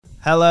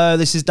Hello,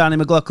 this is Danny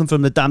McLaughlin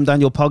from the Damn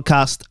Daniel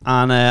podcast,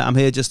 and I'm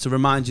here just to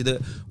remind you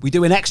that we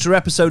do an extra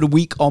episode a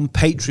week on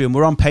Patreon.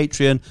 We're on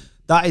Patreon.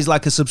 That is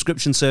like a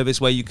subscription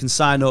service where you can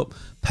sign up,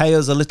 pay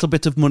us a little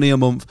bit of money a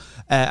month,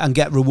 and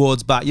get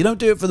rewards back. You don't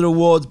do it for the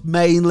rewards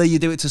mainly, you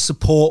do it to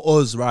support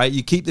us, right?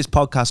 You keep this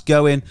podcast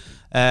going.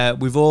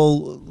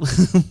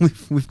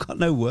 We've got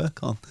no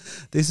work on.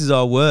 This is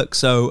our work.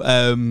 So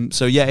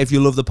yeah, if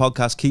you love the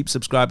podcast, keep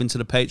subscribing to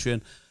the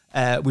Patreon.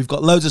 We've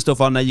got loads of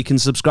stuff on there. You can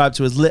subscribe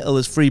to as little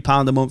as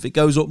 £3 a month. It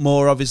goes up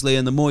more, obviously,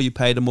 and the more you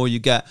pay, the more you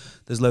get.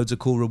 There's loads of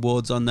cool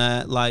rewards on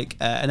there, like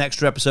an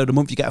extra episode a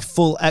month. You get a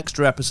full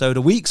extra episode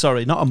a week.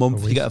 Sorry, not a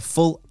month. You get a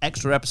full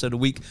extra episode a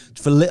week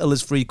for little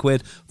as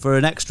 £3. For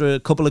an extra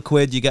couple of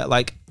quid, you get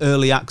like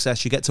early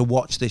access. You get to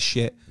watch this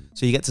shit.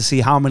 So you get to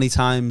see how many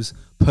times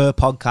per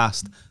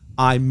podcast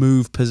I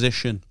move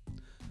position.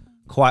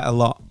 Quite a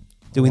lot.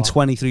 Doing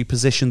 23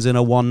 positions in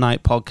a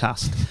one-night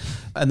podcast.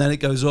 And then it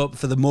goes up.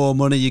 For the more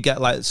money, you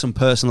get like some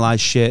personalised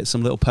shit,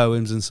 some little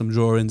poems and some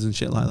drawings and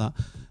shit like that.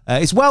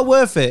 It's well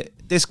worth it.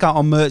 Discount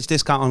on merch,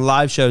 discount on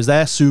live shows.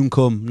 They're soon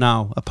come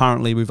now.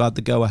 Apparently, we've had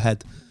the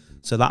go-ahead.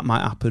 So that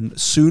might happen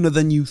sooner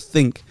than you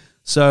think.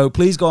 So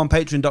please go on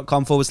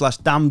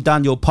patreon.com/Damn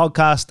Daniel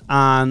podcast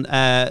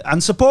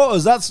and support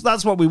us.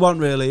 That's what we want,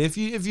 really. If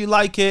you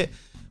like it,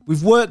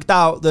 we've worked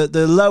out that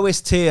the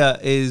lowest tier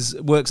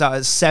works out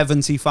at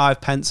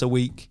 75 pence a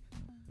week,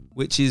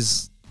 which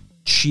is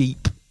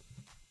cheap.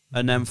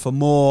 And then for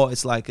more,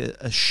 it's like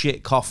a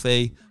shit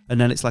coffee.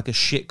 And then it's like a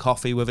shit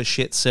coffee with a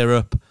shit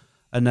syrup.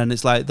 And then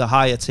it's like the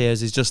higher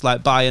tiers is just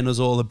like buying us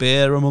all a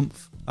beer a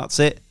month. That's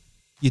it.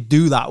 You'd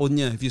do that,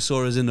 wouldn't you? If you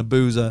saw us in a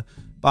boozer,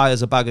 buy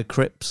us a bag of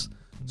Crips.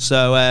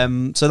 So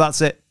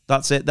that's it.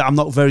 That's it. I'm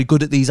not very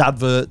good at these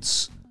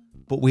adverts,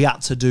 but we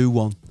had to do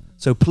one.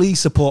 So please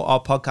support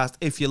our podcast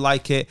if you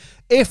like it.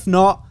 If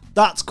not,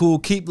 that's cool.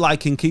 Keep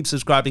liking, keep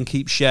subscribing,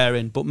 keep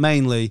sharing. But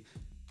mainly,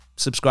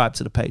 subscribe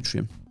to the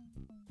Patreon.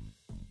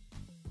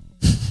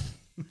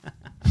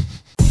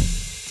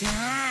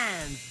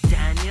 Damn,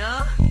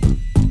 Daniel.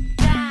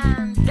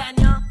 Damn,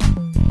 Daniel.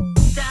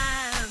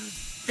 Damn,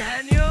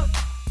 Daniel.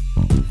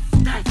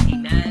 Spicy,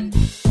 man.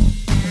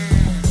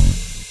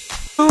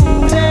 I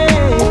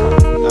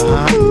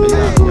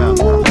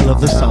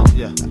love this song.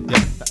 Yeah.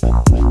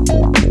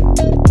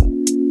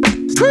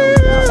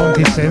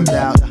 Funky Sim. Do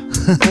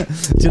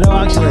you know,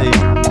 actually,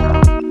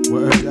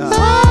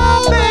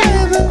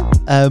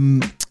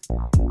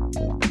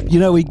 you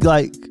know,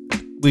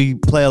 we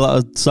play a lot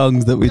of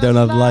songs that we don't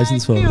have a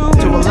license for.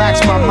 To relax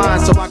my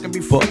mind so I can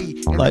be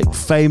free. But like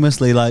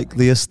famously, like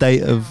the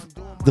estate of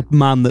the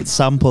man that's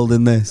sampled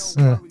in this,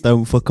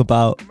 Don't Fuck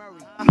About.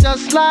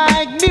 Just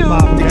like new.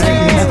 To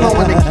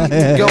keep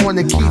me going,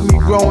 to keep me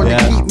growing, to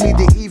keep me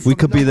the evil. We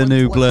could be the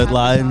new Blurred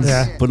Lines,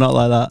 but not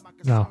like that.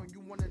 No.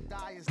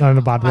 Not in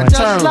a bad way.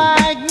 Just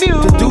like new.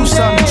 To do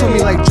something to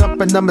me like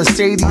jumping the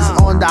Mercedes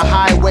on the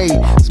highway.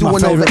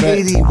 Doing over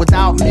 80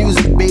 without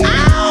music, baby.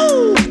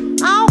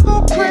 I'll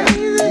go crazy.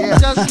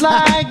 Just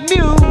like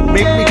new.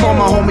 Make me call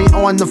my homie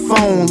on the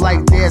phone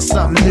like there's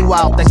something new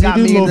out that got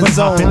me in the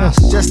zone.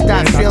 Just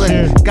that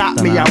feeling got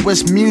me. I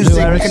wish music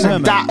can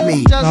adopt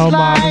me. No,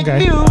 Marvin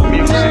Gaye.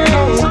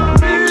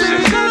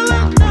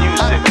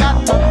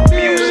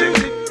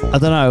 I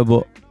don't know,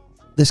 but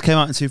this came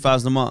out in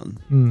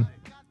 2001.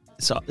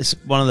 It's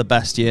one of the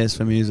best years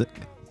for music.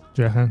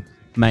 Do you reckon?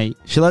 Mate,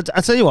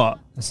 I tell you what?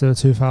 Let's do a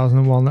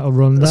 2001 little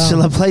rundown.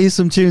 Shall I play you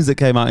some tunes that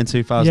came out in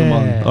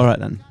 2001? Yeah. All right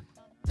then.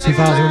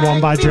 2001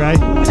 by Dre.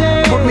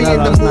 Put me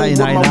in the mood with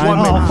my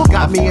woman.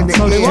 Got me in the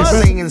ear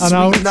singing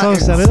sweet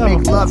nothings.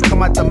 Make love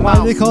come out the mouth. Why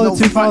do they call it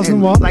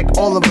 2001? Like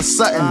all of a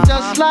sudden.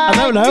 Just like I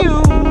don't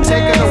know.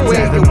 Taking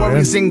away your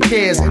worries and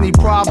cares. Any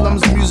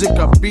problems, music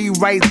will be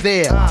right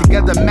there.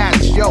 Together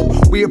match, yo,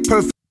 we are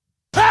perfect.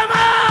 Come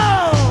on!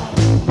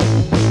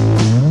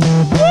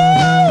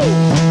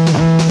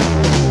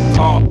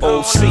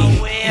 ROC,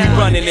 we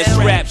running this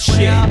rap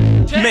shit.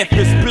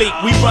 Memphis Bleak,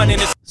 we running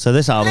this. So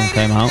this album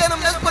came out.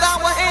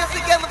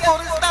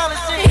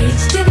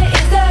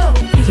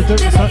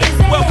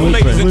 Welcome,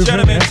 ladies and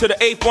gentlemen, to the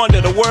 8th wonder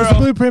of the There's a world.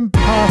 Blueprint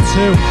Part 2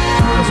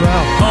 as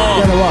well.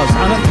 Yeah, there was.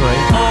 And a 3.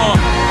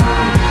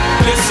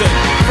 Listen,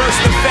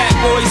 first the Fat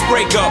Boys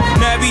break up.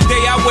 Now every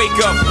day I wake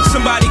up,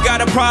 somebody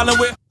got a problem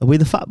with. Are we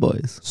the Fat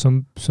Boys?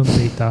 Some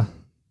beat that.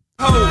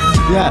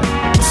 Yeah.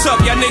 What's up,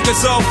 y'all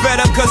niggas all fed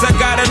up cause I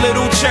got a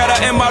little cheddar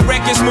and my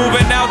record's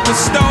moving out the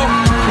store.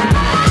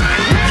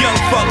 Young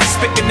fuckers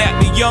spitting at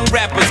me, young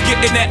rappers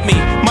getting at me.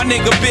 My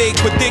nigga Big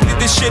predicted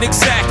this shit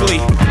exactly.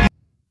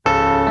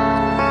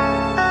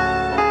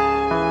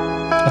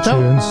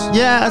 Tunes.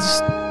 Yeah, I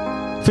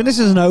think this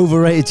is an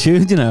overrated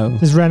tune, you know.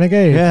 Is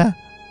Renegade? Yeah.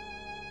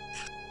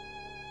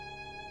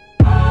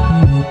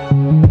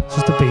 It's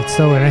just the beats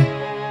though, innit?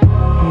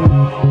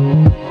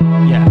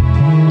 Yeah.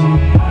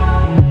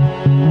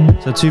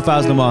 So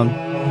 2001.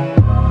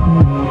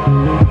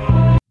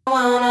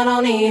 I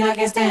don't need, I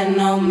can't stand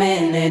no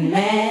minute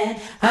man.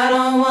 I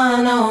don't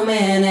want no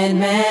minute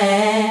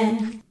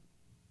man.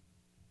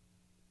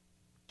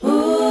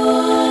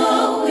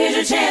 Ooh, here's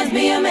your chance,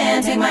 be a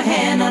man, take my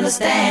hand on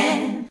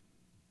understand.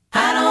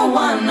 I don't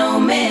want no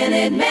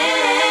Minute Man.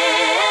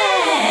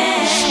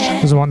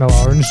 Doesn't want no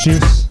orange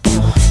juice.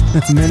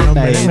 Minute Minute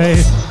Maid.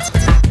 Maid.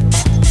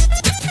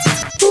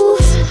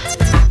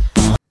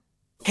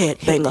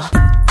 Headbanger.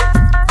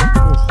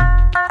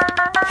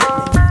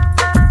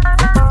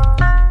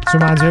 This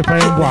reminds me of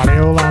playing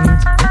Wario Land.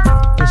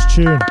 This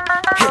tune.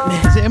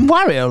 Is it in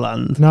Wario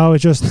Land? No,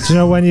 it's just, do you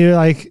know when you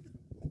like,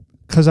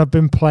 because I've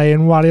been playing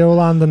Wario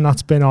Land and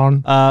that's been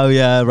on. Oh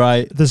yeah,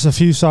 right. There's a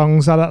few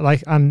songs that are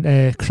like,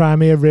 and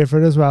Crimea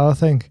River as well, I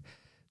think.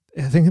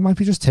 I think it might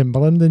be just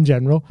Timbaland in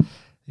general.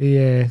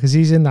 Yeah, because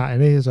he's in that,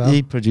 isn't he, as well?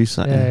 He produced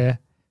that.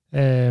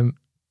 Yeah.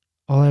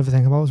 All I ever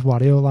think about was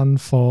Wario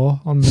Land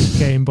 4 on the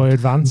Game Boy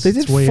Advance. They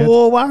did It's weird.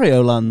 4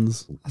 Wario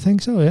Lands. I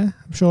think so, yeah.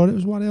 I'm sure it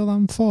was Wario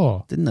Land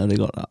 4. Didn't know they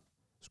got that.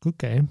 It's a good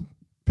game.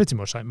 Pretty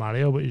much like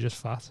Mario, but you're just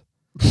fat.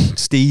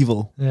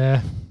 Stevel.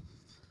 Yeah.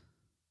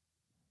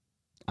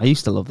 I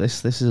used to love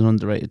this. This is an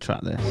underrated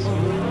track, this.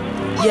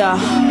 Yeah,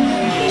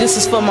 this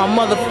is for my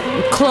mother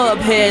club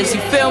heads,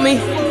 you feel me?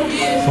 4.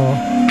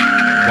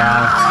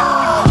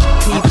 Wow.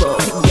 People,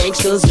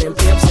 gangsters and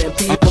pimps and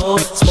people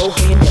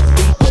smoking that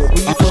people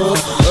reefer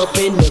up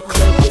in the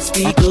club with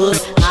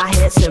speakers. I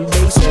had some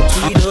bass and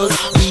tweeters.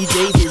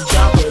 DJs is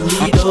dropping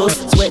leaders.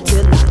 Sweat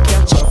till I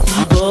catch a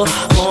fever.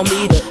 Call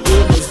me the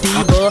illest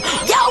diva.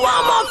 Yo,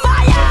 I'm on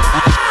fire.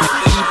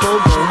 People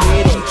go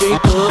ahead and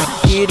drink up.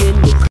 Get in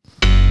the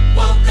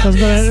Hasn't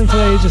done anything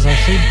for ages,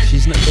 actually.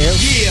 She's not ill.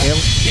 Yeah. Ill.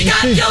 You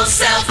got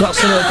yourself Got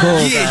something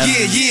called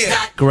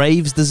yeah.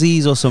 Graves'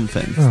 disease or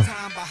something. Oh.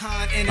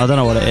 I don't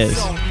know what it is.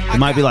 It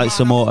might be like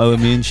some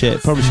autoimmune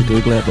shit. Probably should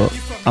Google it, but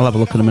I'll have a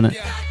look in a minute.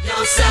 You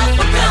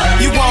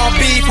want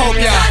beef, hope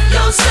ya.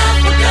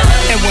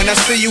 And when I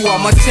see you,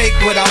 I'ma take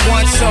what I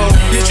want. So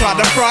you try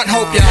to front,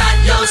 hope ya.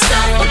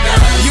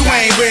 You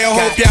ain't real,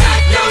 hope ya.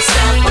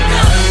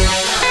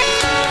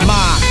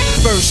 My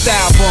first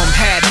album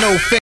had no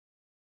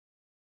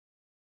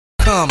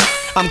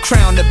I'm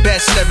crowned the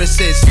best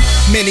lyricist.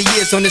 Many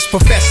years on this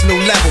professional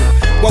level.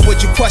 What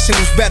would you question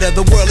who's better?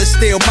 The world is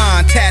still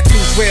mine.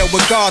 Tattoos real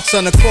with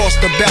Godson across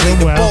the belly.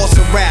 The boss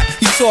of rap.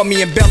 You saw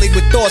me in belly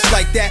with thoughts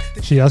like that.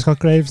 She has got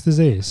Graves'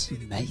 disease.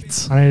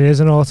 Mate. And it is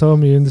an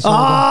autoimmune disorder.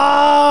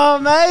 Oh,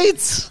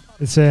 mate.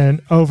 It's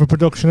an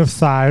overproduction of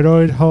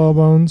thyroid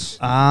hormones.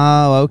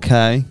 Oh,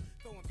 okay.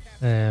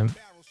 Don't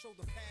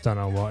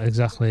know what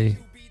exactly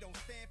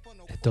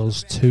it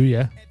does to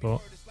you,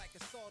 but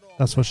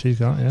that's what she's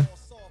got, yeah.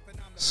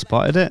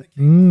 Spotted it.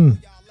 Mm.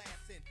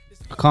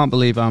 I can't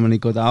believe how many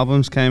good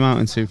albums came out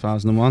in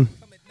 2001.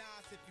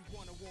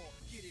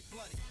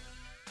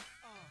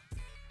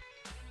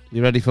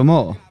 You ready for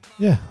more?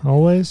 Yeah,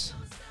 always.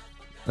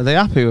 Are they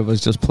happy with us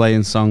just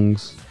playing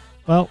songs?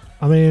 Well,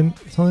 I mean,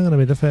 it's only going to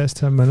be the first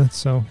 10 minutes,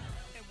 so I'm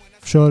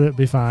sure it'll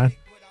be fine.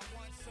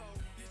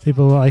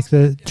 People like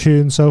the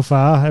tune so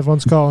far.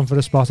 Everyone's calling for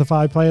the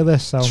Spotify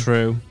playlist, so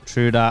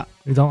True that.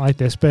 we don't like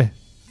this bit.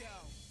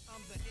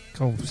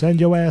 Go, send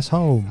your ass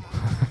home.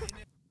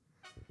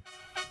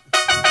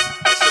 It's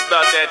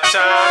about that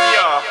time,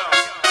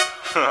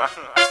 y'all.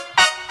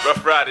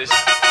 Rough Riders.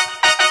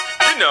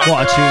 You know.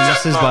 What a tune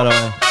this is, by the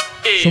way.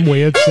 Some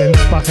weird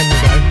synths back in the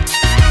day.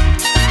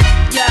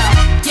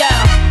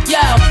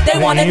 Yo, they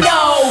wanna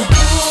know.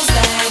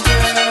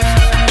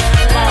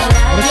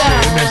 What a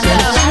tune this is.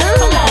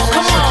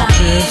 Come on.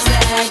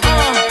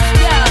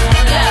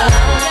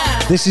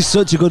 This is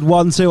such a good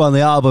 1-2 on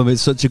the album.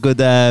 It's such a good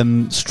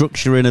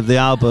structuring of the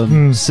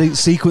album.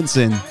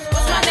 Sequencing.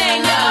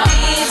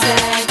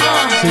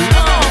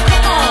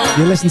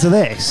 You listen to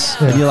this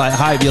and you're like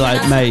hype. You're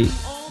like, mate,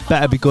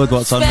 better be good.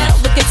 What's on there?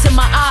 Look into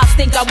my eyes,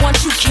 think I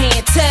want you,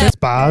 can't tell. It's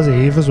Bars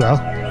Eve as well.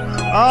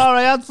 Oh,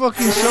 I had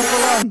fucking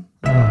shuffle on.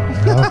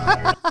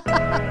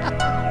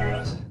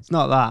 It's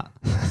not that.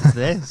 It's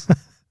this.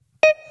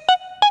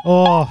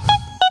 Oh,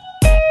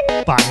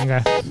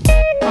 banger.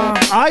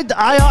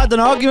 I had an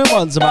argument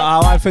once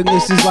about how I think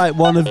this is like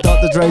one of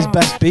Dr. Dre's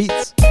best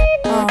beats.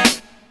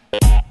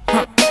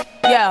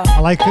 Yeah. I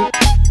like it.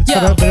 It's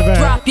got a bit of a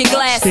drop your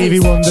glasses, Stevie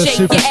Wonder shake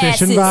your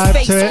Superstition asses, vibe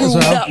face to it as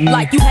screwed well. up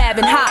like you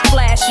having hot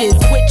flashes.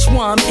 Which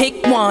one?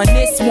 Pick one.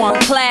 This one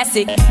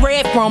classic.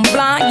 Red from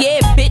blind, yeah,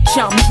 bitch,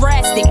 I'm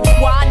drastic.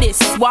 Why this?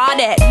 Why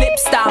that? Lip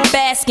stop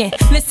basking.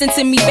 Listen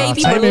to me,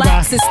 baby, take me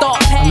relax back. and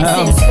start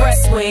passing.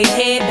 Expressway,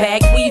 head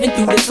back, weaving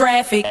through the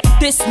traffic.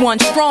 This one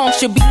strong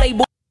should be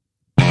labeled.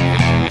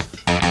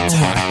 Oh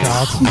my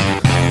God.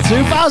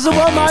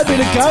 2001 might be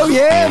the go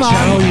year, man.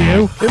 Channel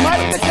U. It might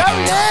be the go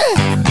year.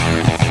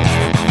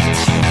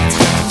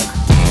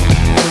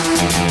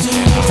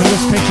 I can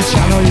just picture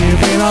Channel U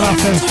being on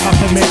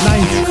after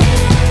midnight.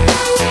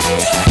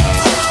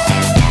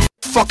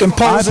 Fucking I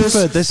poses.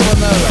 preferred this one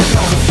though.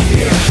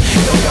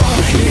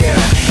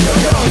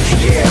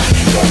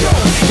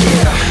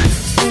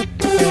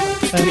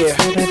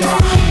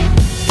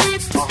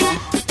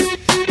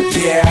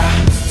 Yeah.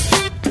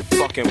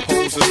 Fucking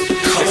poses.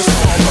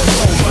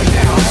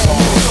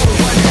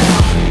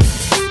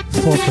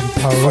 Fucking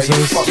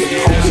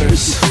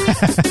posers.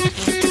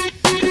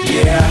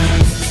 Yeah.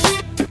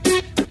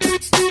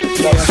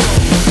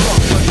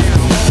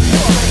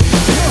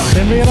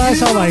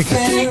 nice how like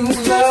heavy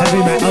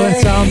metal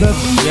it sounded.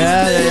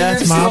 Yeah.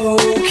 It's mad.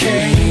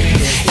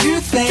 You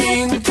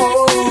think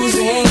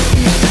posing.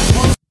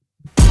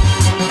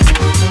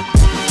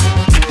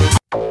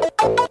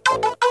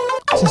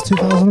 This is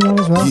 2001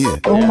 as well. Yeah.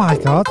 Oh my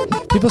god.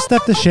 People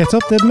stepped the shit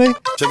up, didn't they?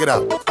 Check it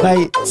out.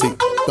 Mate, See,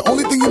 the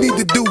only thing you need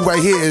to do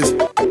right here is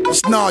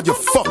just nod your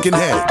fucking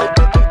head.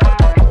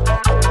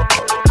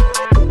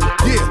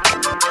 Yeah.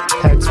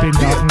 Head's been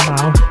nodding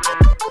now.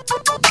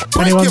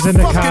 Break Anyone's your in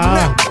the fucking car,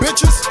 neck,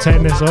 bitches.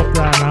 turn this up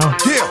right now.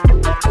 Yeah.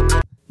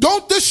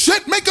 Don't this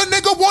shit make a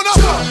nigga wanna?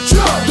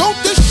 Don't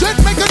this shit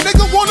make a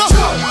nigga wanna?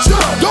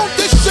 Don't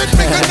this shit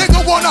make a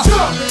nigga wanna?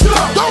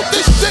 Don't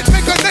this shit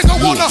make a nigga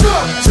wanna?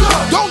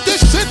 Don't this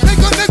shit make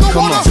a nigga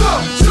wanna?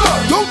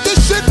 Don't this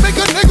shit make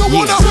a nigga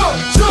wanna?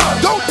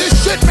 Don't this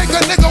shit make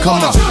a nigga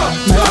wanna?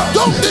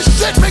 Don't this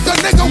shit make a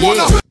nigga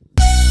wanna?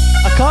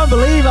 I can't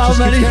believe how Just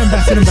keeps many. getting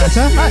better and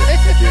better.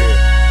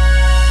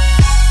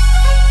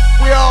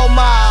 We all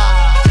mad.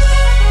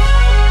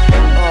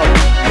 Oh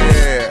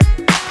yeah.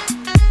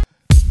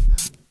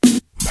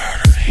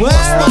 Where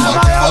am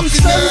I on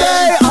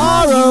Sunday?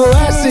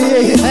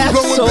 R-O-S-E-S-O-M.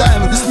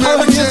 How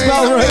do you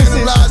spell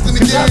roses?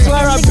 That's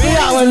where I'll be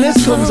at when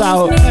this comes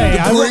out. Hey,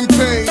 Bring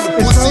pain.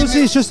 it's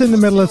Rosie's just in the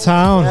middle of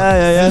town.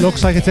 Yeah. It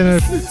looks like it's in a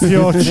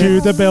pure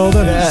Tudor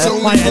building.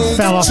 Like it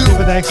fell off the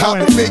other day. So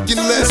I Making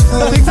less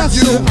room I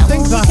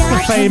think that's the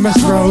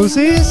famous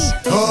Rosie's.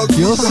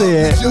 You'll see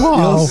it. Wow.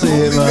 You'll see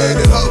it, man.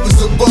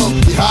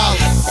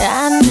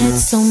 I met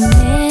so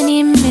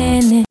many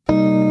men.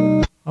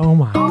 Oh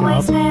my god.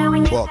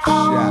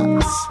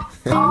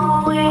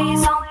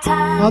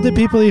 How did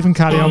people even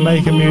carry on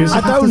making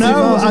music? I don't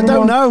know. I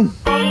don't know.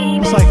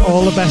 It's like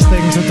all the best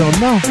things are done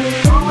now.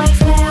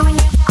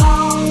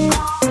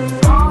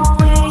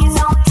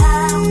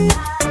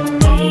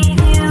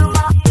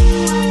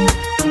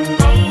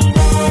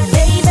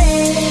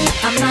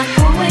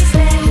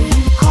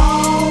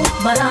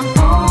 But I'm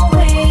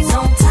always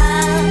on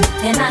time,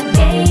 and I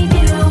gave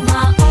you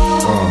my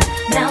all.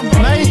 Now,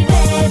 baby,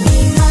 be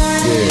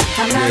mine.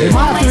 I'm not It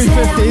might have to be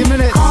 15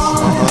 minutes.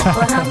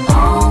 but I'm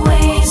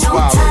always on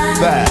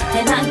time,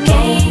 and I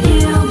gave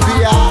you my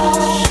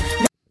all.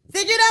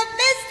 Did you know,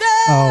 mister?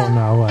 Oh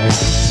no way.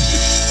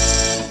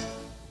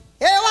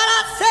 Hear what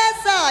I said,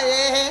 sir,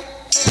 yeah.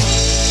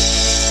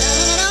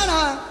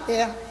 No.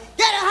 Yeah.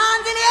 Get your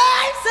hands in the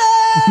air, sir.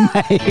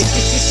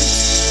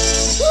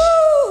 Woo.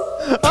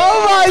 Oh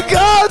my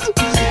god!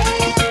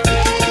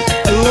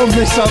 I love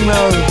this song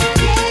now.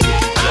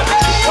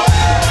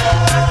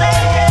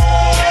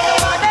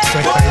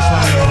 Quick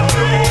bassline.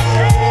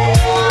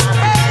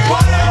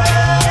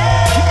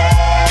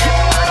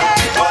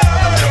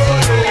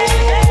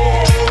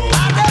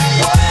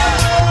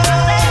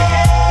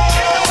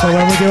 So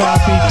when we do our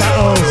beat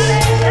battles,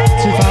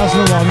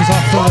 2001's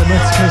off the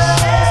limits because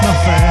it's not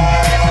fair.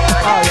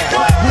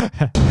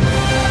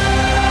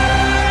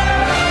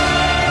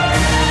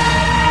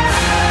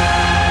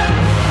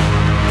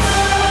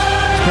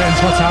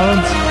 Britain's Got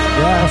Talent.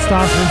 Yeah, it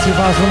started in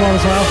 2001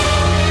 as well.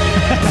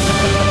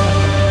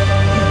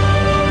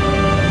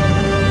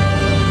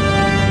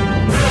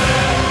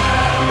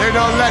 They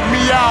done let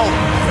me out.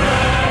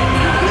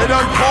 They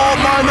done called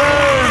my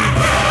name.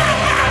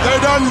 They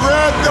done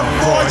read the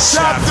 4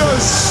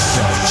 chapters.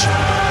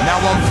 Now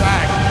I'm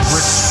back.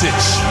 Rick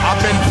Sitch. I've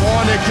been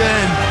born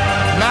again.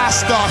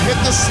 Master, hit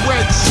the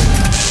switch.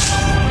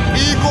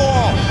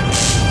 Igor,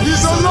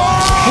 he's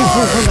alive.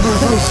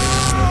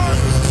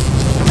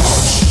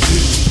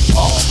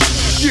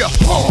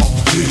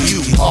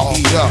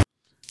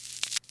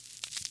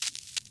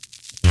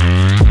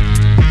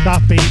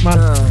 That beat, man.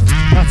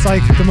 That's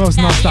like the most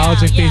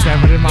nostalgic beat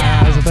ever in my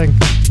eyes, I think.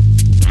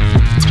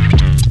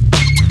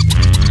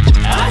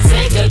 I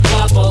take a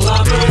couple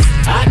uppers,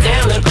 I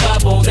down a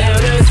couple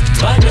downers,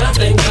 but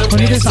nothing When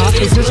compares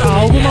to is this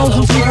album out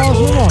in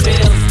 2001?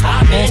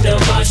 I've been to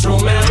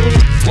Mushroom Mountain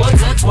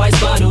once or twice,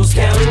 but who's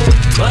counting?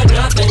 But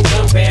nothing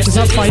compares Does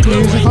that fight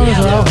music on as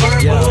well?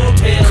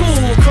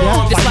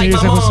 Cool, Fight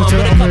music was such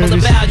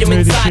a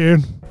moody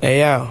tune. Hey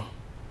yo,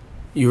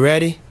 you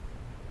ready?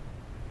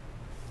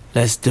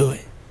 Let's do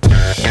it.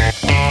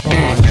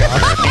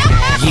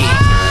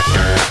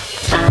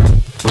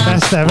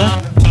 Best ever.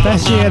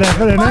 Best year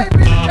ever, isn't it?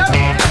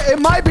 It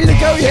might be the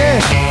go year.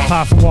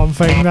 Apart from one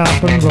thing that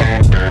happened, but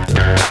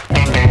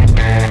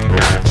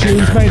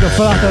Tunes made up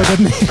for that though,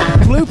 didn't he?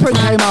 Blueprint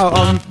came out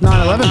on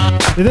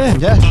 9/11. Did it?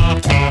 Yeah.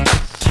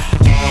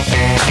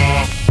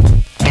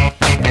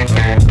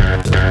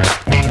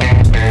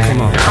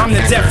 Come on. I'm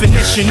the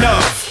definition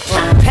of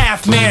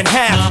half man,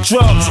 half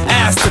drugs,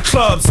 ass to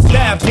clubs.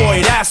 Bad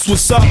boy, that's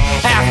what's up.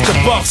 After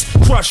bucks,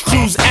 crush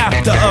crews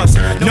after us.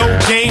 No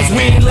games, we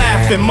ain't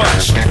laughing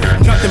much.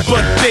 Nothing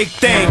but big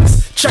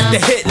things. Check the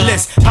hit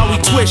list, how we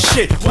twist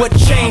shit. What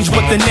changed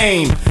with the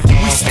name?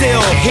 We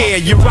still here,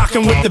 you're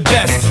rocking with the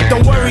best.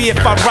 Don't worry if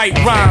I write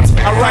rhymes,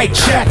 I write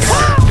checks.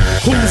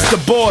 Who's the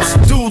boss?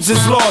 Dudes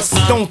is lost.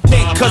 Don't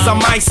think cause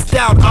I'm iced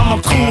out,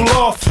 I'ma cool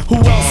off. Who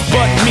else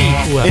but me?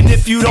 And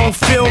if you don't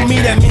feel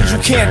me, that means you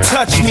can't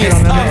touch me. It's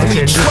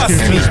ugly,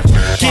 trust me.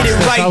 Get it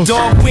right,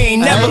 dog, we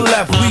ain't never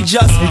left. We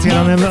just need to get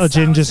on them little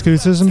ginger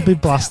scooters and be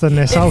blasting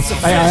this out.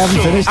 I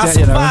haven't finished I yet,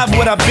 you know. survived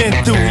what I've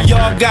been through.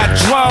 Y'all got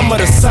drama,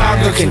 the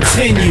saga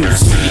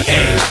continues. We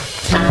ain't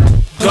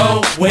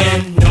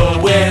going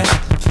nowhere.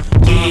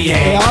 We It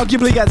ain't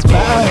arguably gets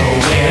better.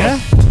 nowhere.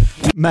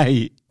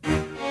 Mate.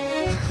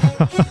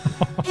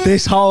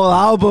 This whole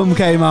album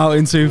came out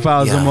in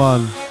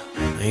 2001.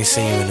 I ain't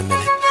seen you in a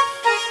minute.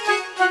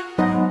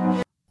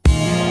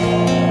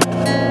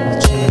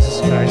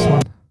 Jesus Christ,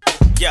 man.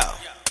 Yo,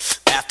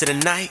 after the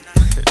night,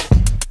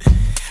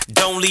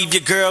 don't leave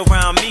your girl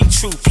around me.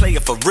 True player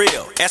for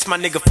real. Ask my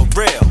nigga for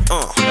real.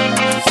 Come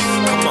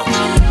on.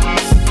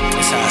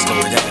 That's how it's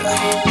going down.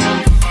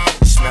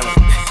 You smell it.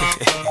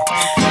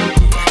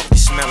 You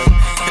smell it.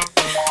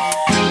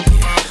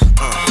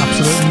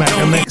 Absolute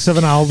mega mix of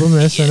an album,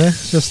 this, isn't it?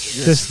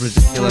 Just this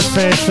ridiculous.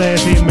 First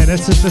 13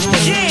 minutes has just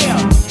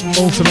been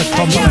ultimate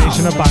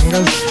compilation of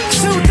bangers.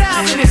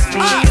 2000 is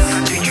us.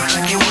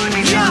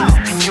 Yo.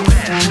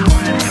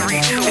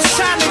 It's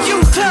time to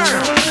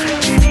U-turn.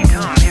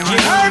 You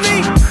heard me?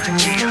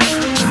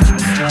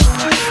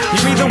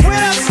 You're either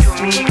with us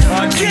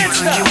or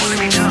against us.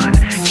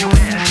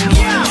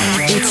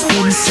 It's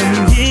been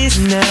some years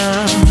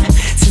now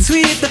since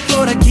we hit the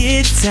floor to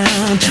get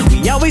down.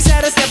 We always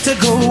had a step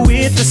to go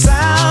with the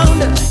sound.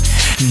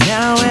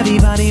 Now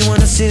everybody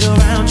wanna sit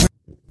around.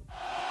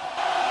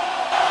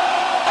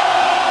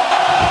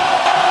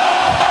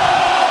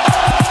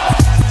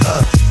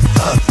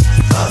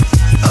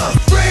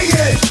 Bring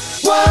it!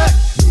 What?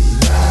 We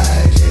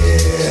right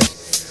here.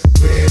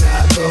 We're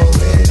not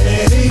going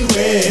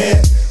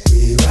anywhere.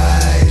 We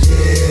right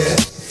here.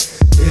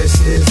 This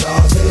is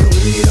all that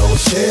we don't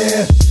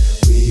share.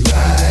 We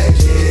right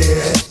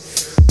here.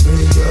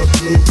 Bring your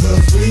crew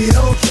 'cause we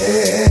don't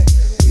care.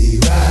 We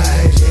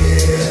right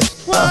here.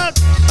 What?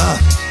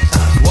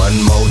 One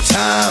more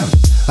time.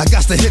 I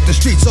got to hit the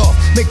streets off.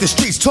 Make the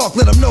streets talk.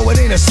 Let them know it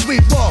ain't a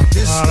sweet walk.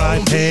 This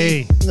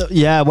R.I.P.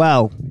 Yeah,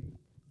 well,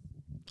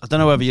 I don't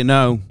know whether you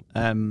know,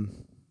 that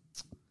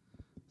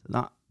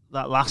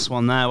last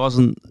one there it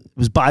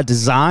was by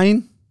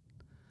design.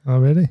 Oh,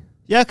 really?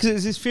 Yeah, because it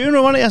was his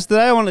funeral, wasn't it,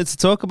 yesterday? I wanted to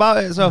talk about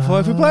it, so I thought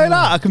if we play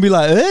that, I can be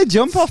like, hey,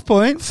 jump off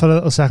point. For a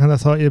little second, I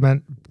thought you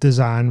meant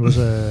Design was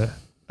a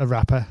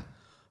rapper.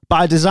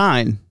 By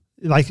design?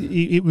 Like,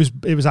 it was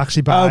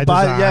actually by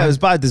Design. Yeah, it was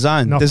by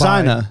design. Not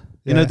Designer. by-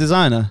 You know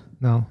Designer?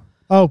 No.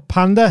 Oh,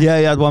 Panda? Yeah,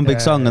 he had one big Yeah,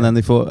 song, and then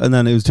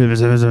it was two.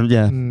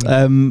 Yeah.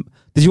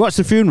 Did you watch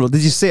the funeral?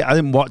 Did you see it? I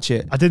didn't watch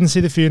it. I didn't see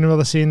the funeral.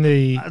 I seen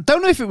the I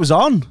don't know if it was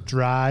on.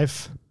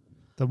 Drive.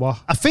 The what?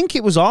 I think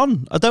it was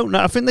on. I don't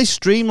know. I think they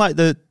streamed like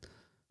the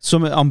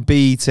summit on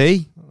BET.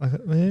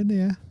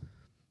 Yeah.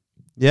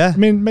 Yeah. I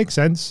mean, makes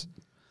sense.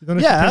 You're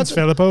gonna Yeah, Prince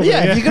Philip over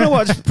Yeah, here. if you're going to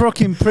watch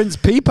fucking Prince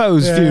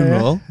Peepo's Yeah,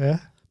 funeral, yeah.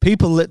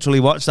 people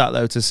literally watch that,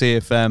 though, to see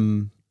if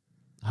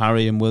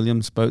Harry and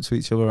William spoke to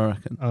each other, I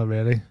reckon. Oh,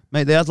 really?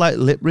 Mate, they had, like,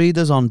 lip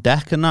readers on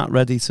deck and that,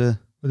 ready to...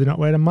 Were they not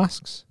wearing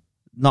masks?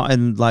 Not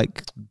in,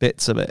 like,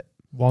 bits of it.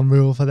 One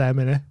rule for them,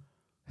 innit?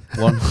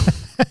 One.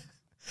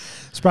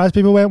 Surprised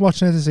people weren't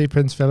watching it to see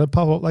Prince Philip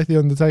pop up like The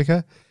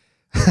Undertaker.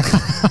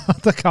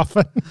 The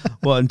coffin.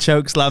 What, and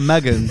chokeslam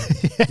Meghan?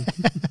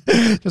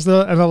 Just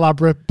an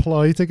elaborate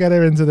ploy to get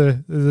her into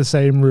the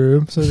same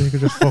room so they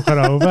could just fuck her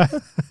over.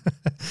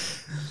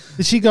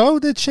 Did she go?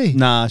 Did she?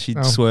 Nah, she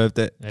swerved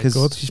it. Yeah, Because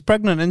good. she's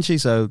pregnant, isn't she?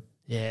 So...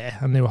 Yeah,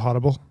 and they were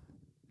horrible.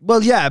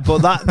 Well, yeah, but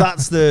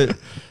that's the...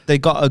 They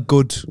got a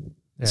good...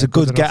 It's a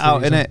good get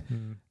out, innit?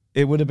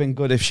 It would have been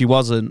good if she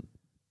wasn't,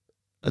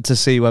 to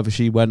see whether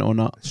she went or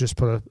not. Just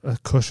put a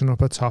cushion up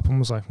her top and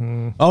was like,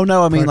 Oh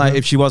no, I mean, like, pregnant.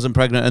 if she wasn't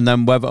pregnant, and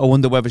then I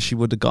wonder whether she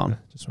would have gone.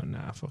 Just went,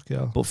 nah, fuck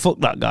you. But fuck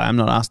that guy. I'm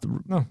not asked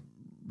to No.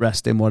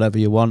 rest him whatever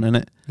you want,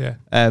 innit? Yeah.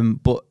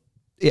 But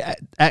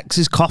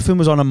X's coffin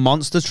was on a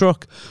monster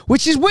truck,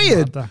 which is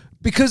weird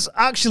because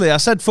actually I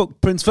said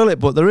fuck Prince Philip,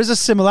 but there is a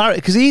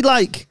similarity because he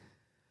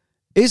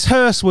his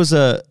hearse was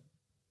a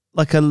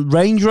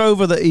Range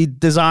Rover that he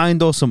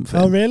designed or something.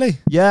 Oh, really?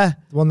 Yeah.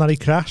 The one that he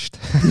crashed?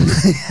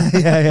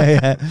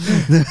 yeah.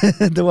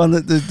 The one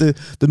that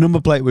the number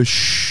plate was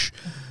shh,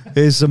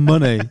 here's some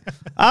money.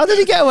 How did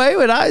he get away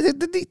with that?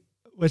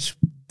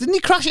 Didn't he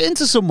crash it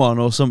into someone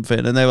or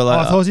something? And they were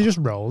like, I thought he just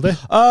rolled it.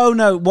 Oh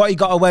no, what he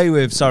got away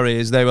with, sorry,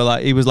 is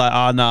he was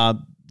like, nah,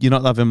 you're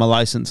not having my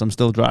license, I'm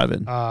still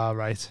driving. Ah,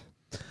 right.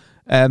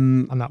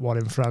 And that one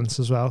in France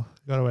as well.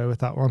 Got away with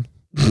that one.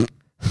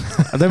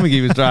 I don't think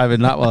he was driving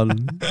that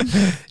one.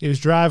 He was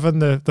driving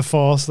the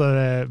force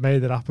that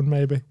made it happen,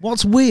 maybe.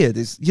 What's weird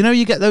is,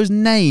 you get those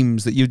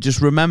names that you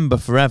just remember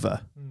forever.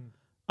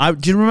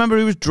 Do you remember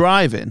who was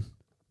driving?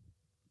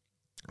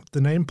 The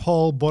name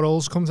Paul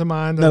Burrell's come to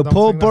mind. No,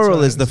 Paul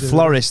Burrell is the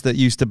florist that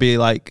used to be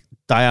like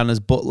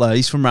Diana's butler.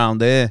 He's from round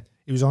here.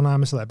 He was on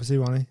I'm a Celebrity,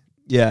 wasn't he?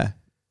 Yeah,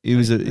 he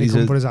was. He He's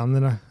couldn't a. put his hand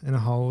in a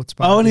hole. It's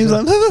Oh, and he was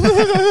like,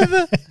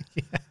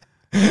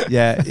 like,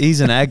 yeah,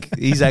 he's an egg.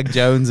 He's Egg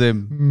Jones.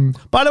 Him.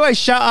 By the way,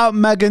 shout out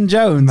Megan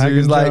Jones, Megan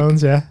who's like,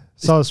 Jones, yeah.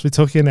 So we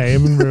took your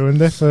name and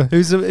ruined it for.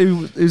 who's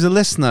a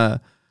listener,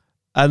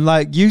 and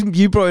like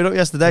you brought it up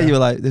yesterday. Yeah. You were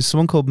like, there's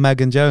someone called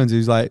Megan Jones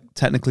who's like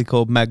technically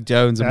called Meg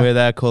Jones, and Yeah. we're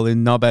there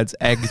calling knobheads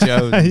Egg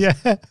Jones. Yeah.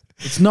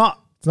 It's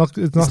not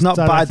It's not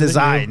by directed at you.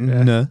 design.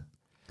 Yeah. No.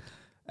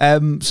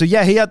 So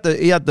yeah, he had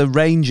the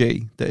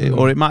Rangy,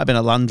 or it might have been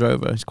a Land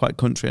Rover. It's quite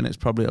country, and it's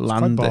probably a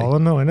Quite Landy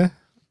balling though, isn't it?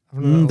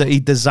 that he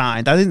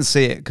designed. I didn't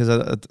see it because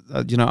I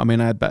you know what I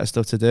mean. I had better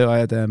stuff to do. I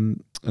had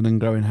an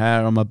ungrowing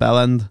hair on my bell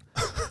end.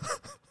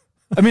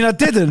 I mean, I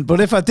didn't, but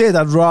if I did,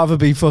 I'd rather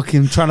be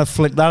fucking trying to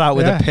flick that out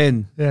with Yeah. a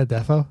pin. Yeah,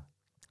 defo.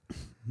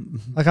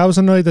 Like I was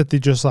annoyed that they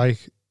just like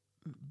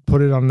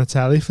put it on the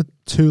telly for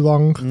too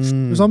long.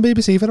 It was on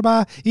BBC for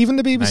about. Even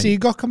the BBC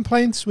got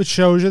complaints, which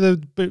shows you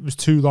that it was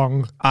too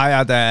long. I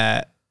had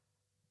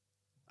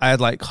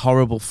like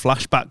horrible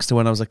flashbacks to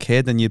when I was a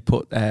kid, and you'd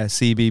put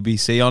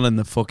CBBC on, and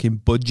the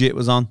fucking budget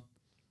was on.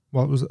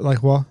 What was it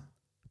like? What?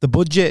 The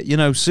budget, you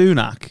know,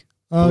 Sunak.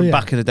 Oh But yeah.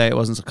 Back in the day, it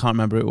wasn't. So I can't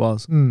remember who it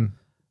was.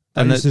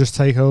 I used to just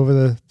take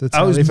over the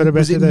telly for a bit.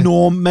 Was it did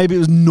they? maybe it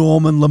was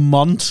Norman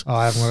Lamont. Oh,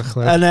 I haven't got a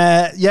clue. And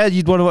yeah,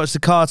 you'd want to watch the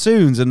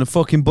cartoons, and the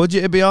fucking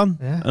budget would be on.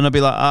 Yeah. And I'd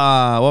be like,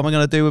 what am I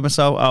going to do with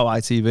myself? Oh,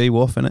 ITV,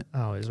 Woof, innit?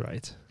 Oh, he's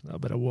right. A little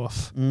bit of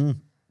Woof.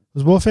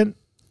 Was Woof in?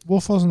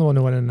 Woof wasn't the one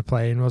who went in the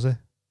plane, was he?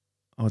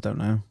 Oh, I don't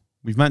know.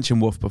 We've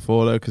mentioned Woof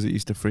before, though, because it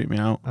used to freak me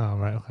out. Oh,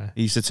 right, okay.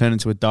 He used to turn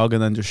into a dog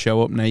and then just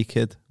show up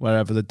naked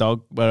wherever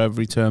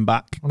he turned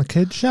back. On a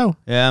kid's show?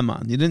 Yeah,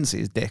 man. You didn't see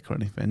his dick or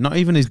anything. Not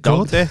even his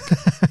dog dick.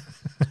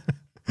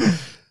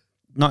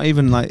 Not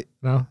even like...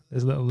 No,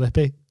 his little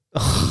lippy.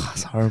 Oh,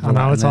 that's horrible. I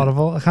know, it's isn't it?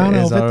 horrible. I can't It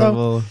help is it, though.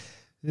 horrible.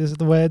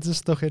 The words are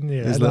stuck in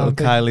your His head, little aren't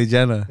they? Kylie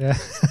Jenner. Yeah.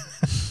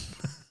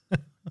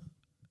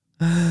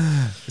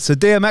 So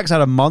DMX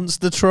had a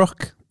monster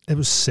truck. It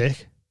was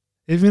sick.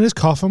 Even his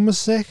coffin was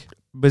sick.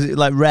 Was it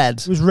like red?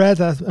 It was red.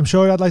 I'm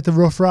sure it had like the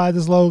Rough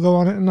Riders logo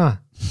on it and that.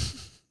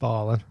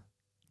 Balling.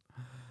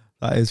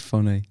 That is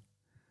funny.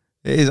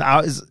 It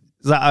is.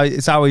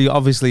 It's how he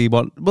obviously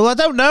want. Well, I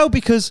don't know,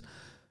 because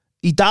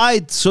he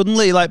died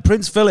suddenly. Like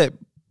Prince Philip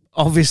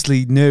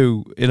obviously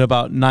knew in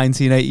about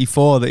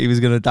 1984 that he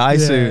was going to die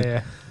soon.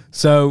 Yeah.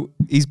 So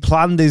he's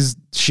planned his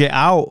shit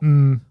out.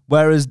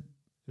 Whereas It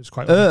was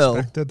quite Earl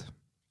unexpected.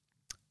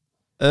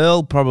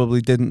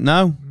 Probably didn't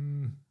know.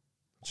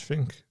 What do you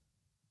think?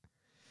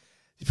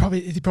 He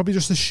probably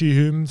just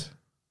assumed. Do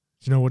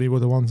you know what he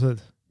would have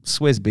wanted?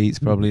 Swizz Beats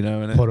probably know,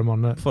 innit? Put him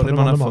on it. Put him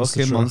on a the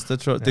fucking truck. monster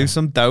truck. Yeah. Do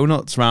some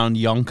donuts round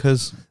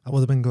Yonkers. That would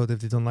have been good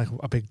if they'd done like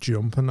a big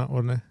jump and that,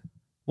 wouldn't it?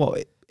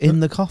 What, in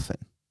the coffin?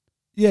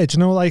 Yeah, do you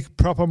know like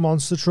proper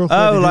monster truck?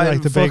 where Oh, they do,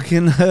 like the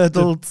fucking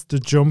hurdled the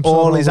jumps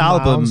all on his the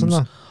miles and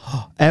albums.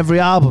 that.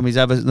 Every album he's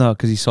ever... No,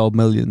 because he sold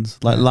millions.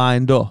 Like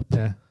lined up.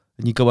 Yeah.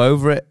 And you go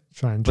over it.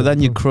 Try and But then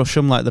jump you them. crush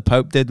them like the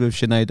Pope did with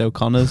Sinead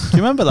O'Connor's. Do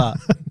you remember that?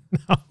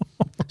 No.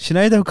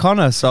 Sinead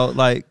O'Connor sold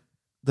like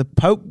the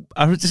Pope.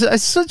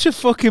 It's such a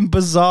fucking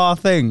bizarre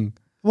thing.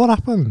 What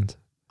happened?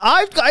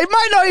 It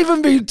might not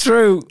even be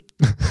true.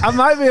 I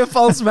might be a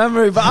false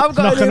memory, but I've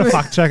got Not an going to image.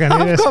 fact check any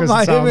of I've this got because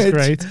my it sounds image.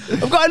 great.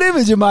 I've got an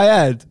image in my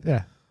head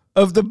Yeah.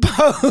 of the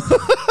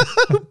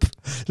Pope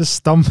Just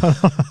stomping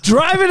on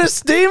driving a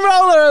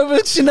steamroller over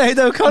Sinead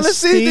O'Connor's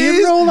CDs.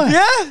 steamroller?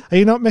 Yeah. Are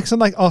you not mixing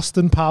like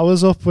Austin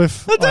Powers up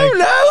with I don't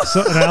know.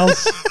 something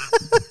else?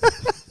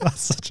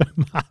 That's such a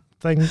mad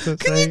thing to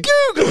Can say. you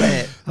Google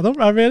it?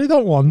 I really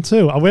don't want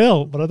to. I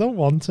will, but I don't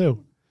want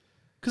to.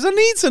 Because I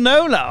need to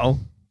know now.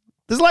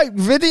 There's like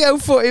video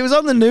footage. It was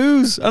on the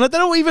news, and I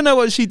don't even know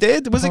what she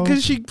did. Was it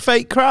because she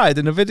fake cried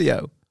in a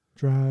video?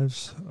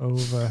 Drives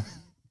over.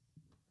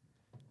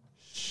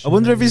 I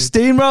wonder if his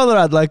steamroller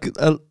had like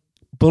a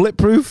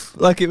bulletproof,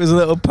 like it was a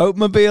little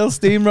Pope-mobile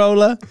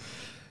steamroller.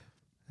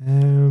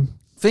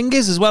 Thing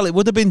is, as well, it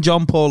would have been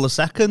John Paul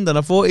II, and I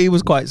thought he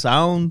was quite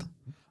sound.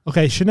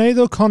 Okay, Sinead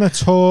O'Connor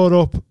tore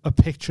up a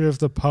picture of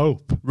the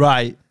Pope.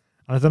 Right.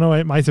 I don't know,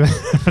 it might have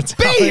been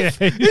Beef!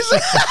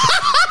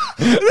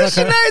 The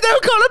Sinead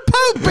O'Connor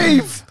Pope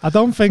beef! I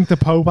don't think the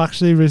Pope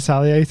actually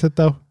retaliated,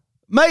 though.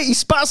 Mate, he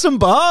spat some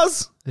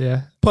bars.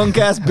 Yeah. Punk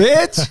ass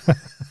bitch.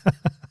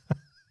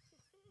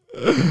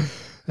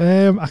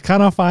 I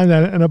cannot find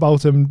anything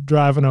about him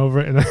driving over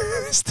it in a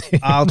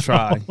steamroller. I'll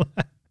try.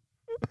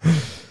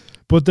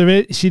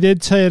 But she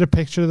did tear a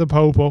picture of the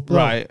Pope up. though.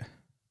 Right.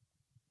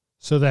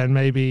 So then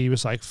maybe he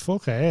was like,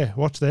 fuck it,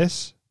 watch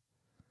this.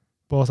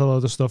 Bought a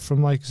load of stuff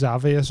from like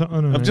Xavi or something.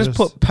 And I've just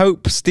put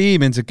Pope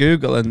Steam into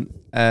Google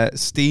and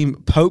Steam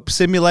Pope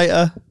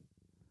Simulator.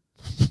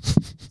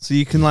 So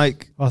you can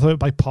like... I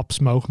thought like Pop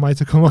Smoke might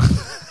have come up.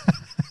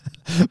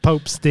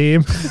 Pope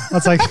Steam.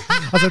 That's like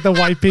the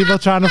white people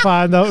trying to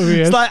find out who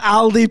he is. It's like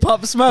Aldi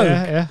Pop Smoke.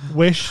 Yeah.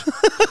 Wish.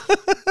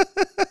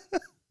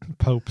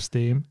 Pope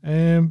Steam.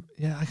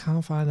 Yeah, I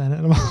can't find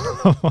anything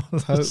about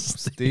Pope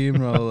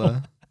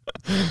Steamroller.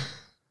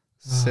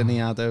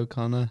 Sinead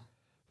O'Connor.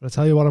 But I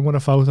tell you what, I'm going to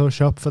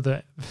Photoshop for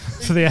the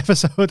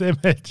episode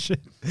image.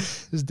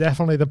 It's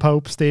definitely the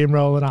Pope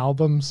steamrolling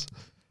albums,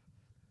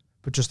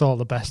 but just all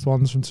the best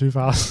ones from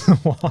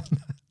 2001.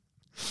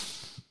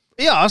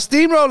 Yeah,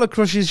 Steamroller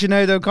crushes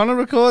Sinead O'Connor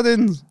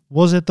recordings.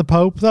 Was it the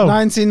Pope though?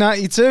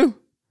 1992,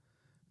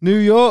 New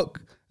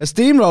York. A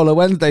Steamroller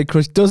Wednesday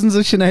crushed dozens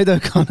of Sinead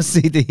O'Connor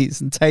CDs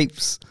and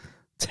tapes.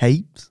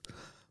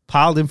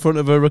 Piled in front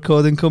of her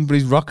recording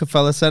company's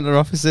Rockefeller Center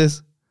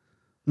offices.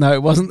 No,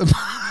 it wasn't the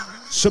Pope.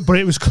 But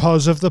it was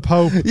because of the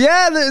Pope.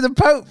 Yeah, the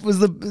Pope was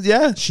the...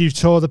 Yeah. She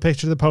tore the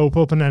picture of the Pope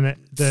up, and then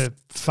the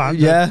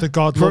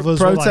God lovers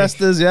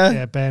protesters, were like,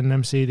 yeah, burning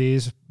them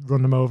CDs,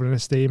 run them over in a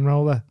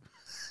steamroller.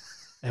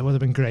 It would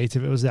have been great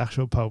if it was the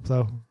actual Pope,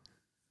 though.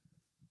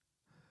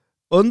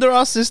 Under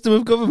our system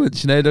of government,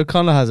 Sinead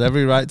O'Connor has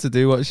every right to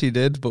do what she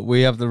did, but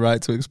we have the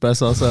right to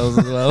express ourselves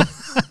as well.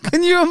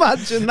 Can you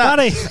imagine that?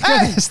 Danny,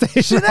 hey,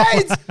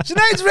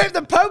 Sinead's ripped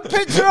the Pope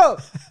picture up.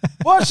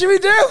 What should we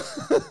do?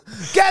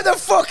 Get the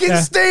fucking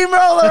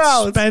steamroller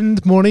out.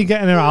 Spend money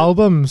getting her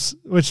albums,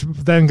 which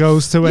then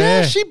goes to her.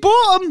 Yeah, she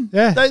bought them.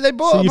 Yeah, they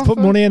bought them. So you put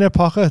money in her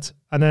pocket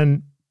and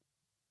then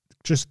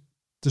just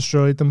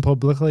destroyed them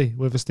publicly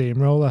with a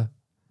steamroller.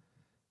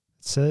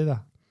 It's silly,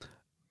 that.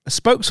 A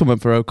spokeswoman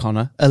for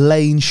O'Connor,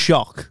 Elaine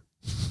Shock.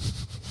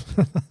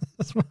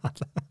 That's mad.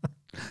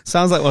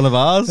 Sounds like one of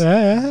ours.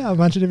 Yeah.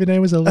 Imagine if your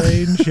name was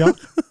Elaine Shock.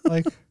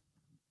 Like,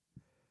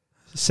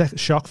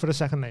 Shock for the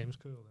second name's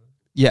cool.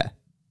 Yeah.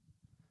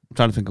 I'm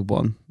trying to think of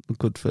one. A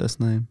good first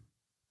name.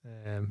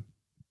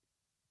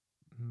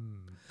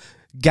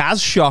 Gas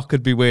Shock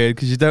could be weird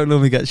because you don't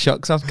normally get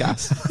shocks off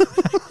gas.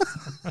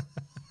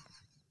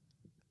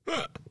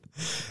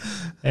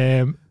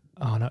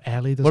 Oh no,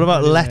 Ellie doesn't. What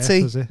about really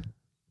Letty? Does it?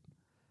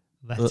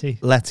 Letty.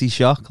 Letty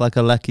Shock, like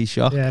a Lecky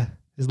Shock. Yeah.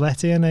 Is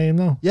Letty a name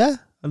though? Yeah.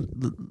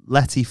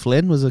 Letty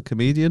Flynn was a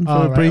comedian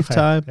for a brief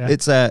time. Yeah.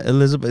 It's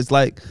Elizabeth. It's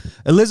like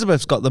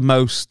Elizabeth's got the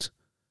most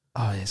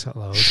it's got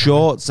loads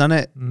shorts, isn't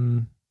it?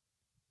 Mm.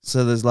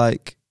 So there's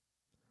like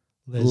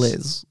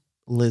Liz,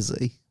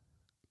 Lizzie,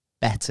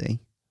 Betty,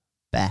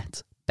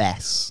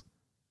 Bess,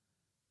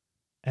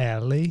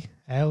 Ellie,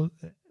 Ella.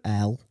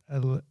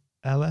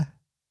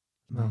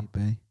 No.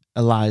 Maybe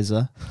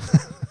Eliza.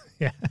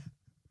 Yeah.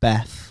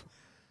 Beth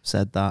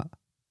said that.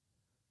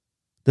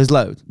 There's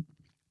loads.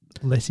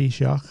 Letty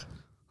Shock.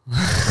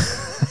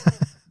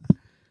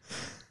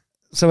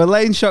 So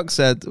Elaine Shock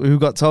said, who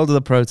got told of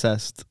the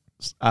protest,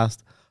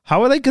 asked,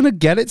 how are they going to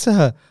get it to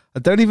her? I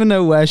don't even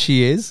know where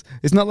she is.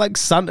 It's not like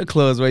Santa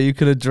Claus where you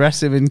can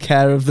address him in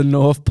care of the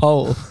North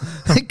Pole.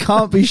 It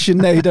can't be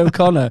Sinead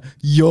O'Connor,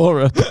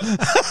 Europe.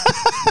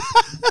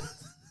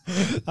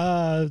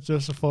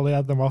 Just fully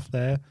had them off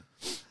there.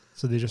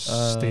 So they just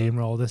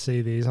steamrolled the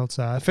CDs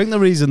outside. I think the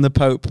reason the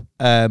Pope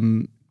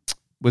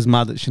was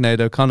mad at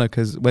Sinead O'Connor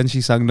because when she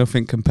sang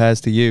Nothing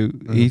Compares to You,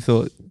 he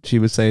thought she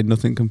was saying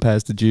nothing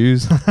compares to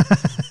Jews.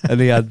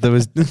 And there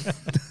was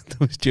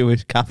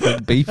Jewish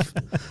Catholic beef.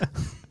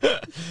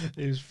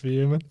 He was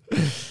fuming.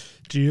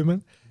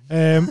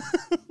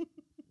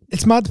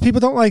 It's mad. People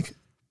don't like,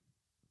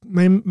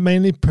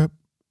 mainly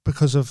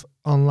because of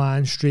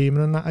online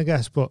streaming and that, I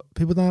guess, but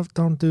people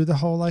don't do the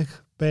whole like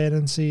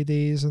burning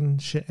CDs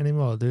and shit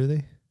anymore, do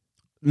they?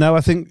 No,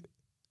 I think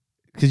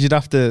because you'd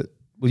have to.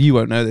 Well, you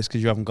won't know this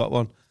because you haven't got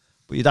one,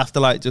 but you'd have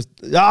to like just.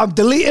 I'm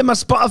deleting my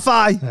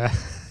Spotify.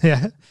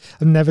 Yeah,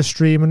 I'm never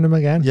streaming them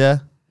again. Yeah,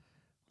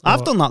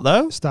 I've done that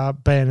though.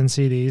 Start burning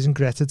CDs and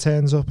Greta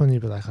turns up and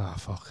you'd be like, oh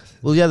fuck.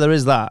 Well, yeah, there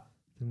is that.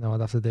 Didn't know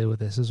I'd have to deal with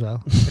this as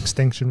well.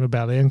 Extinction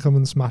Rebellion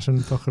coming smashing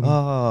fucking.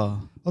 Oh,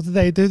 what did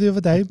they do the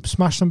other day?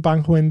 Smash some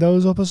bank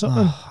windows up or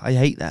something? Oh, I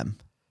hate them.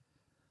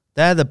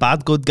 They're the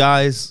bad good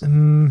guys.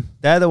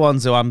 They're the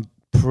ones who I'm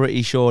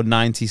pretty sure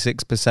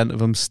 96% of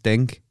them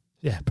stink.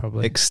 Yeah,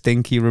 probably.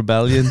 Extinky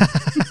Rebellion.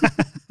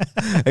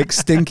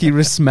 Extinky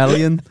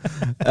Resmellion.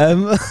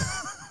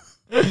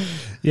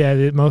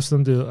 Yeah, most of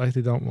them do look like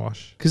they don't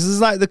wash. Because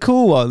there's like the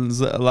cool ones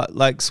that are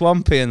like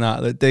Swampy and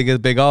that dig a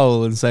big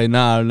hole and say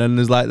nah, and then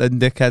there's like the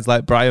dickheads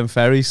like Brian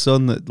Ferry's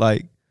son that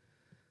like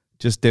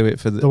just do it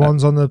for the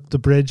ones on the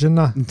bridge and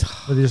that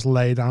where they just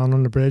lay down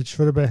on the bridge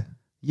for a bit.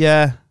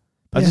 Yeah.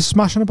 Just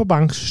smashing up a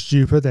bank's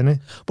stupid, isn't it?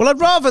 Well, I'd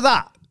rather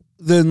that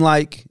than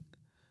like,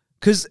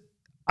 because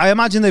I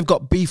imagine they've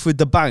got beef with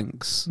the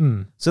banks.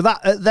 So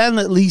that then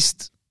at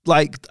least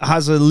like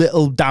has a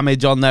little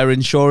damage on their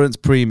insurance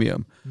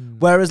premium.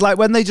 Whereas like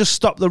when they just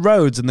stop the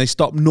roads and they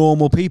stop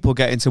normal people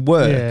getting to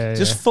work,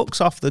 just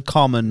fucks off the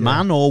common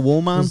man or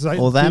woman like,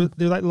 or them.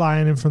 They're like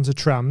lying in front of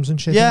trams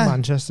and shit in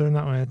Manchester and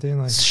that way, doing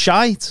like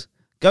shite.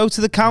 Go to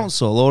the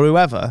council or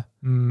whoever.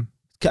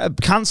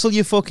 Cancel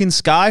your fucking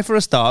Sky for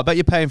a start. I bet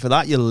you're paying for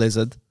that, you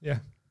lizard. Yeah.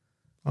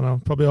 I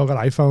know. Probably all got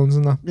iPhones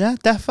and that. Yeah,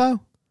 defo.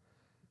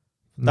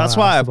 That's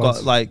why I've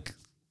got like,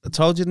 I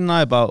told you, didn't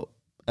I, about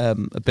a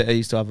bit I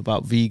used to have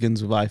about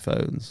vegans with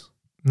iPhones.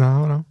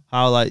 No.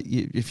 How like,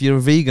 if you're a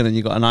vegan and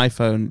you got an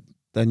iPhone,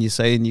 then you're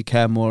saying you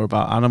care more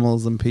about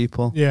animals than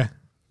people. Yeah,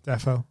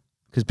 defo.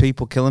 Because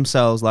people kill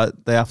themselves like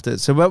they have to.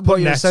 So what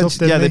put you're nets up,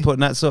 essentially, they put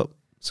nets up.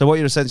 So what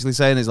you're essentially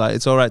saying is like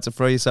it's all right to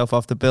throw yourself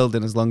off the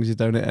building as long as you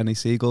don't hit any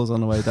seagulls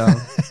on the way down.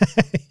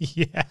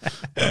 Yeah.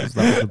 That was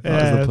the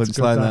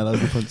punchline there. That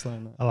was the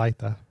punchline there. I like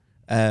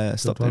that.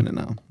 Stop one. doing it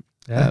now.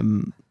 Yeah.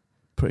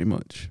 Pretty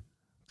much.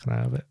 Can I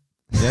have it?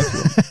 Yeah, if you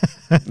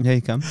want. Yeah,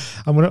 you can.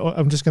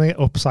 I'm just gonna get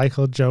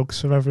upcycled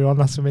jokes from everyone.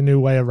 That's my new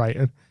way of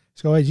writing.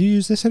 Just go, hey, do you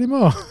use this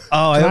anymore?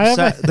 Oh, I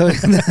upset. There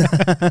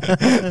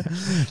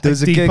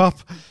was a gig.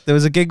 There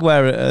was a gig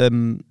where a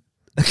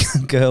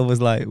girl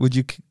was like, "Would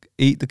you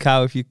eat the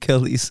cow if you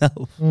killed it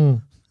yourself?"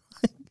 Mm.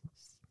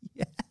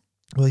 Yeah.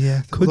 Well,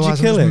 yeah. Could you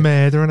Otherwise kill I'm just it?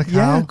 Murdering a cow.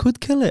 Yeah, I could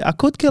kill it. I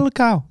could kill a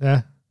cow.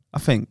 Yeah. I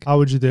think. How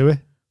would you do it?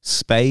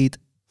 Spade.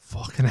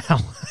 Fucking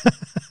hell.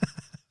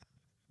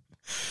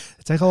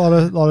 It take a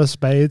lot of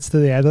spades to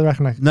the head, I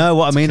reckon. No,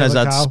 what I mean kill is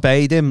a I'd cow.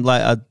 spade him,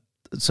 like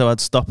I'd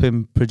stop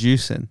him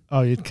producing,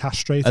 Oh, you'd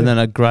castrate and it then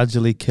I'd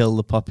gradually kill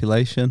the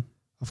population.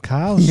 of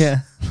cows?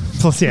 Yeah.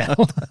 Bloody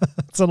hell.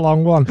 It's a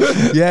long one.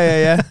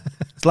 Yeah.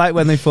 It's like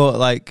when they thought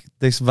like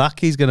this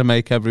vacci's going to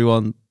make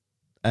everyone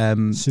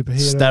Superheroes.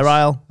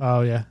 sterile.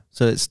 Oh, yeah.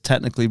 So it's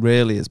technically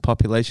really it's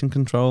population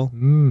control,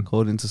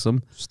 according to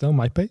some Still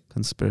might be.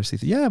 conspiracy.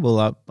 Yeah,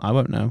 well, I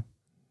won't know.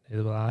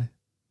 Neither will I.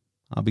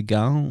 I'll be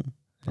gone.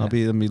 Yeah. I'll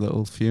be at my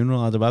little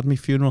funeral. I'd have had my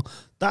funeral.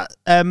 That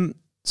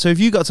So if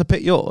you got to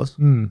pick yours,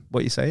 what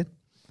are you saying?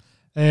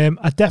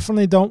 I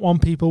definitely don't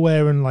want people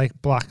wearing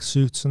like black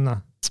suits and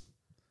that.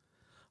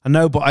 I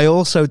know, but I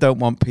also don't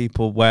want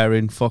people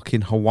wearing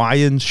fucking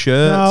Hawaiian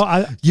shirts.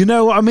 No, you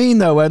know what I mean,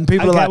 though, when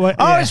people are like,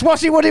 it's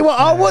Woody, Woody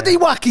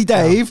Wacky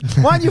Dave.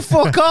 Why don't you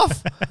fuck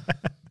off?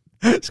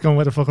 It's going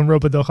with a fucking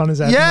rubber duck on his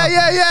head. Yeah.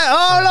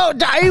 Oh,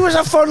 look, he was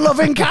a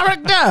fun-loving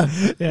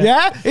character.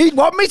 Yeah. He'd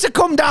want me to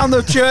come down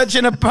the church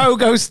in a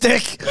pogo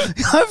stick.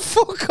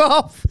 Fuck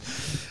off.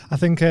 I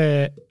think...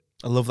 I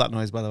love that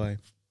noise, by the way.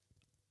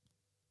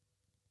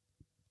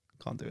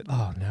 Can't do it.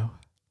 Oh, no.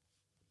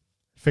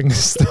 Fingers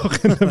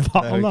stuck in the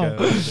bottle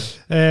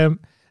now.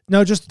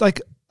 No, just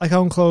like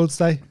on clothes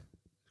day.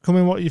 Come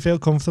in what you feel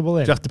comfortable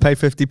in. Do you have to pay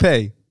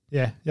 50p?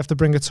 Yeah, you have to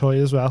bring a toy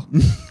as well.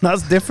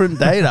 That's different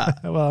day, that.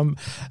 Well,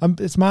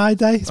 it's my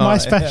day. It's my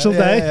special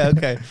day. Yeah,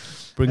 okay.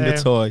 Bring a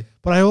toy.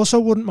 But I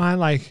also wouldn't mind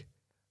like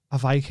a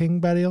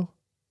Viking burial.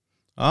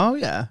 Oh,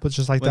 yeah. But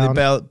just like When down,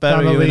 they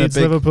bury down the you in a Leeds,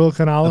 big, Liverpool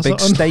Canal or big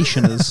something.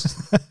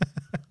 stationers.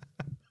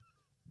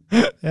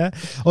 Yeah.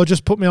 Or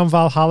just put me on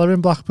Valhalla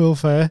in Blackpool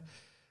Fair.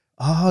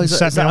 Oh, is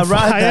Set that me a on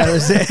ride fire. there,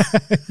 is it?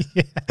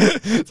 Yeah.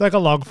 It's like a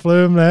log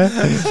flume there.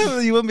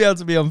 You wouldn't be able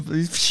to be on...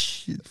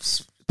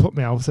 Put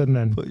me out and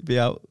then Put me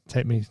out.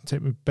 take me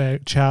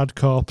charred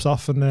corpse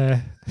off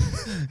and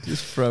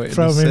Just throw it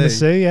throw in the me sea. in the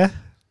sea, yeah.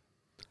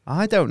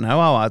 I don't know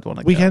how I'd want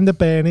to go. Weekend at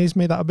Bernie's,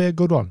 mate, that'd be a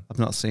good one. I've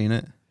not seen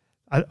it.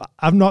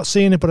 I've not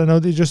seen it, but I know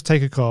they just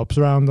take a corpse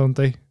around, don't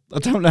they? I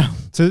don't know.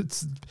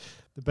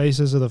 The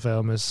basis of the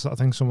film is, I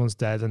think someone's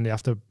dead and they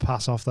have to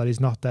pass off that he's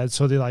not dead.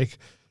 So they like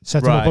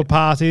set him up at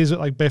parties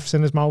with like biffs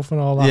in his mouth and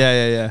all that.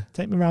 Yeah.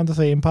 Take me around the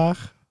theme park.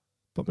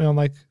 Put me on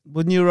like...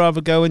 Wouldn't you rather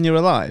go when you're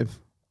alive?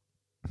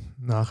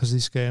 No, because they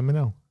scare me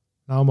now.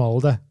 Now I'm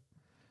older.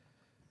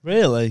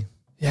 Really?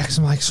 Yeah, because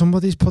I'm like,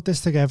 somebody's put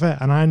this together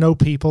and I know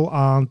people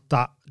aren't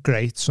that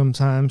great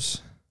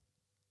sometimes.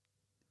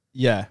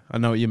 Yeah, I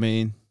know what you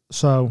mean.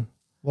 So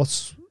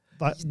what's...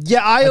 Like,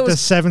 yeah, I like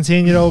always... the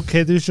 17-year-old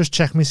kid who's just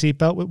checked my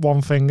seatbelt with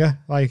one finger.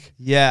 Like...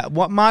 Yeah,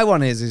 what my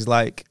one is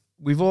like,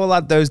 we've all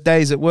had those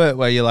days at work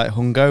where you're like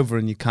hungover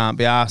and you can't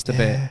be arsed a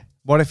bit.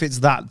 What if it's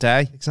that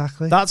day?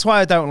 Exactly. That's why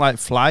I don't like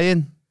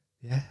flying.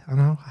 Yeah, I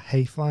know. I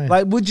hate flying.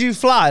 Like, would you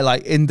fly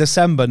like in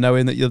December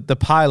knowing that the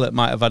pilot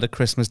might have had a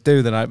Christmas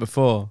do the night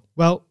before?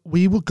 Well,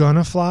 we were going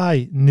to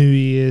fly New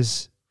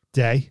Year's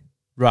Day.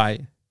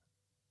 Right.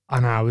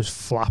 And I was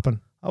flapping.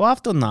 Oh,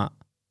 I've done that.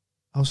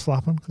 I was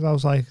flapping because I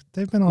was like,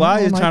 they've been on. Why all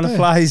are you night trying to there.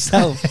 fly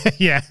yourself?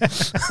 Yeah.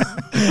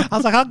 I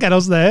was like, I'll get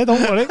us there.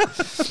 Don't worry.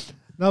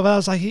 No, but I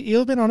was like,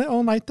 he'll been on it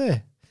all night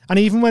there. And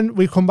even when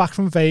we come back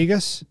from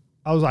Vegas,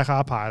 I was like,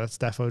 our pilot's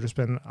defo just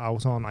been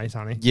out all night,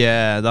 hasn't he?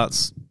 Yeah,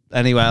 that's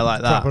anywhere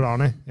like that. Proper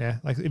on it. Yeah.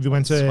 Like if you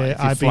went to If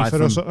you fly Ibiza or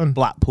from something.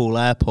 Blackpool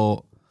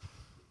Airport,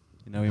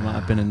 you know, he might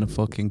have been in the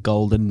fucking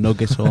Golden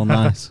Nugget all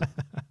night.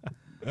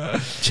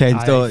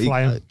 Changed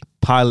all.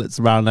 Pilots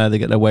around there, they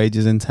get their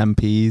wages in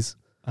 10p's.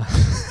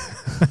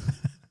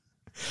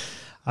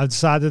 I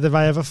decided if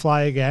I ever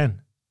fly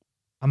again,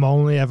 I'm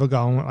only ever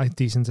going with like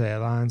decent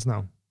airlines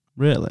now.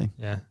 Really?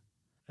 Yeah.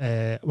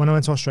 When I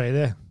went to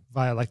Australia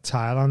via like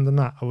Thailand and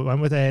that, I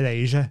went with Air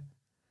Asia.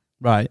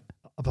 Right.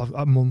 About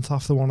a month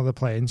after one of the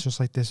planes just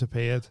like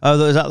disappeared.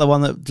 Oh, is that the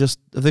one that just...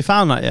 Have they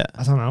found that yet?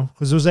 I don't know.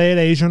 Because there was Air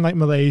Asia and like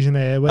Malaysian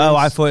Airways. Oh,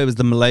 I thought it was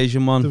the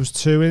Malaysian one. There was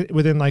two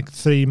within like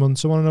 3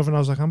 months of one another and I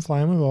was like, I'm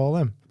flying with all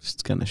them.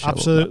 Just going to show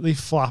Absolutely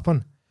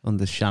flapping.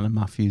 Under Shannon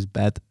Matthews'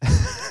 bed.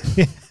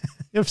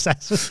 You're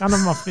obsessed with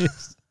Shannon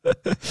Matthews.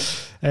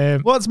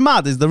 What's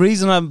mad is the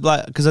reason I'm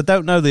like... Because I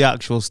don't know the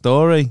actual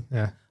story.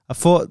 Yeah. I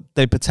thought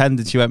they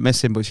pretended she went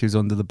missing, but she was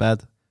under the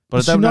bed.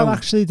 But Did I don't she know. not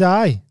actually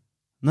die?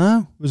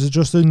 No. Was it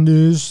just a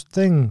news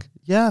thing?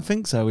 Yeah, I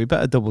think so. We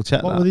better double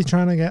check What that. were they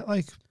trying to get?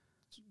 Like,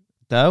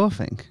 Dough, I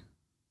think.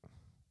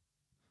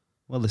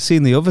 Well, they've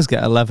seen the others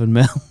get 11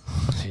 mil.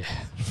 Yeah,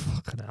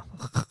 fucking hell.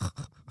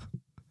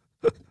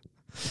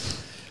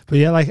 But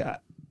yeah, like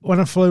when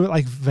I flew with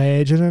like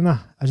Virgin and that,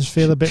 I just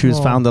feel a bit She was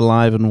more... found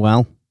alive and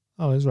well.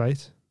 Oh, it's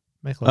right.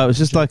 Make It was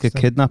just like a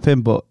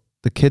kidnapping, but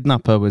the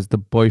kidnapper was the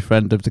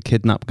boyfriend of the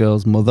kidnapped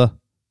girl's mother.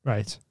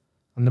 Right.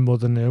 And the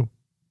mother knew.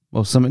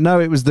 Or something. No,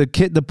 it was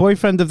the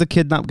boyfriend of the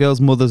kidnapped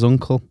girl's mother's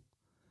uncle.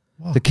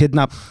 What? The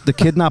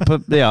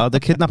kidnapper. Yeah,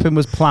 the kidnapping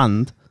was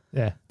planned.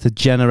 Yeah. To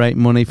generate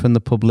money from the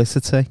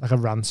publicity. Like a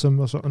ransom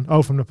or something.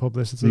 Oh, from the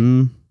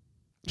publicity.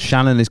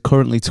 Shannon is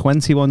currently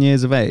 21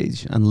 years of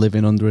age and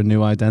living under a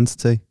new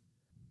identity.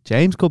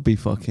 James could be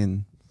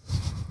fucking...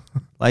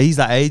 like, he's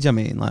that age, I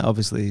mean. Like,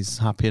 obviously, he's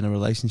happy in a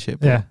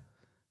relationship. But Yeah.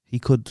 He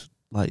could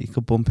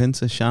bump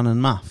into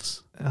Shannon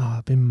Maths. Oh,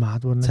 I'd be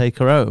mad, wouldn't it? Take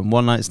her home.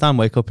 One night stand,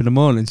 wake up in the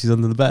morning, she's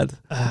under the bed.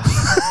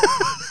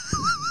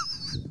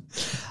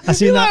 I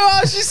seen that.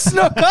 How she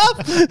snuck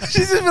up.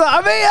 She's just like,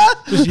 I'm here.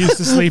 Just used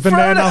to sleeping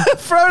there now.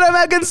 Throw them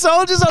Megan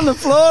soldiers on the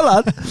floor,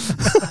 lad.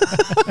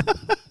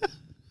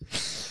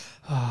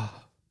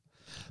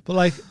 But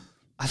like,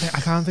 I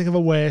can't think of a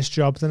worse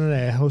job than an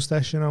air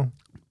hostess, you know.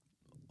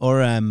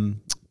 Or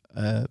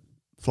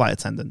flight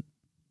attendant.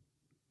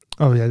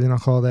 Oh yeah, they're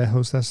not called air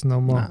hostess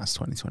no more. Nah, it's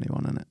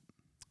 2021, isn't it?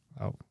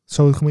 Oh,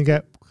 so can we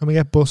get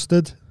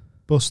busted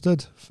for?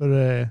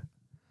 Can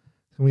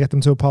we get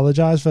them to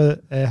apologise for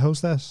air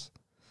hostess?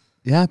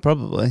 Yeah,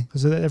 probably.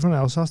 Because everyone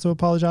else has to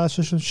apologise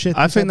for some shit.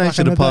 I think they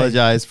should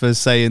apologise for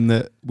saying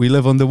that we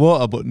live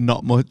underwater, but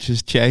not much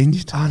has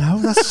changed. I know,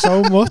 that's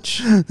so much.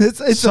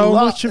 It's so a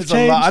lot. much have It's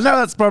a lot. changed. I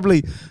know it's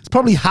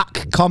probably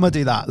hack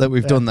comedy that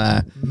we've done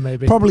there.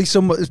 Maybe. Probably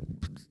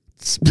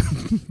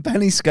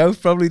Benny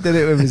Scove probably did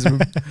it with his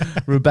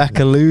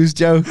Rebecca Lou's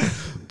joke.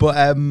 But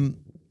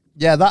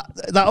yeah,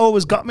 that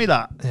always got me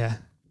that. Yeah.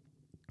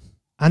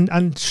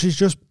 And she's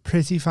just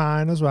pretty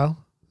fine as well.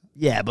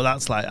 Yeah, but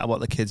that's like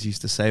what the kids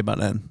used to say back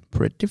then.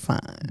 Pretty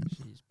fine.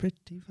 She's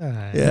pretty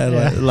fine. Yeah,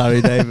 like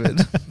Larry David.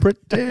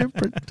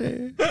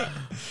 pretty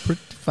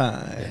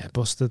fine. Yeah,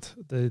 busted.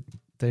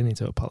 They need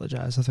to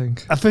apologise, I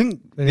think. They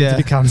need to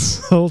be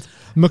cancelled.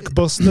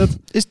 McBusted.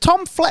 Is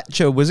Tom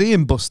Fletcher, was he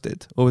in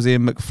Busted? Or was he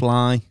in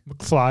McFly?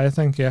 McFly, I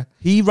think, yeah.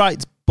 He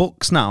writes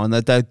books now and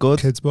they're good.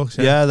 Kids' books,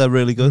 yeah. Yeah, they're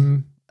really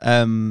good.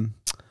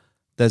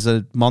 There's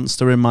a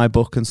monster in my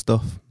book and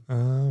stuff.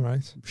 Oh,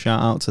 right.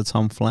 Shout out to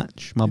Tom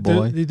Fletch, my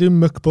boy. They do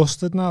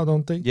McBusted now,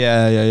 don't they?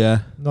 Yeah.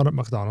 Not at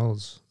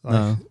McDonald's. Like,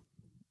 No.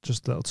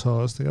 Just little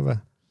tours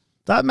together.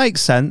 That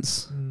makes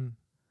sense.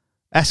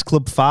 S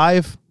Club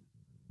 5.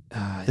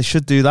 They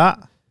should do that.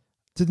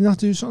 Did they not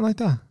do something like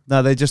that?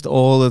 No, they just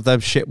all of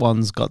them shit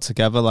ones got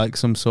together like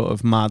some sort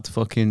of mad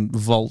fucking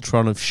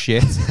Voltron of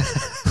shit.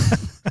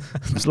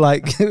 it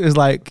was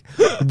like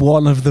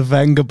one of the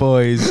Venga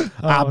boys,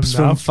 Abs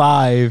from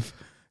 5.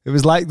 It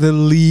was like the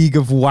League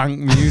of Wank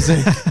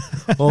Music.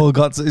 All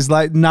got to, it's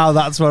like now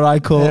that's where I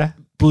call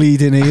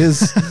bleeding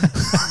ears.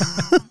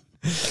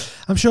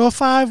 I'm sure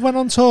 5 went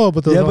on tour,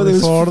 but there was only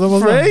 4 of them.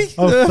 Wasn't there? 3.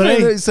 Oh,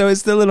 3. So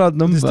it's still an odd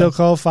number. They still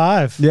called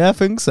 5. Yeah, I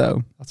think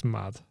so. That's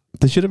mad.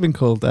 They should have been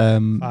called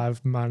 5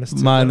 minus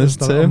 2. Minus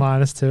 2.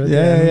 Minus 2 at the Yeah,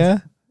 end. yeah.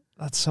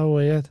 That's so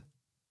weird.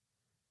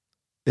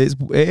 It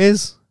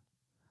is.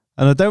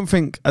 And I don't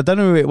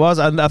know who it was.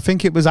 And I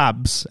think it was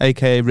Abs,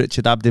 aka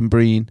Richard Abdin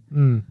Breen,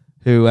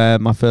 who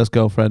my first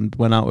girlfriend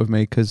went out with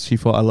me because she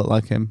thought I looked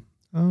like him.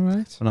 All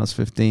right. When I was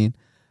 15.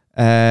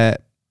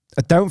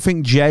 I don't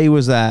think Jay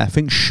was there. I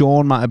think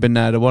Sean might have been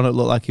there, the one that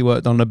looked like he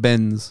worked on the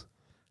bins.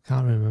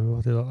 Can't remember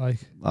what they looked like.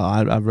 Oh,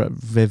 I wrote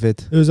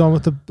Vivid. It was on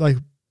with the like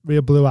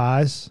real blue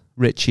eyes.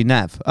 Richie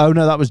Nev. Oh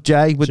no, that was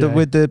Jay with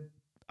the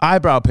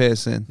eyebrow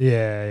piercing.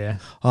 Yeah.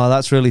 Oh,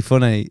 that's really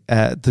funny.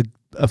 The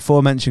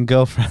aforementioned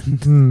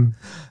girlfriend,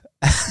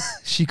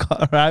 she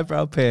got her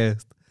eyebrow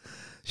pierced.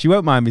 She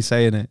won't mind me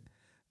saying it.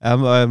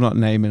 I'm not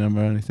naming them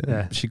or anything.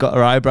 Yeah. She got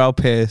her eyebrow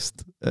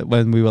pierced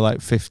when we were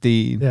like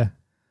 15. Yeah.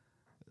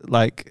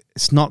 Like,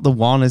 it's not the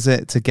one, is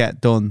it, to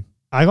get done?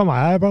 I got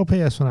my eyebrow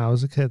pierced when I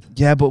was a kid.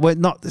 Yeah, but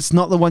it's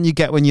not the one you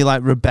get when you're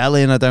like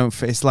rebelling.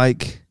 It's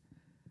like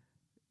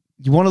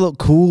you want to look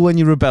cool when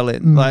you're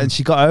rebelling. Like, and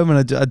she got home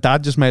and her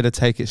dad just made her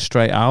take it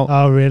straight out.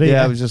 Oh, really?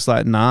 Yeah, I was just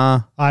like,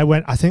 nah.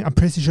 I'm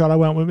pretty sure I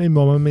went with my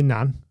mum and my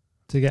nan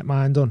to get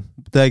mine done.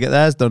 They get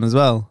theirs done as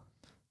well.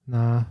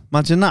 Nah.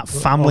 Imagine that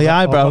family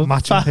eyebrow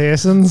matching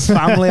piercings.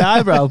 Family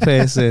eyebrow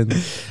piercing.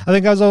 I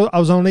think I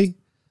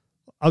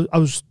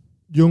was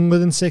younger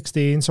than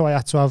 16, so I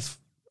had to have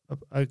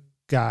a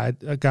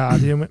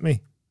guardian with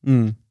me.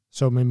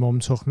 So my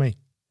mum took me.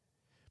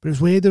 But it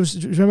was weird. Do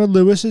you remember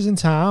Lewis is in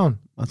town?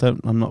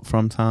 I'm not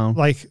from town.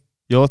 Like,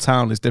 your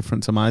town is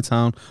different to my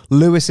town.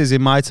 Lewis is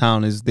in my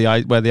town is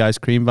where the ice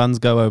cream vans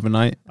go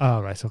overnight.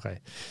 Oh, right, okay.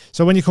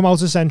 So when you come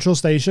out of Central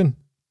Station,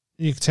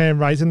 you turn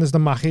right and there's the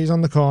Mackey's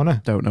on the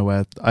corner. Don't know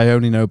where. I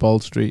only know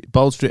Bold Street.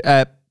 Bold Street.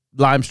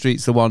 Lime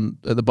Street's the one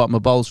at the bottom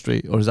of Bowl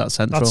Street, or is that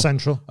Central? That's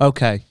Central.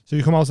 Okay. So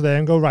you come out of there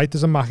and go right.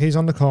 There's a Mackey's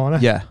on the corner.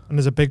 Yeah. And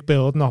there's a big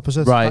building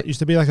opposite. Right. That used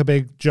to be like a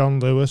big John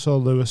Lewis or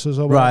Lewis's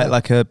or Right, whatever.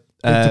 like a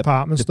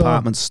department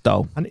store.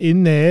 store. And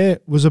in there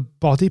was a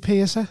body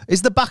piercer.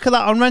 Is the back of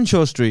that on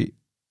Renshaw Street?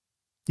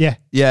 Yeah.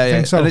 Yeah, yeah.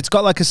 think so. And it's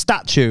got like a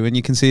statue and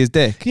you can see his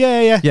dick.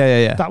 Yeah.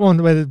 Yeah. That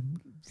one where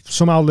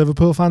somehow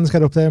Liverpool fans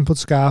get up there and put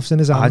scarves in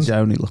his I hands.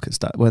 only look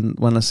at when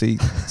I see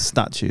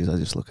statues, I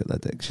just look at their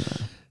dicks, you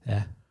know.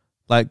 Yeah.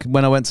 Like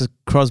when I went to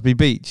Crosby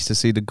Beach to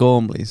see the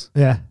Gormleys,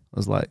 Yeah. I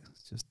was like,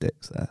 it's just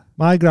dicks there.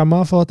 My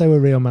grandma thought they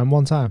were real men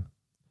one time.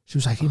 She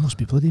was like, he must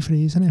be bloody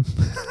freezing him.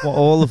 What,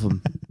 all of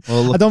them?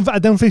 I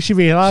don't think she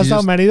realised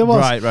how many there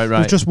was. Right. There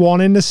was just one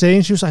in the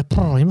scene. She was like,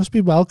 oh, he must be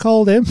well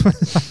cold him.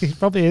 He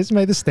probably is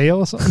made of steel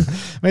or something.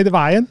 Made of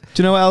iron.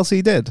 Do you know what else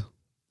he did?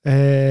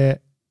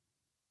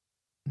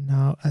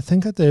 No, I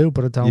think I do,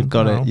 but I don't You've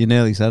got know. it. You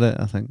nearly said it,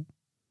 I think.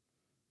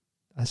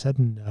 I said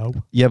no.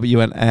 Yeah, but you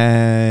went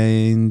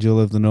Angel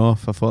of the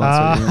North. I thought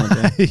that's what you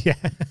wanted to do.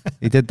 Yeah.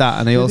 He did that,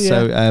 and he Did he,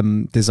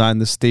 also designed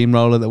the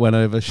steamroller that went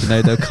over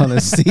Sinead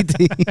O'Connor's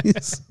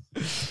CDs.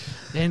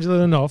 The Angel of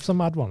the North's a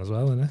mad one as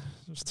well, isn't it?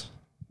 Just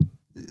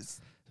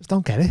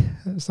don't get it.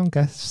 I just don't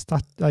get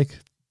that, like...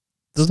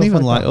 Doesn't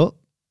even light up.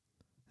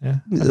 Yeah.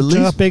 At Do you know least-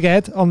 that big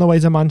head on the way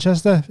to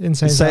Manchester in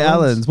St.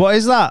 Helens. What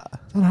is that? I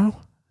don't know.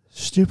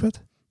 Stupid.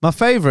 My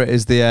favourite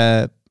is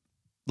the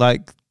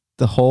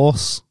the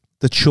horse,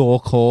 the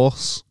chalk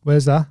horse.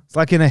 Where's that? It's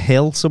like in a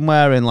hill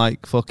somewhere in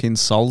like fucking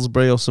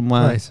Salisbury or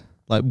somewhere, Right.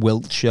 like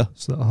Wiltshire.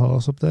 It's a little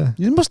horse up there.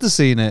 You must have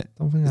seen it.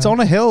 Don't think It's I- on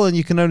a hill and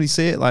you can only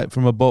see it like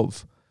from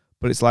above,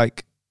 but it's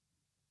like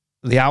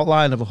the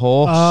outline of a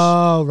horse.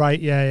 Oh, right.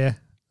 Yeah.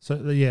 So,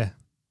 yeah.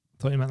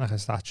 Thought you meant like a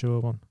statue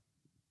of one.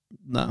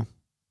 No.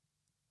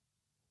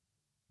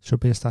 Should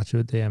be a statue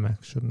of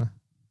DMX, shouldn't it?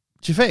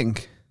 Do you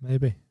think?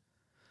 Maybe.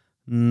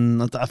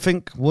 I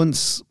think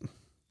once, I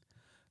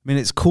mean,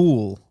 it's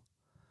cool,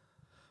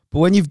 but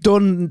when you've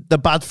done the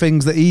bad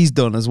things that he's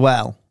done as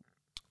well,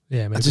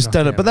 Yeah, maybe I just not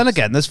don't know. But then DMX.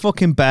 again, there's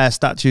fucking bare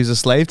statues of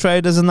slave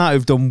traders and that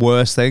who've done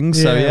worse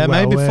things. So Yeah, yeah,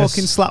 well maybe worse.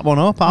 fucking slap one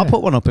up. I'll Yeah.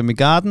 put one up in my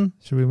garden.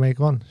 Should we make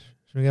one?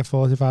 Should we get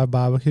 45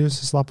 barbecues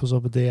to slap us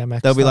up a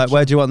DMX? They'll be like, statue?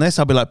 "Where do you want this?"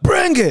 I'll be like,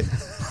 "Bring it."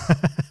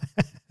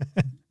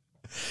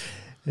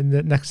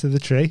 Next to the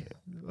tree.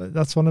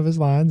 That's one of his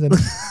lines. And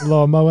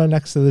lawnmower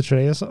next to the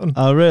tree or something.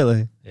 Oh,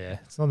 really? Yeah,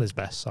 it's not his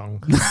best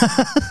song.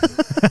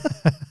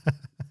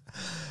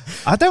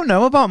 I don't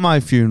know about my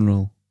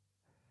funeral.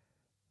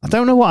 I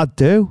don't know what I'd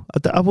do.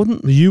 I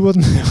wouldn't. You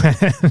wouldn't.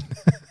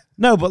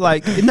 No, but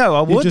like, no,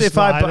 I would just if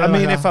I. lie But I there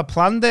mean, like if that. I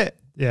planned it.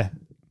 Yeah.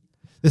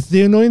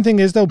 The annoying thing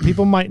is, though,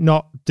 people might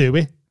not do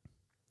it.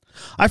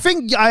 I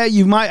think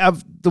you might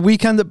have the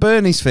Weekend at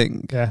Bernie's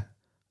thing. Yeah.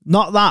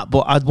 Not that,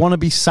 but I'd want to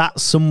be sat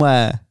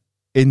somewhere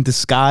in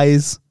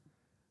disguise.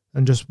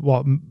 And just,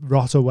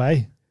 rot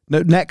away? No,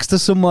 next to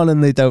someone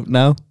and they don't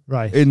know.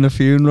 Right. In the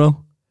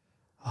funeral.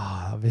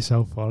 Oh, that'd be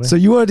so funny. So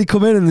you already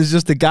come in and there's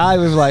just a guy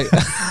with like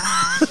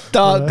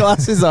dark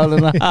glasses on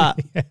and a hat.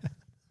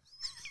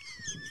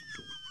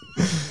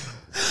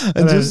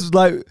 And just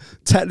like,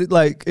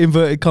 like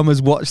inverted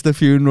commas, watch the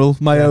funeral,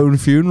 my own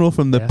funeral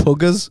from the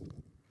puggers.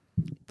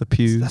 The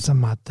pews. That's a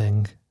mad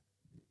thing.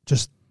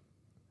 Just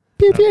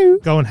pew pew.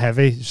 Going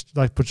heavy,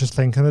 but just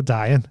thinking of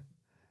dying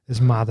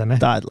is mad, isn't it?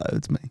 Died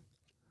loads, mate.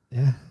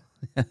 Yeah.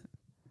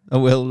 I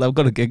will. I've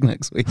got a gig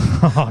next week.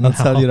 Oh, I'll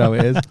tell you how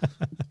it is.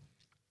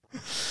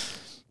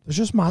 It's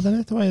just mad, isn't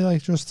it? The way,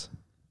 like, just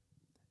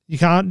you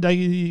can't, like,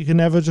 you can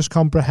never just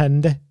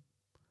comprehend it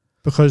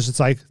because it's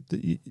like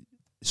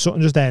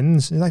something just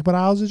ends. You're like, but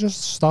how does it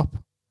just stop?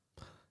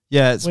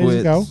 Yeah, it's Where does it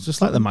weird. go? It's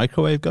just like the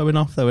microwave going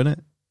off, though, isn't it?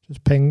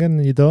 Just pinging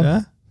and you're done.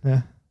 Yeah.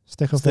 Yeah.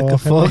 Stick a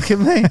fork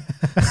in me.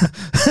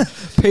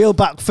 Peel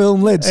back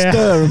film lid,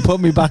 stir and put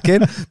me back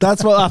in.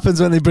 That's what happens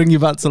when they bring you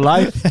back to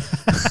life.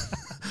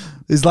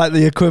 It's like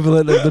the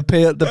equivalent of the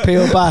peel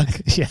back,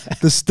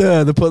 the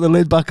stir, they put the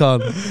lid back on.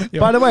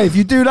 By the way, if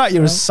you do that,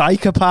 you're a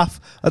psychopath.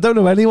 I don't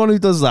know anyone who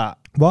does that.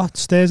 What?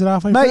 Stays it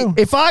halfway Mate, through?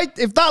 if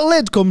that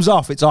lid comes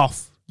off, it's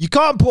off. You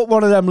can't put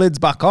one of them lids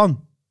back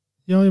on.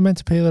 You know, you're meant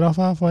to peel it off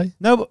halfway.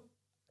 No, but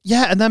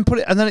yeah, and then put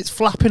it, and then it's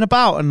flapping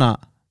about and that.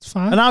 It's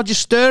fine. And I'll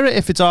just stir it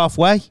if it's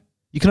halfway.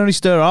 You can only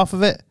stir half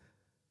of it.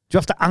 Do you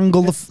have to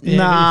angle the...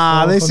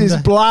 Nah, this is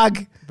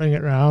blag. Bring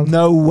it round.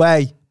 No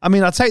way. I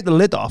mean, I take the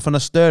lid off and I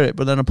stir it,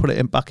 but then I put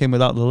it back in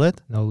without the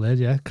lid. No lid,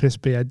 yeah.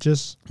 Crispy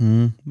edges.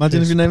 Imagine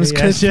if your name was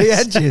Crispy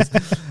Edges.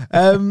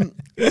 Do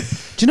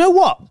you know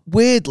what?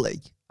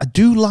 Weirdly, I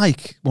do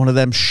like one of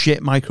them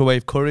shit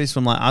microwave curries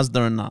from like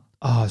Asda and that.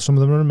 Oh, some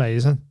of them are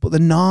amazing. But the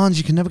naans,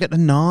 you can never get the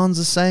naans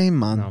the same,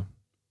 man. No.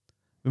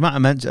 We might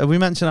have mentioned... Have we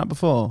mentioned that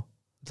before?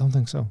 I don't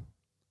think so.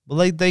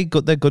 Well, they're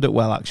good at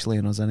well, actually,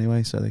 in us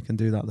anyway, so they can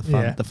do that. The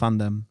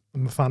fandom.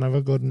 I'm a fan of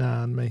a good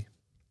naan, me.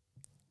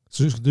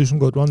 So just do some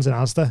good ones in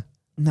Asda.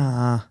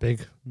 Nah.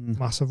 Big,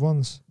 massive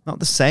ones. Not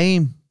the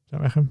same. Do you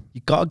reckon?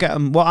 You got to get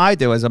them. What I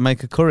do is I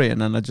make a curry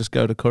and then I just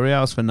go to curry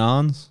house for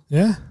naans.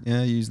 Yeah.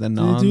 Yeah, use their Do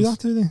naans. they do that,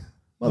 do they?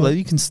 Well,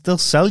 you can still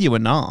sell you a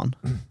naan.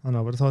 I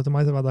know, but I thought they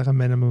might have had like a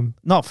minimum.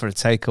 Not for a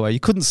takeaway. You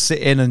couldn't sit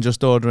in and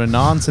just order a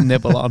naan to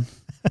nibble on.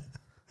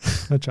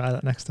 I'll try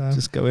that next time.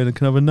 Just go in and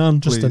can have a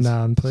naan, please. Just a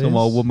naan, please. Some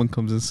old woman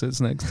comes and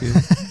sits next to you.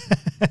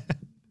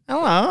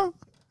 Hello.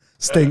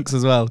 Stinks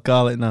as well.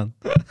 Garlic naan.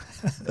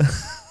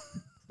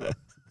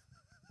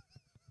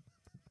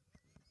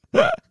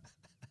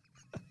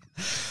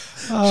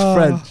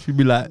 French. She'd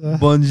be like,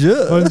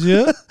 bonjour.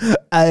 Bonjour.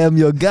 I am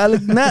your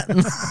garlic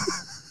naan.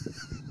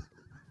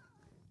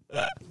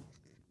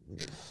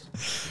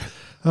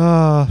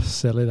 Oh,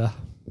 silly that.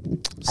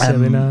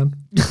 Silly naan.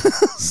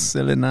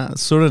 Silly naan.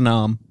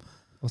 Suriname.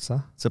 What's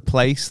that? It's a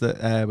place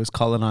that was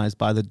colonized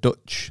by the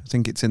Dutch. I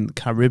think it's in the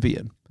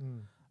Caribbean.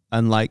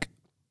 And like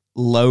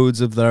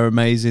loads of their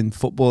amazing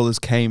footballers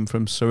came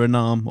from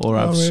Suriname or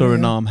have really?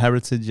 Suriname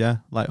heritage, yeah.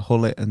 Like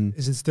Hullet and...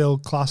 Is it still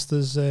classed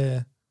as...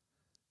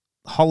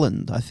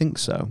 Holland, I think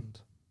so.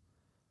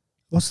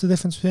 What's the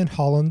difference between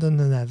Holland and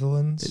the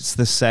Netherlands? It's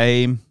the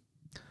same,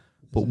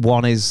 but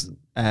one is...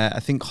 I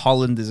think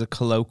Holland is a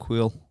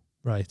colloquial.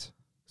 Right.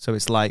 So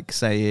it's like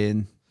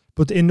saying...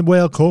 But in the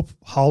World Cup,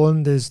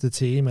 Holland is the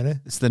team, isn't it?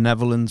 It's the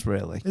Netherlands,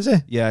 really. Is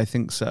it? Yeah, I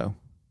think so.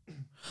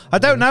 I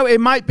don't know. It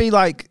might be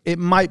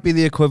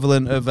the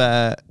equivalent of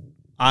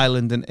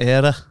Ireland and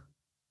Eire.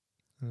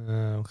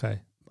 Okay.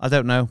 I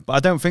don't know, but I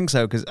don't think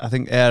so because I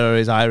think Eire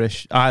is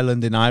Irish,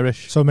 Ireland in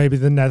Irish. So maybe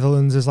the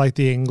Netherlands is like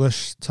the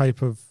English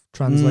type of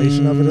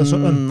translation of it or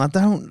something. I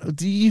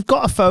don't. You've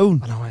got a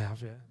phone. I know I have,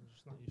 yeah.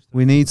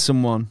 We need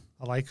someone.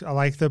 I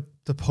like the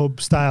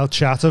pub style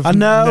chat of I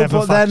know, never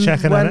but fact then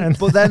checking anything.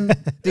 but then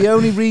the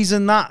only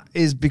reason that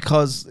is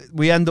because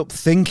we end up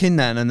thinking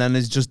and then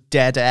there's just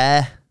dead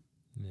air.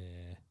 Yeah.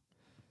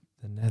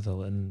 The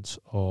Netherlands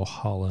or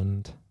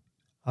Holland.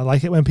 I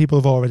like it when people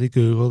have already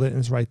Googled it and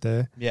it's right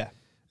there. Yeah.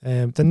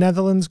 The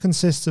Netherlands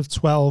consists of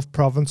 12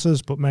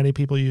 provinces, but many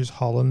people use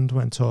Holland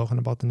when talking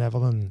about the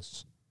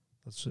Netherlands.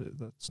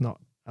 That's not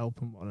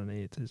helping what I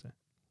need, is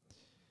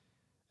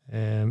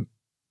it?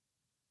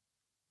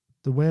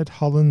 The word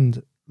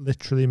Holland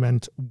literally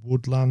meant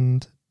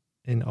woodland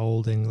in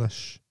Old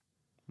English.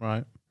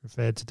 Right.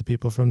 Referred to the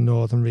people from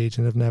northern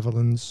region of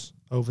Netherlands.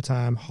 Over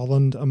time,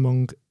 Holland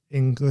among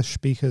English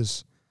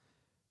speakers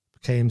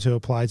came to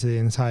apply to the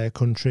entire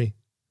country.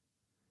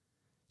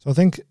 So I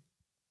think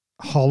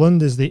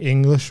Holland is the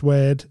English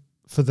word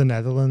for the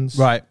Netherlands.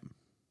 Right.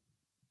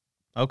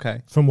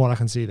 Okay. From what I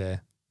can see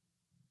there.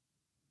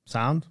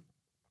 Sound?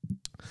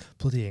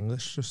 Bloody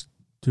English just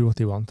do what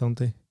they want, don't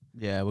they?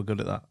 Yeah, we're good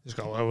at that. Just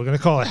go, well, we're going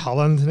to call it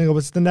Holland. And they go, but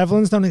it's the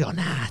Netherlands, don't they? Go,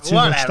 nah, too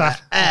much that.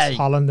 It's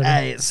Holland.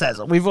 Hey, it says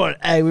we've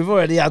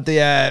already had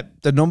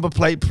the number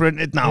plate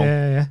printed now.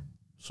 Yeah.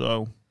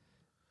 So,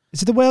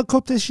 is it the World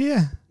Cup this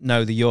year?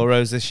 No, the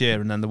Euros this year,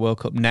 and then the World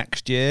Cup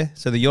next year.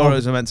 So the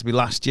Euros are meant to be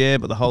last year,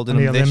 but they're holding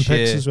them this year.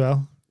 The Olympics as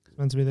well. It's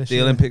meant to be this year.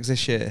 The Olympics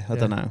this year. I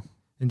don't know.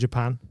 In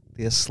Japan.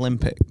 The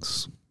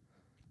Slimpics. Do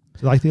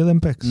you like the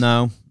Olympics?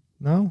 No.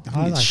 No,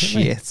 I like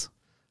shit. It,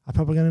 I'd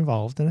probably get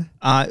involved in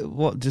it.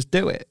 What? Just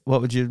do it.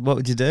 What would you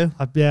do?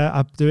 I'd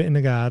do it in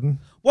the garden.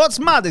 What's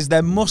mad is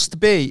there must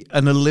be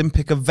an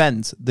Olympic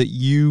event that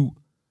you,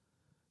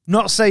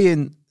 not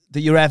saying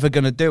that you're ever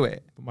going to do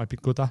it, but might be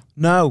good at.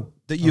 No,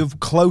 that you're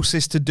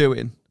closest to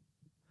doing.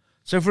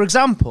 So, for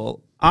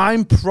example,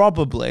 I'm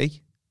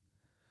probably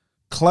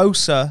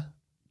closer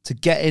to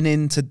getting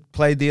in to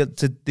play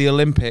the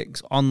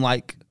Olympics on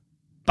like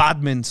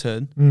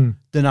badminton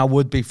than I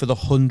would be for the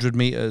 100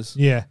 meters.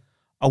 Yeah.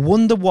 I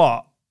wonder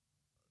what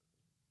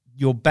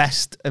your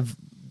best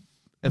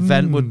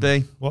event would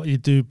be. What you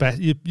do best.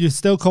 You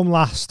still come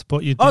last,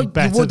 but you do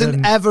better. You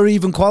wouldn't ever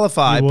even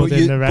qualify. You would but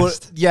in the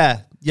rest. But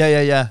yeah.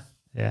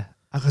 Yeah.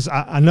 Because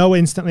I know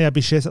instantly I'd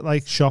be shit at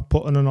like shot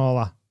putting and all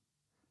that.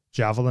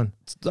 Javelin.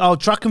 Oh,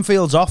 track and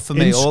field's off for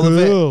me. In all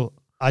school, of it.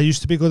 I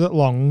used to be good at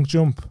long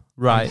jump.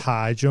 Right. And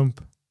high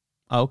jump.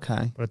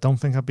 Okay. But I don't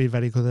think I'd be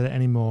very good at it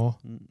anymore.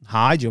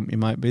 High jump, you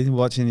might be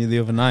watching you the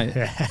other night.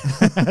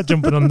 Yeah.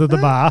 Jumping under the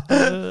bar.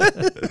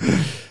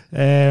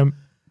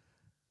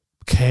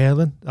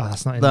 Curling. Oh,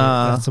 that's not in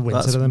that's the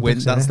Winter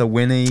Olympics. That's the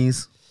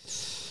Winnies.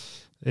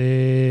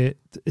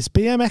 Is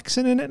BMX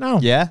in it now?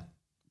 Yeah.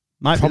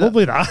 Might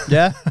Probably be that.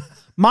 Yeah.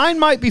 Mine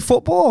might be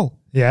football.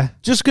 Yeah.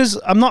 Just because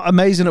I'm not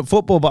amazing at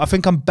football, but I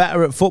think I'm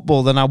better at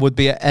football than I would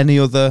be at any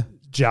other.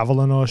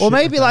 Javelin or shit. Or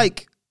maybe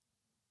like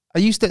I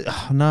used to,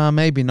 no,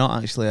 maybe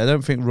not actually. I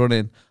don't think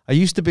running. I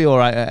used to be all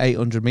right at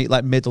 800 meters,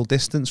 like middle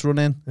distance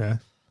running. Yeah.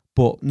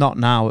 But not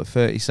now at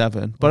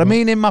 37. But I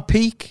mean, in my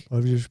peak. Or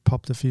if you just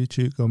popped a few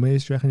chew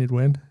gummies, do you reckon you'd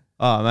win?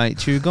 Oh, mate,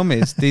 chew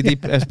gummies.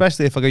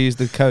 Especially if I go use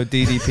the code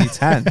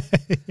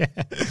DDP10. Yeah.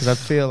 Because I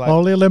feel like.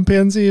 All the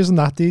Olympians are using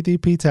that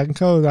DDP10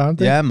 code, aren't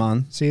they? Yeah,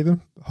 man. See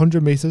them?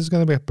 100 meters is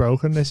going to be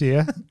broken this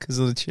year. Because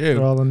of the chew.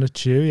 They're all on the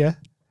chew, yeah.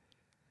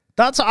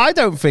 I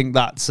don't think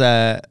that's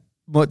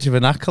much of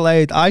an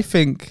accolade. I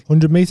think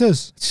 100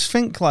 meters. Just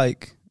think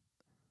like,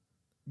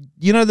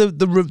 you know,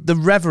 the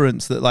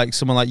reverence that like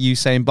someone like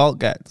Usain Bolt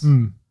gets.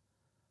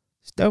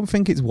 Just don't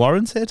think it's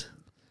warranted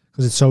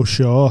because it's so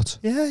short.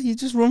 Yeah, you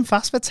just run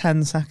fast for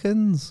 10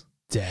 seconds.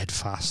 dead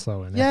fast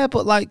though, isn't it? Yeah,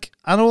 but like,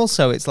 and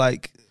also it's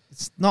like,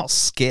 it's not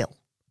skill.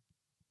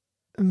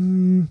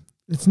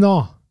 It's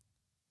not.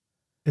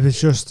 If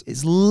it's just,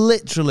 It's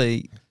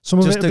literally some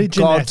of just it would be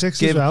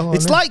genetics as well.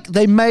 It's wouldn't like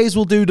they may as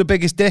well do the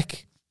biggest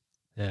dick.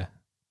 it? Yeah.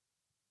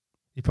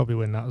 You probably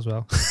win that as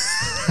well.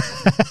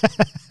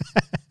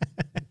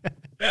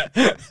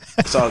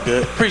 It's all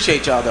good.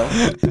 Appreciate y'all though.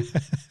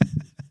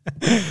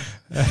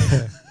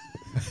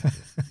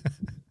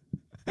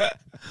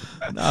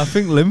 No, I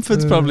think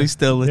Linford's probably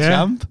still the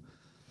champ.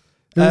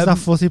 Who's that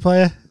footy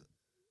player?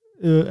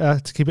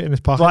 To keep it in his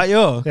pocket. Like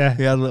yours? Yeah.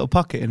 He had a little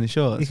pocket in his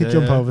shorts. He could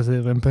jump over to the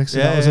Olympics.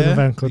 Yeah, That was an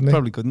event, couldn't he?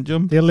 Probably couldn't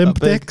jump. The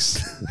Olympics.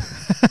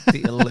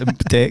 The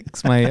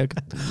Olympics, mate.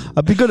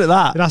 I'd be good at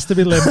that. It has to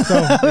be limp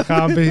though. It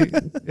can't be.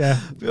 Yeah.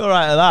 Be all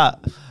right at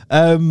that.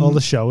 All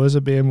the showers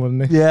are being,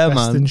 wouldn't they? Yeah,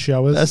 Best man. in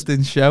showers. Best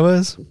in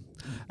showers.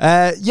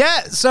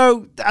 Yeah,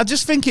 so I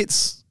just think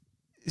it's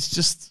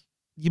just,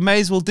 you may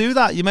as well do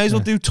that. You may as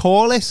well do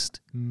tallest.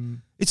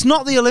 It's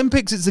not the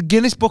Olympics, it's the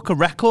Guinness Book of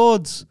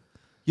Records.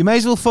 You may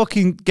as well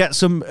fucking get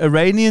some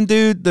Iranian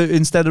dude that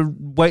instead of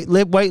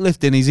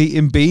weightlifting, he's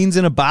eating beans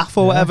in a bath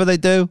or whatever they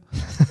do.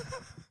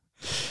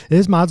 It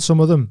is mad, some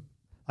of them.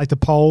 Like the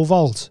pole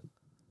vault.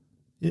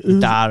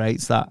 Dar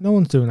hates that. No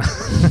one's doing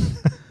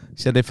that.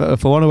 He said, if I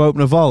want to open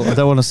a vault, I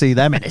don't want to see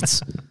them in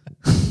it.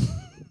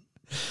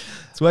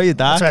 It's where your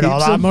dad That's where all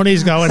keeps that them.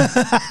 money's going.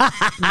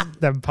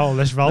 Them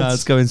Polish vaults. No,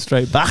 it's going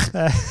straight back.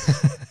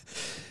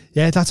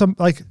 Yeah, that's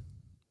like,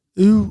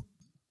 who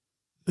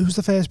was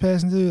the first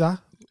person to do that?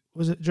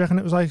 Do you reckon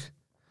it was like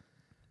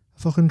a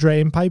fucking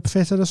drain pipe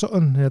fitted or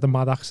something? He had a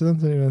mad accident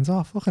and he went,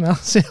 oh, fucking hell,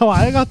 see how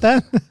I got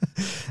then?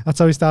 That's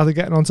how he started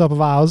getting on top of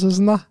houses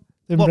and that.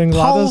 Didn't bring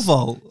pole ladders.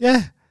 vault?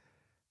 Yeah.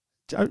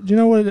 Do you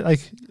know what,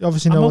 like, you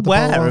obviously know I'm what the pole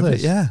aware vault of it,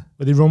 is? yeah.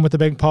 Where they run with the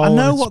big pole. I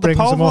know and it what the springs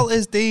pole them up. vault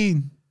is,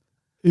 Dean.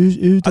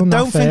 Who I done that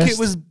don't think first? it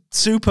was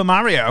Super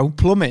Mario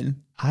plumbing.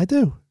 I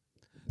do.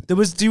 Do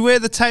you hear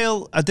the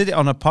tale? I did it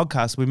on a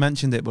podcast. We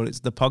mentioned it,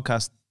 but the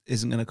podcast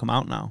isn't going to come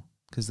out now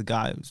because the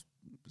guy was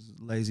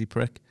a lazy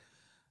prick.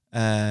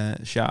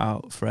 Shout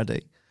out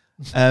Freddie.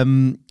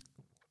 There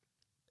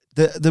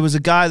was a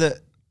guy that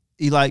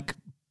he like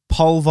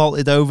pole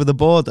vaulted over the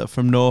border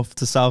from North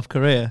to South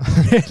Korea.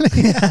 Really?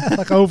 Yeah.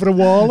 Like over a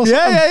wall or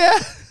something? Yeah.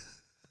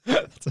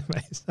 That's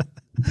amazing.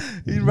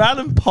 He ran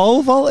and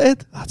pole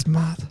vaulted. That's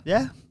mad.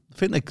 Yeah. I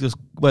think they just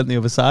went the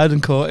other side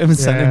and caught him and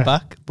sent him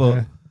back.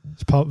 But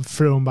just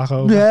threw him back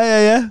over.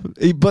 Yeah.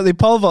 But they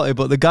pole vaulted,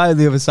 but the guy on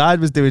the other side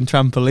was doing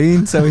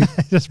trampoline, so he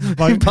just he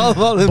pole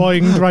vaulted,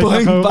 boinged right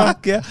back over.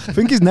 back. Yeah, I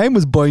think his name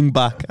was Boing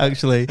Back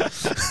actually.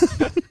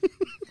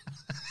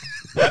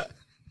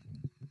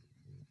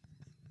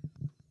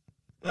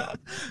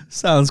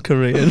 Sounds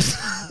Korean.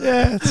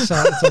 Yeah, it's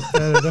up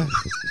there. Isn't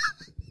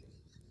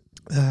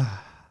it?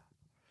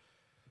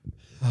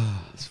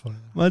 It's funny.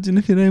 Imagine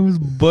if your name was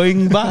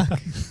Boing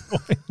Back.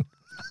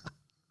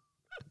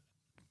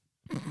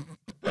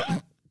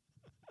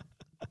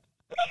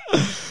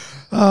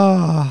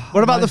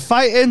 What about the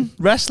fighting,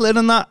 wrestling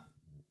and that?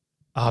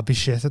 I'd be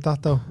shit at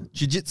that though.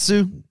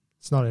 Jiu-jitsu?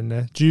 It's not in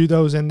there.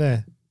 Judo's in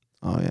there.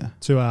 Oh yeah.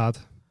 Too hard.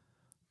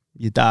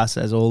 Your dad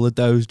says all the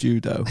dough's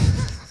judo.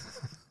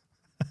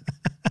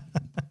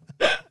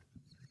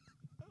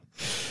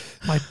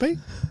 Might be.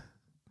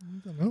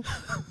 I don't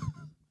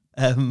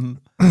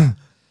know.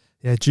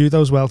 Yeah,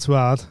 judo's well too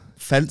hard.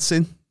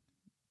 Fencing.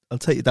 I'll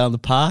take you down the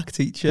park,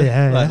 teacher.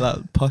 Yeah, like yeah.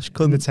 that posh In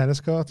cunt. the tennis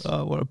courts.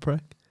 Oh, what a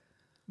prick.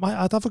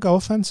 I'd have a go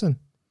at fencing.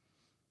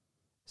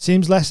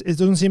 Seems less. It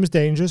doesn't seem as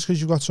dangerous because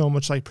you've got so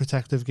much like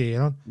protective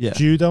gear on. Yeah.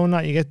 Judo and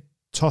that, you get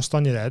tossed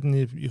on your head and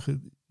you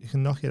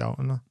can knock it out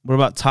and that. What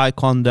about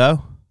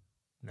taekwondo?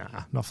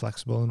 Nah, not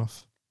flexible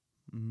enough.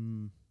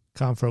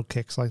 Can't throw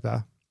kicks like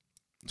that.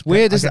 It's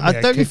weird, I isn't get it?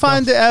 my Don't you head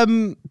find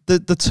kicked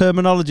it the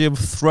terminology of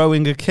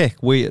throwing a kick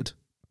weird?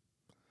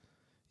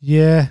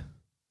 Yeah.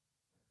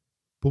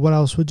 But what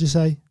else would you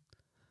say?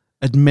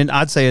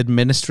 I'd say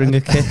administering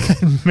a kick.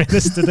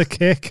 Administered a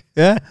kick.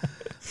 Yeah.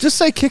 Just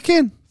say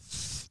kicking.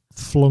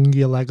 Flung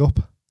your leg up.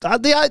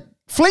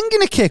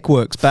 Flinging a kick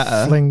works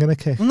better. Flinging a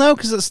kick. No,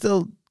 because that's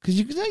still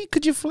you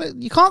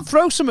can't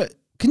throw something.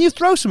 Can you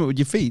throw something with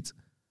your feet?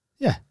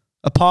 Yeah.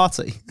 A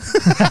party.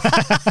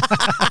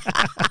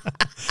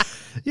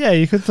 Yeah,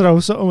 you could throw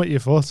something with your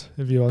foot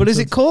if you want. But is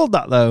it called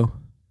that though?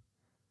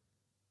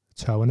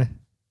 Toe, innit?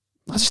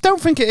 I just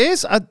don't think it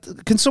is.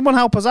 Can someone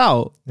help us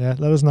out? Yeah,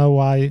 let us know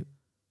why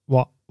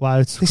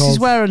it's This called. is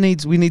where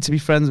we need to be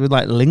friends with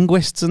like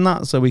linguists and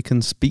that, so we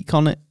can speak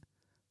on it.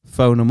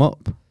 Phone them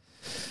up.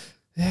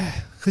 Yeah,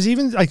 because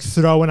even like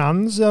throwing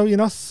hands, though, you're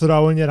not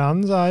throwing your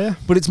hands, are you?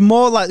 But it's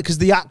more like because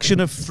the action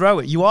of throw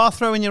it, you are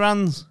throwing your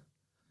hands.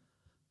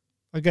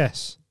 I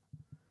guess.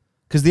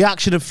 Because the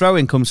action of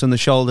throwing comes from the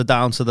shoulder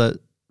down to the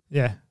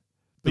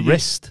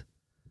wrist.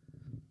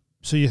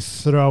 So you're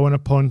throwing a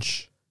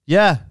punch.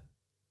 Yeah.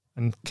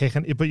 And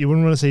kicking, but you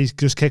wouldn't want to say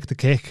just kick the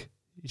kick.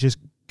 You just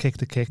kick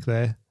the kick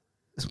there.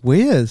 It's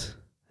weird.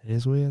 It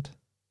is weird.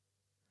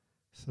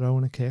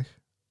 Throwing a kick.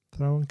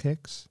 Throwing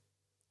kicks.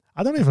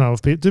 I don't even know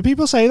if do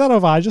people say that or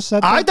have I just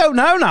said that? I don't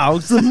know now.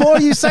 The more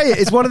you say it,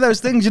 it's one of those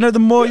things, the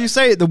more you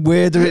say it, the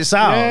weirder it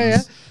sounds.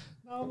 Yeah.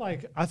 No,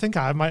 like, I think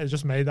I might have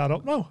just made that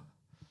up. No.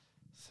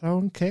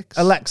 Throwing kicks.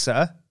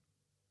 Alexa,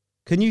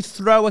 can you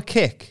throw a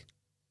kick?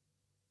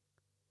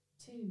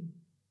 2.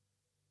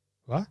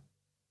 What?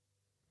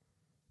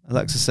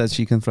 Alexa said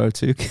she can throw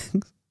 2 kicks.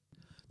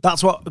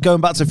 That's what, going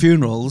back to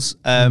funerals,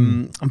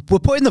 we're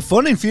putting the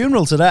fun in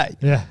funeral today.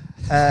 Yeah.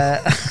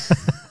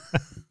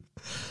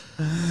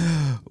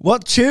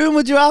 What tune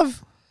would you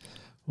have?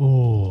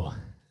 Oh,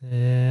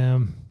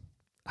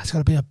 it's got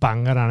to be a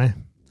banger, hasn't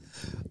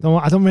it?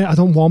 I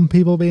don't want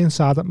people being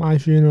sad at my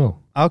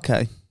funeral.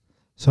 Okay.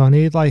 So I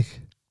need like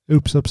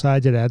 "Oops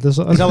Upside Your Head" or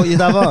something. Is that what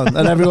you'd have on?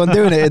 And everyone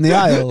doing it in the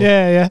aisle?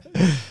 Yeah.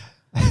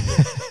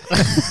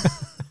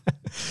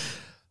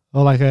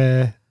 Or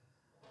like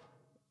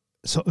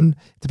something.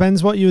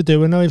 Depends what you were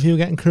doing though. If you were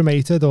getting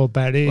cremated or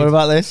buried. What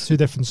about this? 2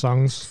 different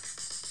songs.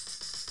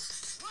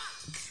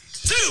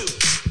 2,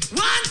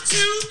 1,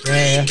 2, 3,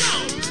 Yeah. go.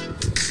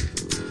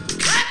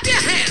 Clap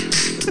your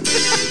hands.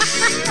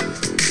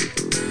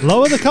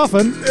 Lower the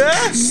coffin.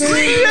 Yes.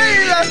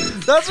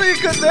 That's what you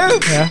could do.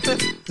 Yeah.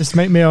 Just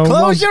make me own one.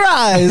 Close your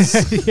eyes.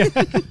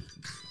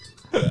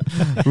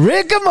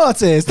 Rigor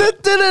mortis. Pay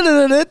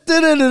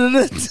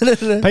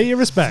your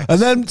respects. And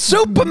then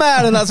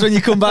Superman, and that's when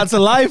you come back to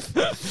life.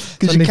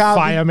 Because you can't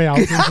fire me out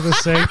into the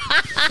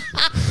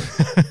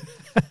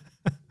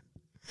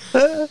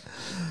sea.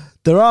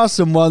 There are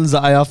some ones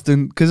that I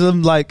often, because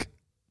I'm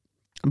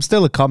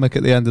still a comic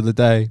at the end of the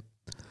day.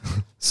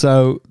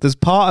 So there's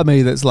part of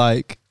me that's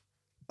like,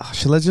 oh,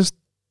 shall I just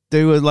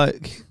do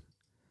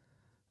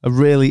a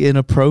really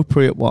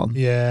inappropriate one?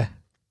 Yeah.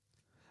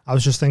 I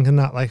was just thinking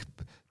that like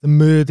the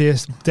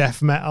moodiest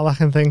death metal I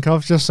can think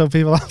of, just so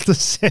people have to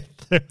sit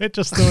through it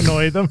just to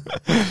annoy them.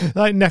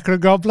 Like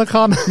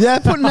Necrogoblicon. Yeah,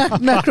 put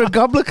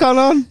Necrogoblicon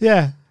on.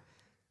 Yeah.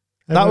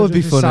 That would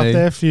be funny. Sat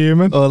there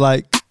fuming. Or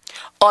like,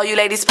 All you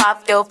ladies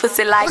pop your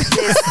pussy like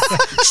this.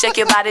 Shake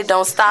your body,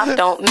 don't stop,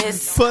 don't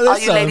miss. Put this All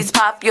you on. ladies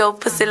pop your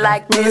pussy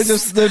like Well, this.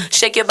 just the-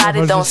 Shake your body,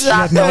 Someone don't just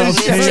stop, said no, don't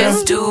miss. yeah.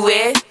 Just do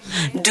it,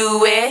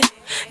 do it,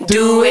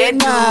 do it,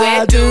 do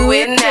it, do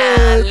it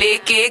now.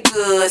 Lick it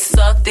good,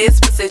 suck this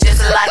pussy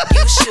just like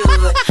you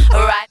should.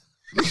 All right.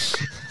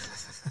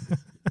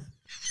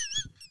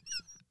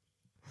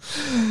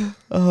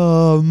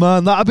 oh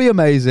man, that'd be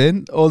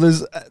amazing. Or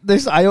there's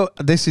this.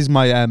 This is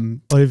my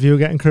Or if you were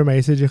getting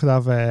cremated, you could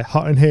have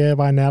Hot in Here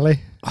by Nelly.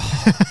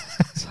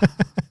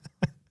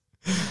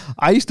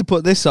 I used to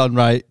put this on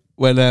right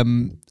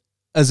when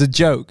as a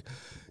joke,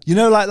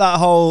 like that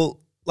whole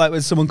like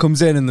when someone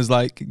comes in and there's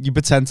like you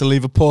pretend to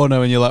leave a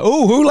porno and you're like,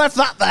 oh, who left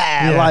that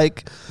there? Yeah.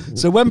 Like,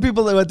 so when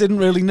people who I didn't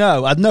really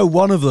know, I'd know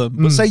one of them,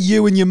 but say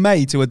you and your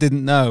mate who I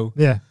didn't know,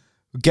 Yeah.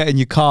 get in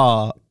your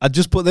car, I'd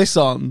just put this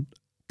on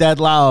dead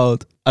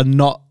loud and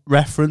not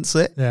reference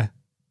it. Yeah.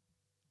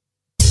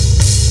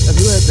 Have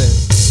you heard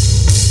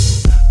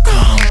this?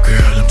 Come,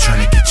 girl, I'm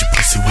trying to get your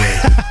pussy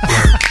wet.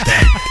 Work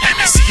that, let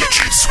me see your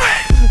drip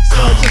sweat.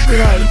 Come,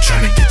 girl, I'm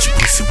trying to get your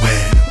pussy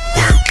wet.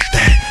 Work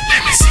that,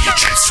 let me see your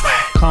drip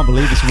sweat. Can't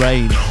believe it's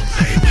rain. Don't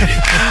play with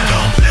it,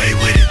 don't play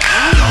with it,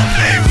 don't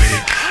play with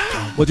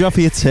it. What do you have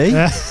for your tea?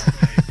 Yeah.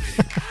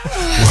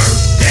 Work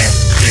that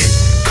click,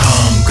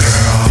 come,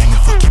 girl.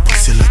 Finger fuck your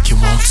pussy like you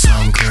want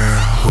some,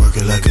 girl. Work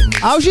it like a nigga.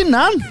 How's your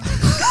nan?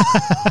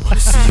 Wanna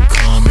see you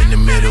come in the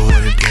middle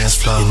of the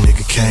dance floor. Your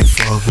nigga can't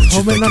fuck with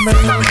you, Come in make the it from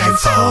middle the of the main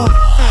dance floor. floor.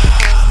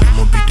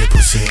 I'ma beat that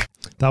pussy.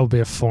 That would be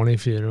a funny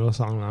funeral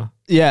song now.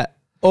 Yeah.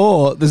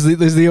 Or there's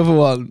the other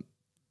one.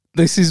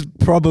 This is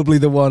probably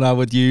the one I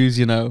would use,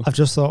 I've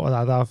just thought what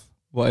I'd have.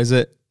 What is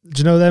it? Do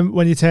you know them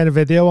when you turn a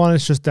video on,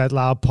 it's just dead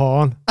loud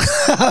porn?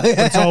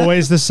 It's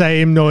always the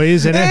same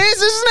noise, isn't It it?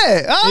 is, isn't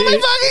it? Oh my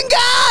fucking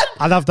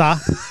god! I'd have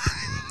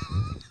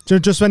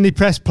that. Just when they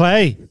press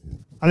play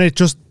and it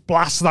just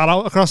blasts that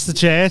out across the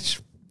church.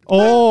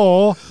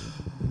 Or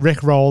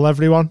Rick Roll,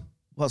 everyone.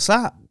 What's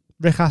that?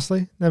 Rick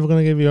Astley, never going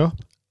to give you up.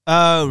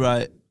 Oh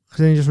right. Because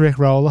then you just Rick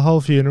Roll the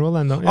whole funeral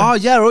then, don't you? Oh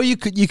yeah, or you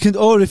could,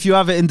 or if you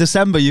have it in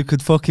December, you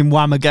could fucking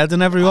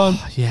Whamageddon everyone.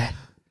 yeah.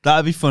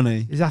 That'd be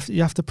funny. You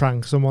have to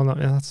prank someone. Don't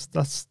you? That's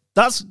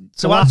That's the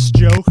so. last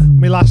joke.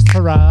 My last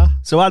hurrah.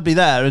 So I'd be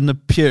there in the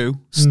pew,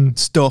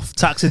 stuffed,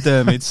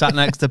 taxidermied, sat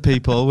next to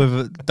people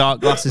with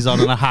dark glasses on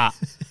and a hat.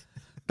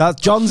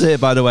 That's John's here,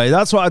 by the way.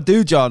 That's what I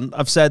do, John.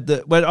 I've said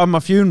that when on my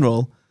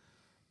funeral,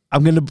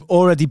 I'm going to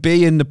already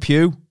be in the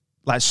pew,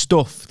 like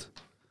stuffed,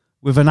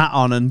 with an hat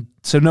on, and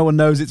so no one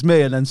knows it's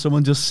me. And then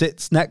someone just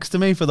sits next to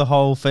me for the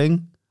whole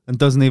thing and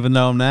doesn't even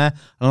know I'm there.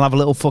 And I'll have a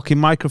little fucking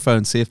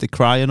microphone, see if they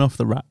cry enough,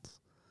 the rats.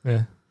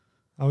 Yeah.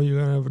 How are you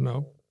going to ever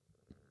know?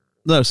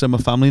 No, so my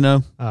family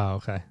know Oh,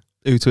 okay.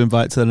 who to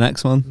invite to the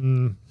next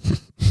one.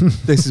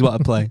 This is what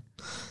I play.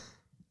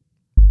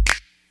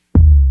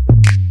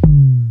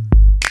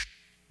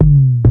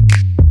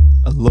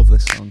 I love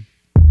this song.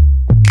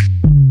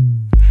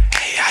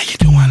 Hey, how you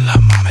doing,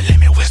 love mama? Let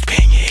me whisper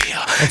in your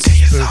ear. Tell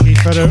you something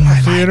for that you the might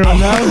like. funeral Oh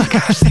now. my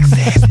gosh,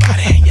 sexy ass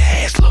body and your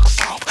ass looks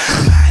soft.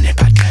 Mind if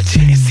I touch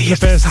it and see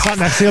the person sat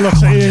next to you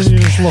looks at you and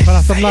you're just looking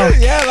at them now.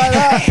 Yeah, like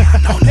that.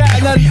 Yeah,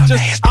 and then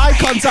just eye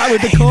contact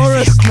with the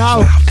chorus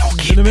now.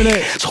 In a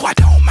minute. So I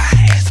don't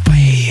mind ask for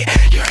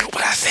head. You heard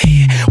what I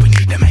said. We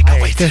need to make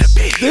our way to the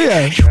bed.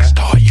 Yeah. You can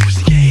start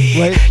using your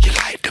head. Wait. You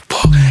like the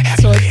book.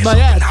 So in my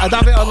head, I'd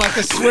have it on like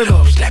a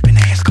swivel. Slapping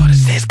ass, got a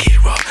says get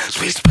rough.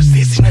 Switch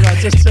position. And I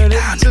just turn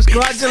it, just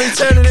gradually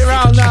turning it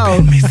around now.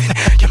 You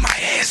might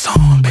have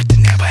some, but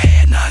you never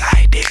had none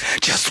like this.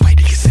 Just wait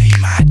till you see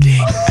my dick.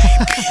 Hey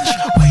bitch,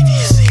 wait till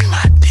you see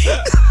my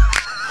dick.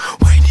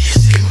 Wait till you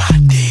see my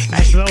dick.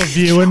 A little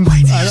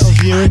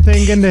viewing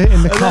thing in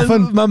the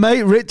coffin. My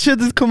mate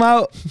Richard has come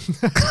out.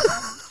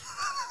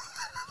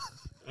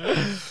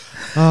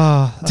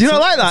 Do you not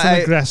like that? It's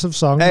an aggressive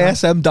song.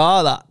 ASM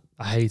Dar that.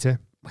 I hate it.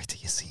 Wait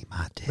till you see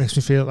my dick. Makes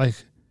me feel like.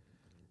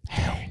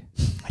 Wait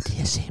till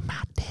you see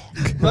my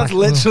dick. That's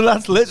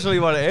literally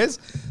what it is.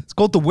 It's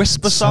called the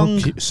Whisper Song.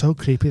 So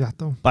creepy that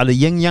though. By the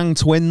Yin Yang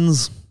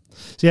Twins.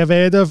 See, I've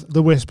heard of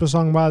the Whisper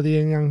Song by the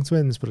Yin Yang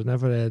Twins, but I've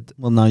never heard.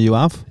 Well, now you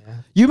have. Yeah.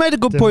 You made a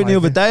good Didn't point the like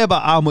other it. day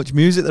about how much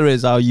music there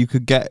is. How you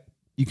could get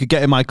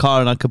in my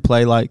car and I could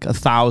play like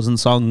 1,000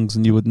 songs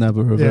and you would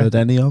never have heard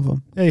any of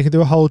them. Yeah, you could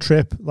do a whole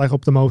trip like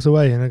up the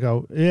motorway and I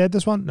go, you heard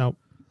this one? No.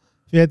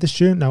 You heard this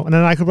tune? No. And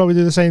then I could probably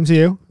do the same to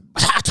you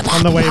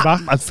on the way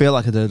back. I'd feel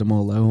like I'd heard them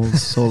all though.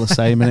 It's all the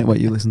same, innit?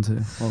 What you listen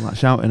to, all that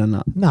shouting and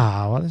that. No,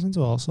 I listen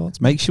to all sorts.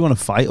 Makes you want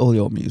to fight all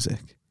your music.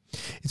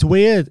 It's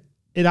weird.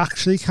 It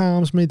actually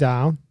calms me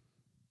down.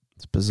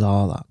 It's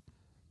bizarre that.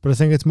 But I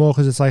think it's more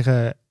because it's like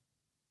it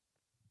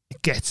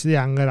gets the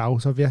anger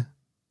out of you.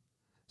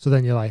 So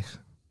then you're like,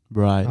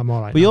 right. I'm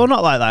all right. But now. you're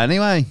not like that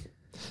anyway.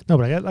 No,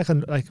 but I get like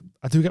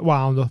I do get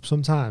wound up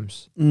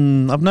sometimes.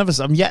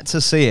 I'm yet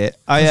to see it.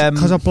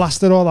 Because I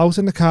blast it all out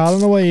in the car on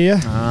the way here.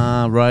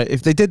 Ah, right.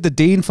 If they did the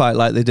Dean fight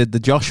like they did the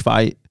Josh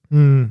fight,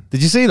 did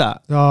you see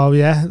that? Oh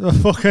yeah, the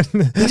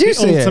fucking Did you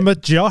see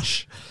ultimate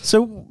Josh.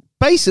 So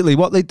basically,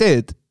 what they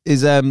did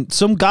is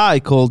some guy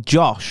called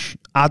Josh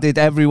added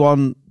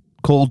everyone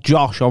called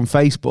Josh on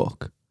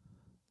Facebook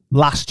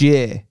last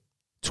year,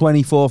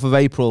 24th of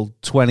April,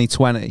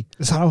 2020.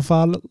 Is that how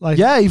far? Like,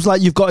 yeah, he was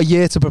like, "You've got a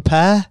year to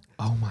prepare."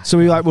 Oh my! So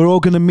we're all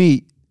going to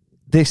meet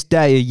this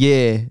day a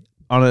year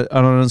on an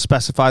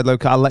unspecified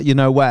location. I'll let you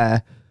know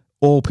where.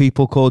 All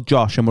people called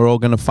Josh, and we're all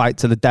going to fight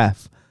to the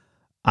death.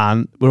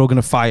 And we're all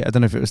going to fight. I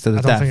don't know if it was to the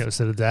death. I don't think it was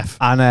to the death.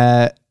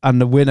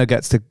 And the winner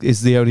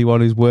is the only one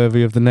who's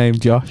worthy of the name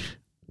Josh.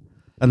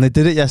 And they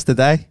did it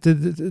yesterday.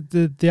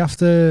 Did they have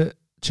to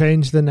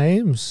change the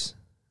names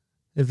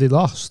if they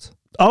lost?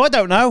 Oh, I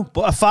don't know.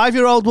 But a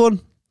 5-year-old one.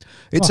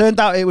 It turned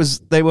out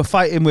they were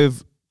fighting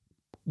with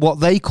what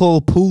they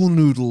call pool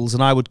noodles,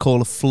 and I would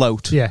call a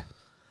float. Yeah.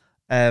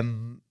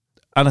 And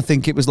I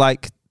think it was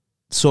like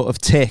sort of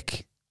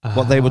tick,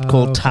 what they would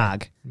call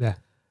tag. Yeah.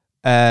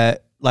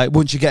 Like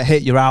once you get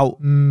hit, you're out.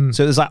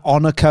 So there's like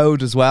honor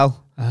code as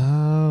well.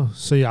 Oh,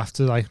 so you have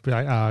to like be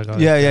like, oh, I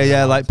got it.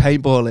 Yeah, like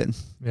paintballing.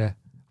 Yeah.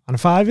 And a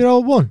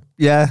 5-year-old one?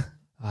 Yeah.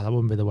 Oh, that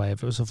wouldn't be the way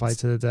if it was a fight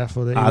to the death.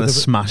 I'd have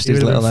smashed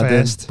his little head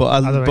in.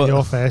 But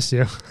you're first,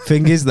 you.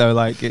 Thing is though,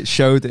 like it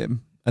showed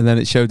him, and then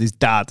it showed his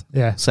dad.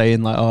 Yeah.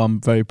 Saying like, "Oh, I'm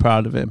very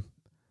proud of him."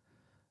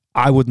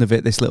 I wouldn't have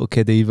hit this little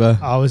kid either.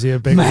 Oh, was he a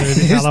big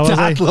His fellow,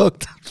 dad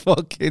looked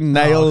fucking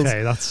nails. Oh,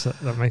 okay,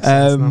 that makes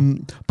sense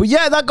now. But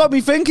yeah, that got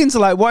me thinking to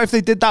like, what if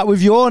they did that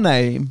with your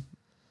name?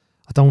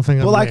 I don't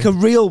think. Well, like a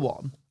real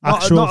one,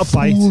 not a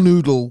fight, pool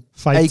noodle,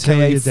 fight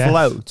aka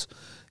float.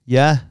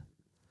 Yeah.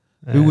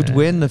 Who would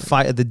win the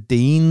fight of the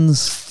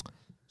Deans?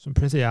 Some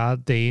pretty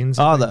hard Deans.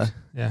 Are there?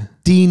 Yeah.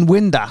 Dean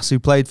Windass, who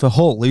played for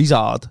Hull, he's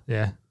hard.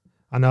 Yeah.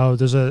 I know.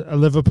 There's a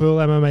Liverpool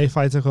MMA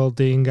fighter called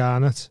Dean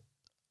Garnett.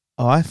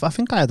 Oh, I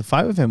think I had a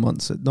fight with him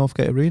once at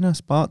Northgate Arena.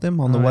 Sparked him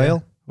on the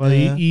whale. Yeah. Well,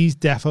 he's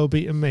defo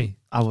beating me.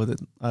 I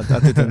wouldn't. I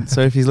didn't.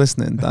 So if he's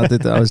listening, I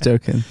did. I was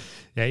joking.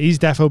 Yeah, he's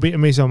defo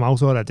beating me, so I'm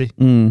out already.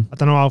 I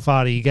don't know how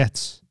far he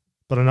gets,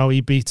 but I know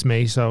he beats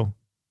me, so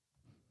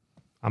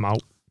I'm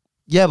out.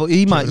 Yeah, but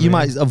you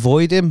might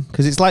avoid him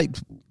because it's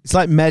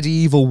like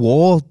medieval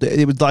war.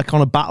 It was like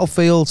on a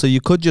battlefield, so you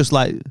could just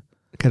like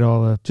get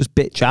all the just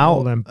bitch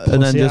out and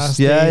then just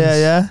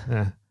yeah.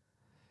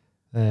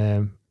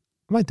 I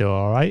might do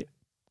all right.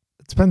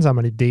 It depends how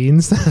many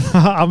Deans,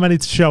 how many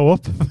to show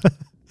up.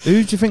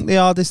 Who do you think the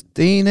hardest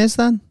Dean is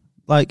then?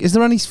 Like, is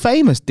there any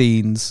famous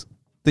Deans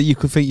that you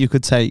could think you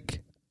could take?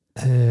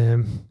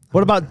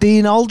 What about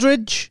Dean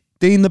Aldridge?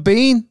 Dean the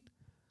Bean?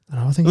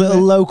 I think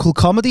little local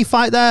comedy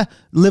fight there.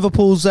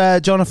 Liverpool's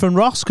Jonathan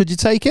Ross. Could you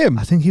take him?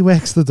 I think he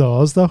works the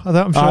doors though.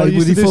 I'm sure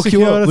would he fuck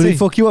you up? Would he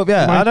fuck you up?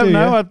 Yeah, I don't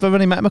know. Yeah. I've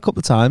only met him a couple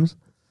of times.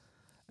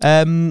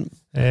 There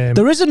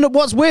isn't.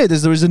 What's weird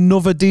is there is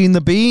another Dean the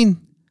Bean.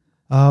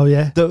 Oh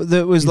yeah,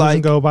 that was he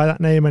doesn't go by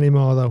that name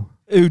anymore though.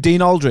 Who,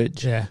 Dean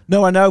Aldridge? Yeah.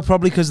 No, I know.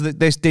 Probably because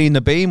this Dean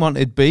the Bean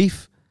wanted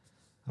beef.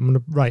 I'm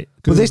gonna right.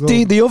 But this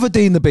Dean, the other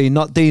Dean the Bean,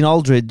 not Dean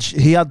Aldridge,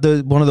 he had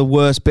one of the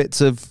worst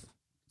bits of.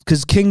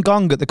 Because King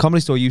Gong at the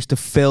Comedy Store used to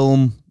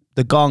film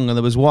the gong, and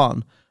there was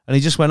one, and he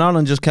just went on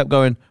and just kept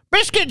going,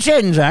 biscuit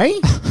tins, eh?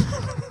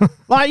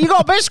 Like, you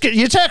got a biscuit,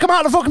 you take them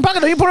out of the fucking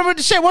packet, and you put them in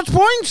the shit. What's the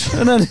point?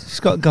 And then he's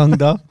got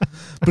gonged up.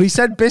 But he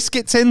said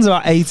biscuit tins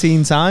about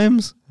 18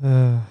 times.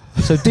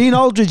 So Dean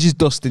Aldridge is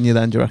dusting you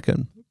then, do you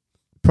reckon?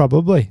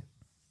 Probably.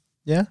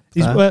 Yeah.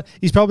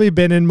 He's probably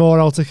been in more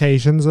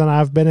altercations than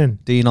I've been in.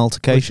 Dean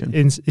altercation.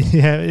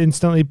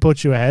 Instantly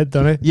puts you ahead,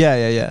 doesn't it?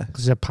 Yeah.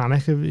 Because a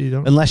panic if you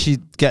don't. Unless you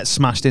get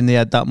smashed in the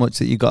head that much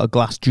that you got a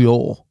glass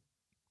jaw.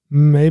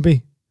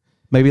 Maybe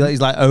like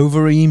he's like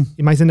Overeem.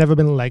 He might have never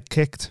been leg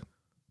kicked.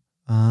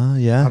 Ah,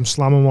 yeah. I'm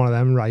slamming one of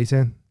them right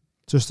in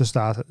just to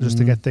start, just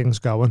to get things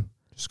going.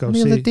 Just go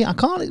see. I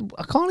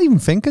can't even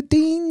think of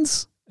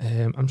Deans.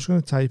 I'm just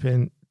going to type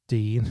in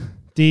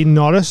Dean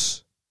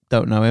Norris.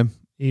 Don't know him.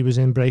 He was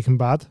in Breaking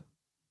Bad.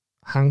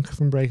 Hank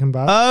from Breaking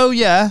Bad. Oh,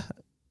 yeah.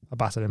 I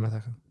battered him, I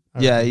think.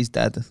 Yeah, he's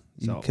dead.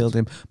 You killed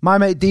him. My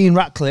mate Dean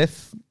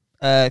Ratcliffe,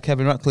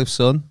 Kevin Ratcliffe's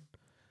son,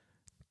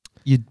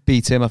 you'd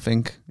beat him, I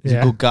think. He's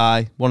a good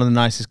guy. One of the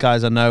nicest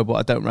guys I know, but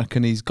I don't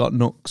reckon he's got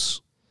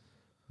nooks.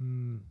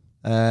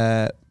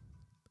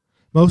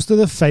 Most of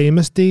the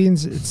famous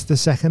Deans, it's the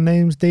second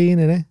name's Dean,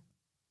 innit?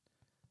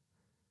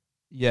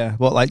 Yeah,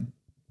 what, like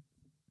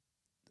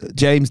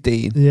James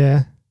Dean?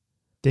 Yeah.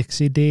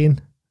 Dixie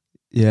Dean.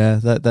 Yeah,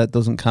 that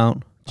doesn't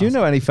count. Do you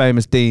know any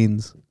famous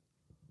Deans?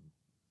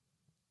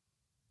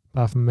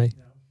 Apart from me.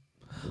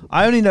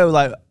 I only know,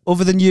 like,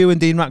 other than you and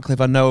Dean Ratcliffe,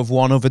 I know of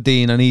one other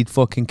Dean and he'd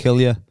fucking kill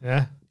you.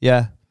 Yeah?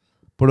 Yeah.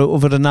 But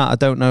other than that, I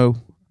don't know.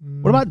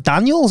 What about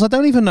Daniels? I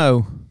don't even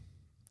know.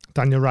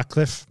 Daniel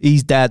Radcliffe.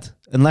 He's dead.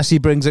 Unless he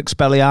brings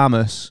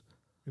Expelliarmus.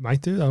 He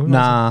might do, though.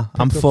 Nah,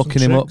 I'm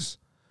fucking him up.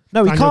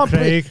 No, he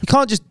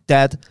can't just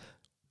dead.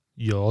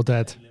 You're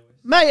dead.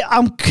 Mate,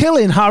 I'm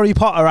killing Harry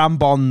Potter and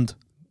Bond.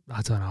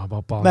 I don't know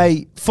about Bond.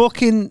 Mate,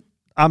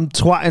 I'm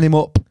twatting him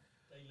up.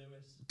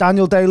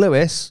 Daniel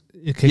Day-Lewis.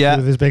 You kick him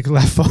with his big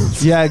left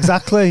foot. Yeah,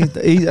 exactly.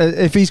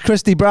 If he's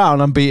Christy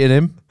Brown, I'm beating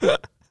him.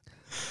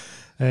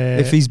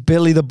 If he's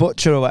Billy the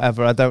Butcher or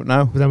whatever, I don't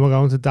know. But then we're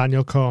going to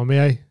Daniel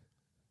Cormier.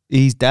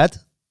 He's dead.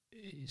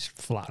 He's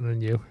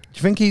flattening you. Do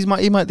you think he's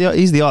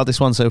the hardest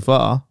one so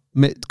far?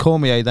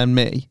 Cormier, then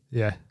me.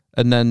 Yeah.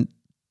 And then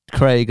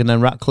Craig, and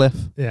then Ratcliffe.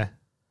 Yeah.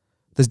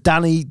 There's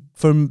Danny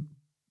from...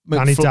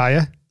 Danny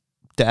Dyer.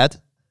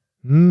 Dead.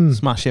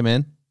 Smash him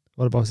in.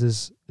 What about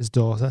his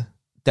daughter?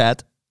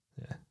 Dead.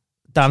 Yeah.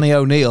 Danny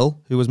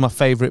O'Neill, who was my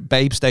favourite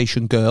Babe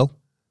Station girl.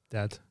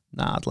 Dead.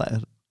 Nah, I'd let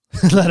her...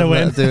 let her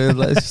win.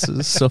 Let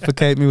her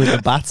suffocate me with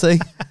a batty.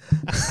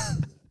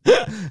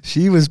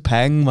 She was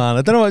peng, man.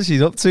 I don't know what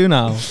she's up to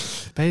now.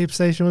 Babe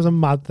Station was a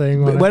mad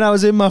thing. When I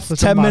was in my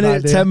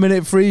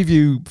 10-minute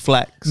Freeview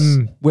flex,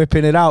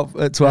 whipping it out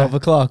at 12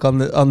 o'clock on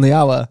the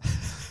hour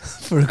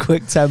for a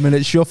quick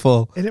 10-minute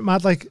shuffle. Isn't it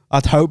mad? Like,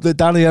 I'd hope that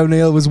Danny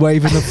O'Neill was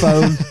waving the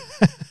phone.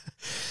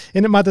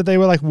 Isn't it mad that they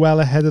were like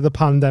well ahead of the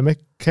pandemic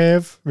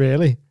curve?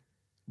 Really?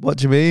 What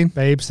do you mean?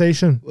 Babe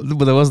Station. Well,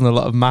 there wasn't a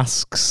lot of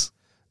masks.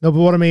 No, but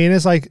what I mean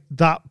is like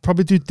that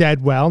probably do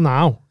dead well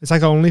now. It's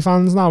like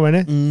OnlyFans now,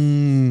 isn't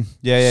it?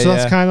 Yeah. So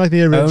that's kind of like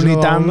the original.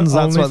 Only Dans,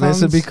 that's what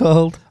this would be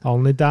called.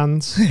 Only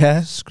Dans.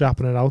 Yeah.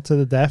 Scrapping it out to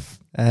the death.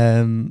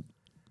 Yeah.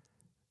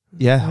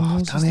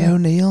 Danny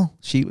O'Neill.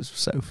 She was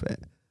so fit.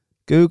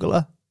 Google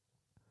her.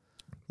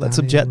 Let's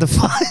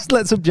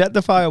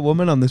objectify a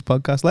woman on this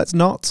podcast. Let's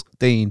not,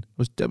 Dean.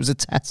 It was a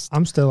test.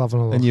 I'm still having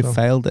a look. And you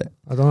failed it.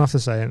 I don't have to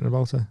say anything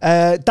about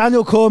her.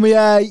 Daniel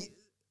Cormier.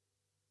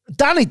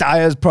 Danny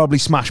Dyer's probably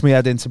smashed me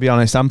head in, to be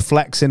honest. I'm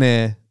flexing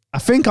here. I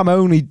think I'm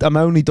only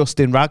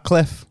Dustin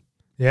Radcliffe.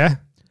 Yeah.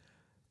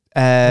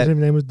 His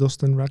name was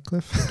Dustin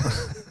Radcliffe.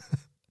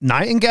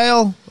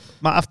 Nightingale.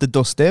 Might have to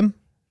dust him.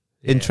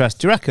 Yeah. Interest,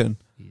 do you reckon?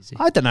 Easy.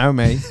 I don't know,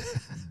 mate.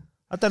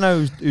 I don't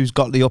know who's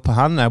got the upper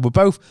hand now. We're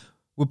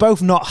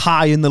both not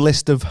high in the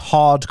list of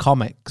hard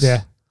comics.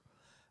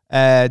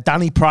 Yeah.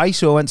 Danny Price,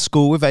 who I went to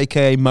school with,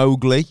 aka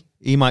Mowgli.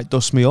 He might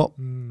dust me up.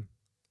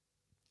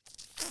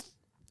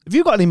 Have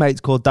you got any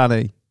mates called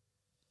Danny?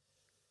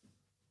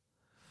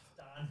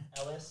 Dan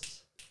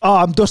Ellis. Oh,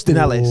 I'm Dustin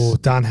Ellis. Oh,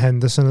 Dan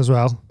Henderson as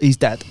well. He's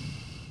dead.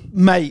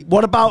 Mate,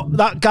 what about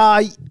that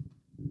guy?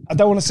 I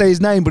don't want to say his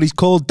name, but he's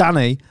called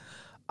Danny.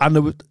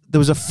 And there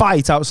was a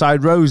fight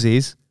outside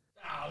Rosie's.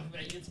 Oh,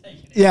 mate, you're taking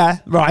it. Yeah,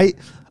 right.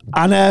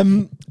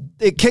 And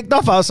it kicked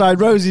off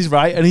outside Rosie's,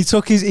 right? And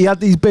he had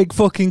these big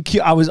fucking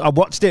I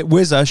watched it,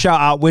 Whizzer, shout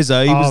out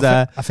Whizzer, he was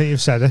there. I think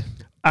you've said it.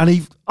 And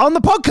he on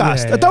the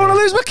podcast. I don't want to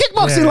lose my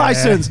kickboxing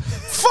license.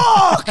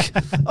 Fuck!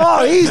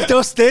 Oh, he's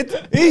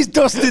dusted. He's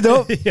dusted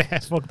up. Yeah,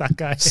 fuck that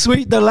guy.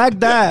 Sweet the leg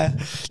there.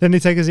 Didn't he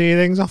take his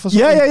earrings off or something?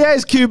 Yeah.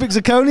 His cubic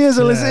zirconias,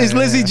 his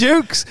Lizzie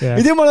Dukes. Yeah.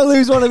 He didn't want to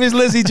lose one of his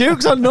Lizzie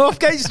Dukes on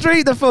Northgate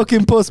Street. The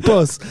fucking puss.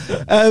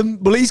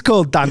 Well, he's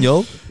called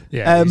Daniel.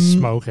 Yeah,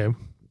 smoke him.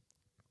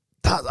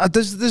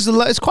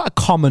 It's quite a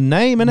common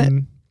name, isn't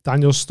it?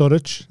 Daniel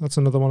Sturridge. That's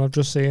another one I've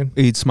just seen.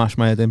 He'd smash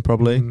my head in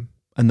probably,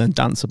 and then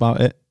dance about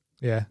it.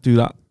 Yeah. Do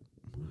that.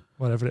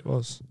 Whatever it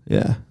was.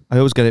 Yeah. I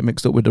always get it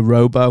mixed up with the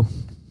Robo.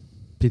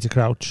 Peter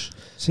Crouch.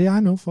 See, I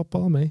know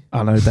football, me.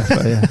 I know,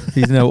 definitely, yeah.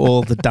 You know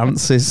all the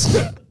dances.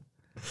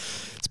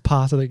 It's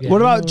part of the game.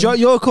 What about John?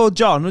 You're called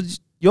John.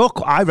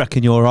 I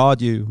reckon you're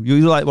hard.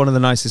 You're like one of the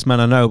nicest men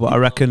I know. But I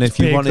reckon if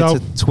you big, wanted though.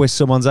 to twist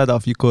someone's head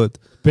off, you could.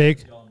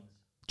 Big.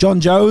 John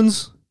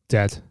Jones.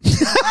 Dead.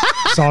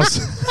 Sauce.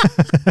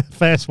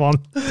 First one.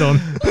 Done.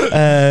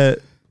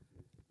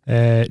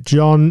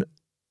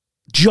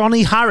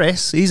 Johnny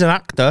Harris. He's an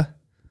actor.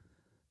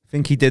 I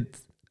think he did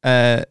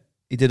a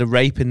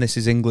rape in This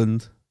Is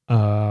England.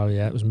 Oh,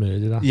 yeah, it was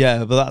murder. That.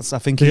 Yeah, but I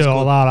think They're he's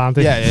all that, aren't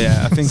they?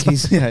 Yeah. I think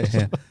he's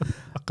yeah.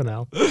 Fucking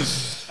hell.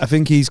 I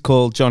think he's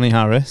called Johnny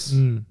Harris.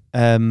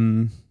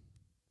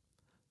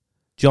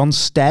 John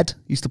Stead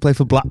used to play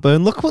for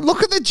Blackburn. Look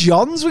at the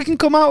Johns we can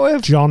come out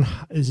with.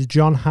 Is it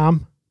John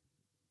Hamm?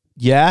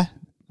 Yeah.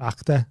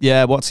 Actor.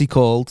 Yeah, what's he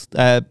called?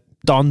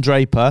 Don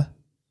Draper.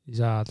 He's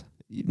hard.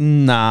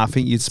 Nah, I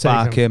think you'd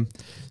spark him.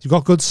 You've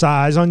got good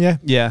size on you.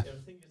 Yeah.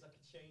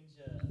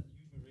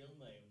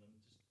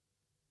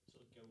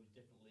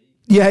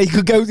 Yeah, you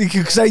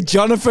could say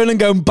Jonathan and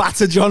go and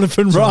batter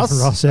Jonathan Ross.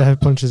 Ross, yeah,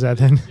 punch his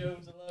head in.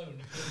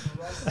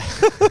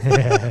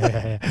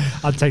 yeah.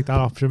 I'd take that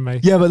option,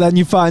 mate. Yeah, but then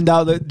you find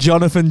out that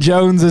Jonathan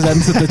Jones has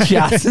entered the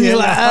chat and you're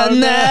like, oh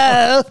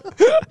no.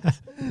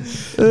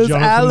 It's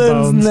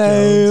Alan's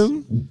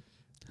name.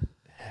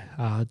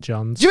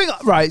 John's. Do you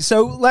think, right,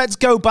 so let's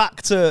go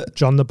back to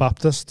John the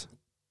Baptist.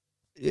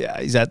 Yeah,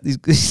 he's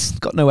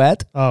got no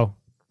head. Oh.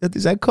 Had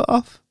his head cut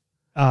off.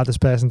 Hardest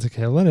person to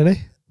kill, isn't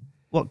he?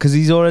 What, because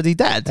he's already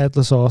dead?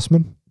 Headless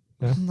Horseman.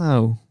 Yeah.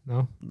 No,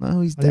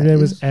 he's dead. His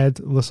name was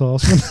Headless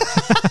Horseman.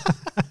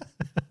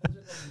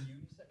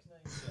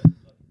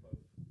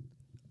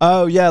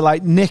 Oh, yeah,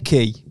 like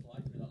Nicky.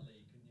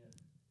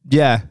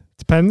 Yeah.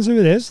 Depends who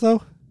it is,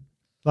 though.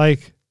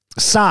 Like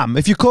Sam.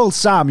 If you're called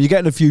Sam, you're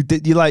getting a few...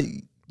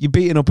 You're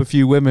beating up a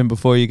few women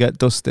before you get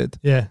dusted.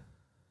 Yeah.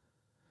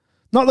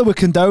 Not that we're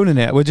condoning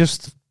it. We're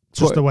just...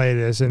 the way it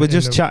is. We're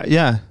just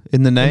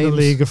in the names. In the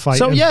League of Fighting.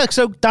 So, yeah,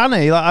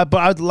 Danny,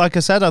 like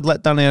I said, I'd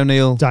let Danny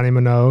O'Neill... Danny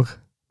Minogue.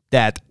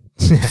 Dead.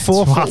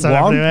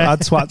 4'1".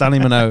 I'd swat Danny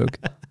Minogue.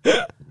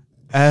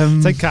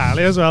 Take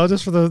Kylie as well,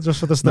 just for the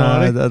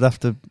story. No, I'd have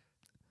to...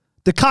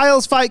 Do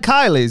Kyles fight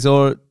Kylies,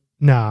 or...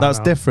 No. That's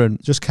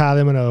different. Just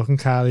Kylie Minogue and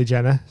Kylie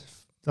Jenner.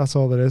 That's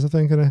all there is, I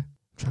think, innit? I'm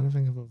trying to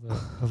think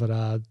of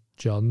it.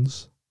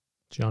 Johns.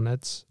 John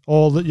Heads.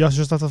 You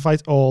just have to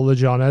fight all the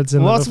John Heads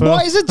in Liverpool.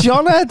 What is a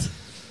John Head?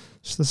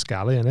 Just the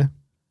scally, innit?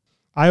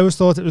 I always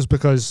thought it was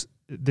because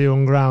the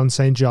Unground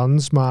St.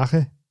 John's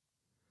market.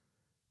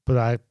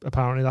 But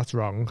apparently that's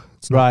wrong.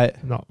 It's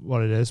not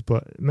what it is,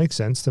 but it makes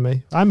sense to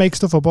me. I make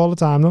stuff up all the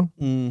time, though.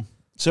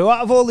 So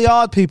out of all the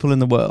hard people in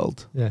the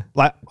world,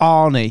 like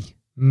Arnie,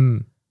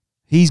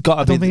 he's got to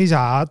be... I don't think he's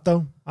hard,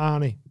 though,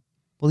 Arnie.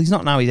 Well, he's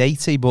not now, he's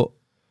 80, but...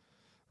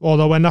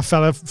 Although when that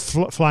fella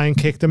flying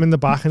kicked him in the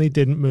back and he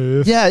didn't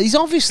move. Yeah, he's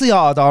obviously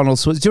hard, Arnold.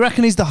 So do you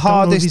reckon he's the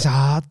hardest? He's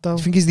hard, though.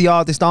 Do you think he's the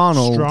hardest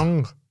Arnold?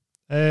 Strong.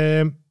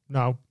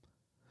 No.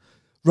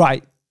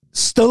 Right.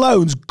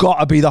 Stallone's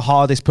got to be the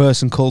hardest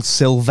person called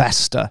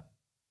Sylvester.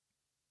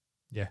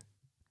 Yeah.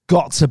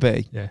 Got to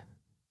be. Yeah.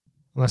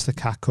 Unless the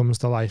cat comes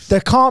to life. There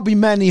can't be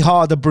many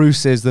harder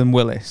Bruces than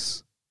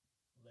Willis.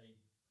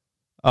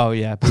 Oh,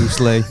 yeah, Bruce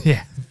Lee.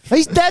 Yeah.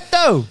 He's dead,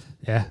 though.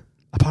 Yeah.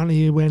 Apparently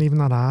he weren't even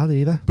that hard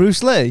either.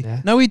 Bruce Lee?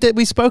 Yeah. No, we did.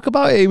 We spoke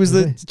about it. He was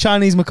the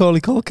Chinese Macaulay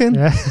Culkin.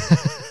 Yeah.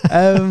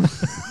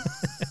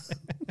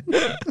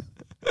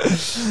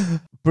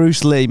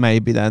 Bruce Lee,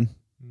 maybe then.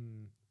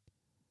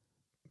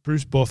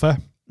 Bruce Buffer.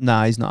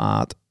 Nah, he's not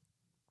hard.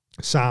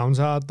 Sounds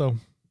hard, though.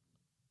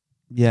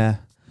 Yeah.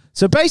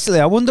 So basically,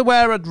 I wonder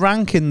where I'd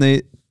rank in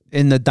the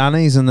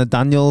Dannys and the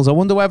Daniels. I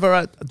wonder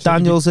whether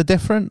Daniels are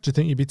different. Do you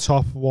think you'd be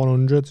top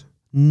 100?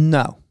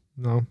 No.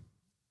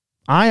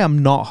 I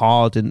am not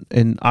hard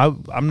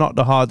I'm not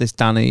the hardest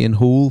Danny in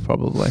Hool,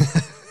 probably.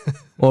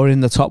 Or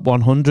in the top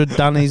 100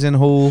 Dannys in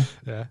Hool.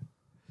 Yeah.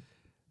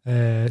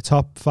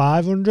 Top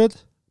 500?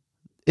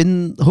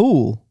 In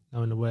Hool?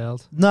 No, in the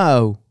world.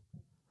 No.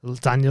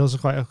 Daniels are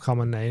quite a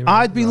common name.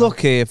 I'd be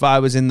lucky if I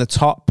was in the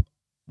top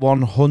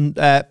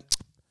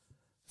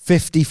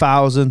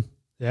 50,000.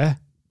 Yeah.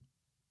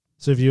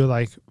 So if you were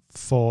like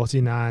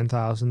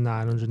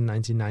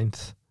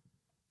 49,999th.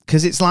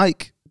 Because it's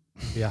like...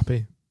 Be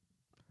happy.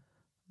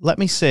 Let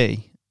me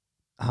see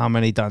how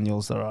many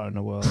Daniels there are in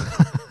the world.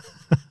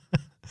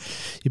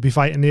 You'd be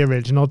fighting the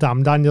original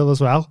Damn Daniel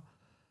as well.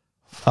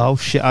 Oh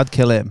shit, I'd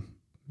kill him.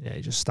 Yeah,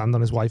 he'd just stand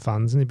on his white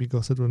fans and he'd be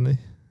gutted, wouldn't he?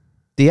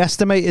 The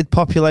estimated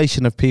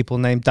population of people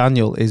named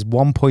Daniel is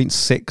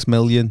 1.6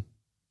 million.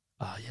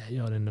 Oh yeah,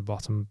 you're in the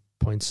bottom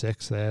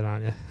 0.6 there,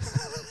 aren't you?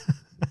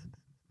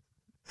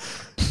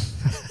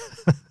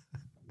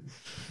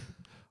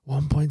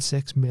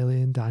 1.6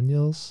 million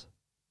Daniels.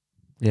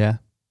 Yeah.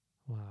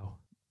 Wow.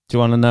 Do you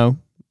want to know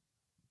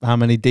how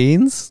many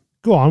Deans?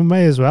 Go on,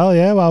 may as well,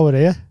 yeah, while we're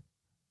here.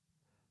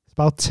 It's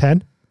about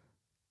 10.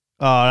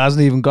 Oh, it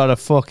hasn't even got a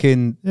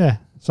fucking... Yeah,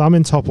 so I'm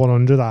in top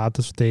 100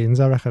 hardest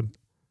Deans, I reckon.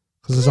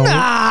 Because there's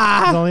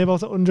only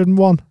about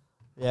 101.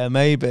 Yeah,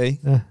 maybe.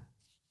 Yeah.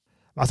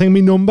 I think my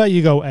number,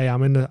 you go, hey,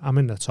 I'm in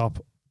the top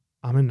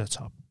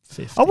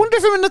 50. I wonder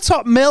if I'm in the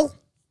top mill.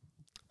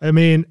 I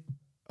mean,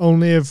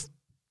 only of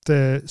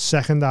the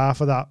second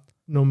half of that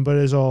number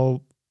is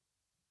all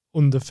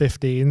under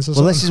 15s or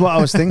something. Well, this is what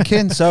I was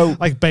thinking. So,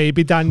 like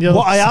Baby Daniel.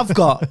 what I have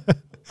got,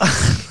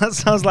 that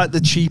sounds like the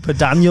cheaper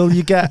Daniel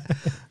you get.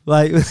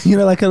 Like, you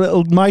know, like a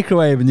little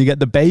microwave and you get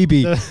the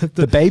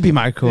baby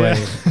microwave.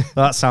 Yeah.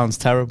 That sounds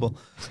terrible.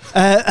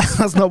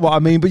 That's not what I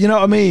mean. But you know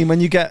what I mean? When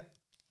you get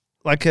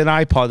like an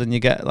iPod and you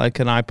get like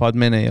an iPod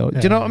mini. Or, do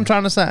you know what I'm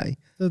trying to say?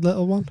 The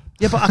little one.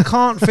 Yeah, but I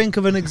can't think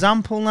of an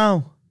example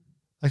now.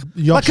 Like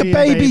Yoshi, like a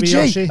baby G.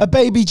 Yoshi. A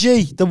baby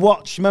G. The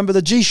watch. Remember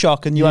the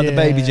G-Shock and you had the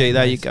baby G.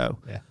 There you go.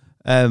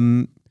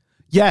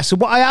 Yeah. So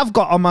what I have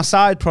got on my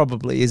side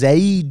probably is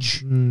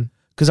age.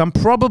 Because I'm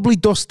probably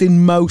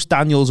dusting most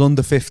Daniels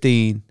under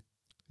 15.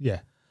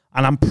 Yeah.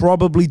 And I'm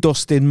probably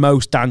dusting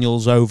most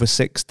Daniels over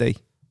 60.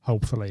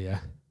 Hopefully, yeah.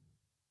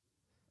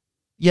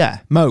 Yeah,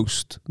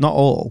 most. Not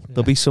all.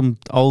 There'll be some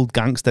old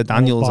gangster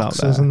Daniels out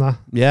there. And that.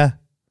 Yeah.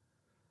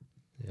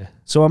 Yeah.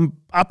 So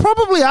I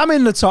probably am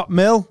in the top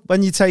mill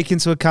when you take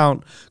into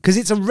account, because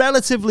it's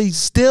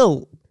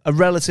still a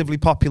relatively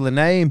popular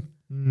name.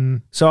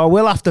 So I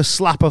will have to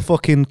slap a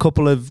fucking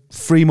couple of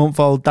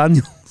 3-month-old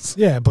Daniels.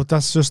 Yeah, but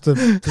that's just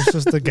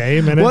the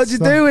game, innit? What do you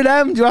do with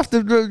them? Do you have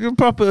to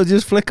proper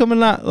just flick them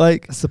and that?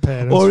 Like, it's the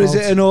parents' or is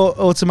fault. it an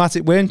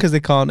automatic win because they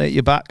can't hit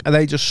you back? Are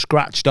they just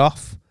scratched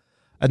off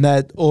and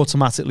they're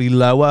automatically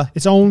lower?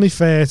 It's only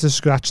fair to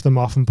scratch them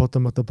off and put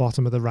them at the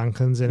bottom of the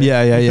rankings, innit?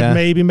 Yeah.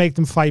 Maybe make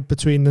them fight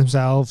between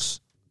themselves.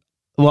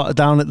 What,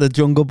 down at the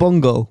Jungle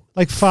Bungle?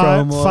 Like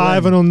five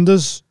and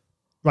unders.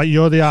 Right,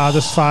 you're the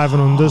hardest 5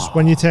 and unders.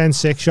 When you turn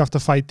 6, you have to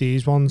fight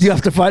these ones. You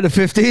have to fight the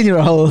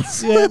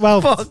 15-year-olds. Yeah, well,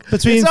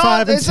 between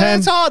 5 and 10.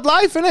 It's hard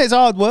life, isn't it? It's a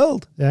hard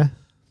world. Yeah.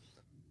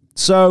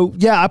 So,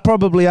 yeah, I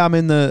probably am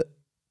in the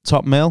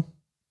top mill.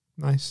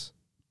 Nice.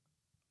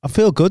 I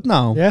feel good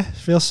now. Yeah,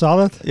 feel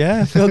solid.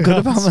 Yeah, I feel good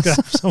about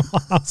myself.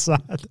 Someone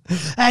outside.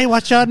 Hey,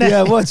 what's your name?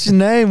 Yeah, what's your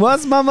name?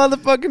 What's my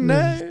motherfucking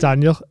name?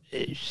 Daniel.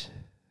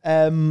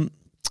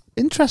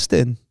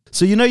 Interesting.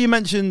 So, you know, I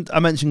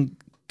mentioned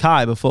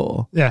Kai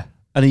before. Yeah.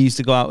 And he used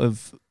to go out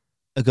with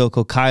a girl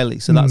called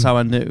Kylie. So that's how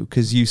I knew.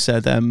 Because you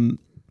said, when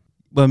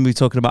we were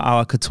talking about how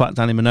I could twat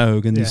Danny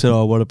Minogue, and you said,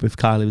 oh, what up if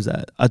Kylie was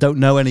there? I don't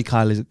know any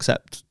Kylies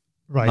except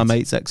my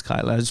mate's ex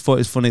Kylie. I just thought it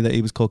was funny that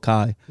he was called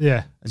Kai.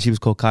 Yeah. And she was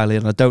called Kylie.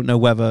 And I don't know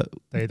whether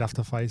they'd have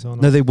to fight or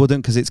not. No, they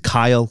wouldn't, because it's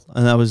Kyle.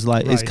 And I was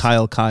like, is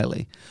Kyle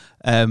Kylie?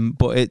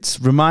 But it's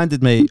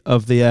reminded me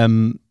of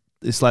the,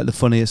 it's like the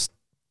funniest,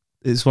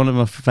 it's one of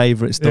my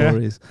favourite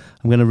stories. Yeah.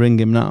 I'm going to ring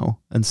him now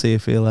and see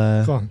if he'll...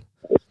 Go on.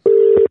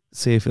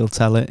 See if he'll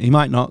tell it. He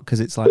might not, because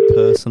it's like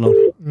personal.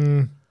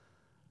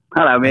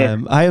 Hello, mate.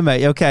 Hiya,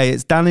 mate. Okay,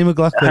 it's Danny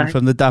McLaughlin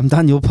from the Damn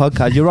Daniel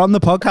podcast. You're on the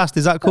podcast.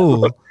 Is that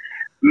cool?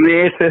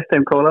 Mate, first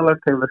time caller, long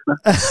time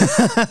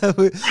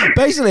listener.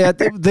 Basically,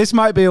 this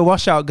might be a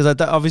washout, because I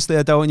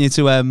don't want you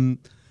to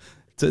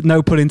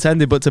no pun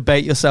intended, but to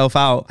bait yourself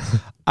out.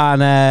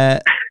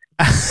 And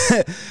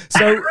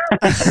so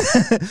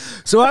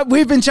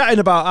we've been chatting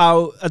about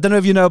how, I don't know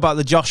if you know about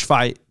the Josh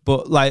fight,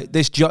 but like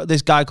this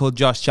guy called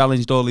Josh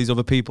challenged all these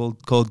other people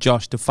called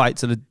Josh to fight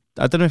to the,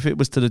 I don't know if it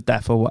was to the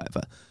death or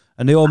whatever,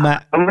 and they all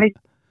met.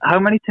 How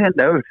many turned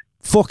out?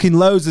 Fucking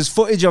loads. There's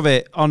footage of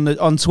it on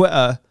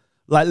Twitter,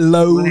 like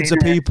loads of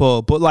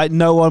people, but like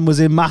no one was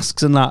in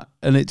masks and that,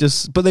 and it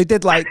just, but they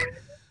did like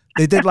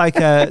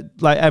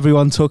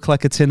everyone took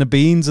like a tin of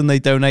beans and they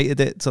donated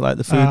it to like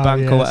the food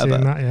bank or whatever.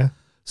 That, yeah.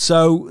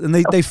 So, and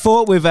they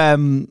fought with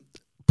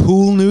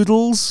pool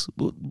noodles.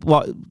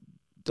 What?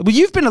 Well,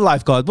 you've been a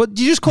lifeguard. What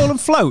do you just call them?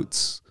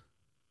 Floats?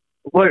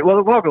 Wait, well,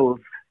 the woggles.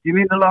 You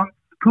mean the long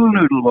pool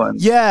noodle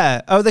ones?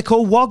 Yeah. Oh, they're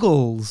called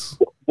woggles.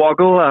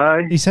 Woggle,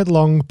 aye. He said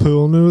long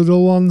pool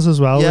noodle ones as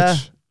well. Yeah,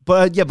 which...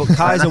 but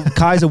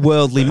Kai's a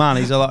worldly man.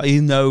 He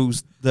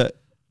knows that.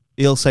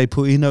 He'll say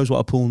he knows what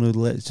a pool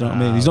noodle is. Do you know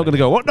what I mean? He's not going to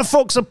go, what the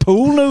fuck's a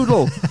pool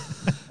noodle?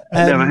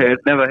 Never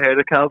heard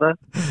of Calder.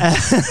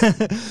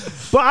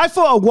 But I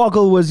thought a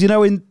woggle was, you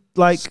know, in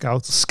like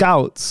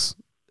Scouts.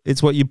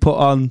 It's what you put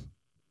on.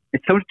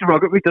 It sounds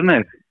derogatory, doesn't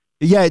it?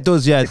 Yeah, it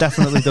does. Yeah, it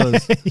definitely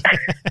does.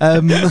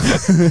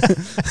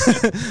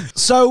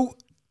 So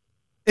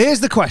here's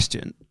the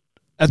question.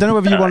 I don't know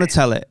whether you want to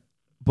tell it,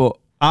 but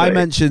I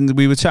mentioned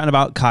we were chatting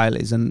about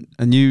Kylie's, and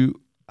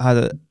you had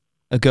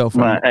a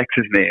girlfriend. My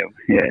ex's name,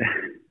 yeah.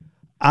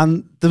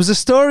 And there was a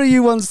story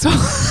you once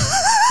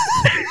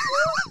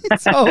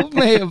told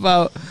me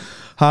about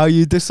how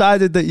you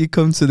decided that you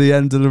come to the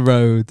end of the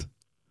road,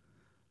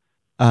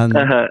 and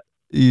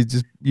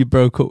you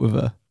broke up with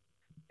her.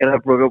 And I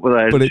broke up with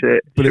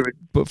her.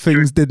 But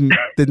things didn't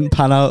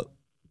pan out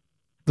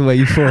the way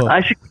you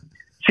thought.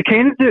 She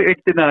kind of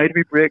denied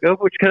me breakup,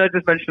 which can I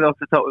just mention off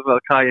the top as well?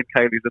 Kai and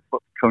Kylie's a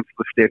fucking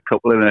comfortable state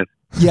couple, isn't it?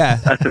 Yeah.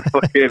 That's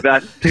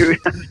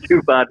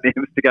two bad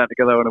names to get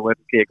together on a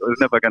wedding cake. It was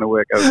never going to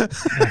work out.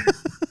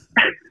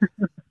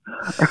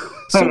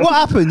 So what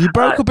happened? You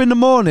broke up in the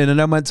morning and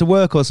then went to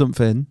work or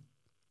something?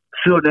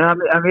 So I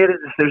made a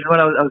decision when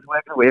I was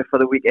working away for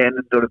the weekend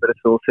and done a bit of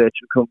soul search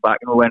and come back,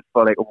 and we went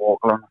for like a walk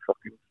along the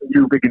fucking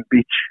Newbiggin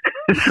beach,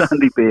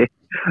 Sandy Bay.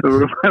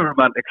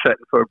 romantic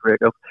setting for a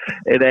breakup.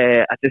 And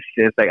I just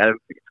like, I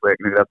don't think it's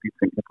working. I've been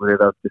thinking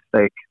about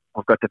it.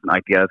 I've got different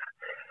ideas.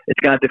 It's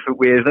kind of different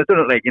ways. I've done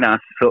it like,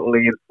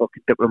 subtly and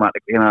fucking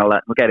diplomatically, and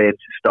we'll get in.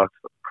 She starts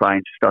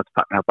crying. She starts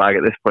packing her bag.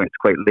 At this point, it's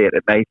quite late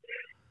at night.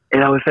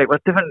 And I was like, well,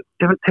 different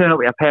turn up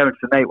with your parents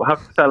tonight. We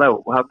haven't fell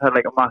out. We haven't had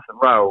like a massive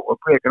row. We're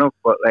breaking up,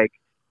 but like,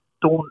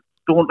 don't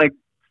like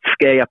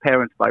scare your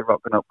parents by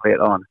rocking up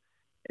later on.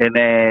 And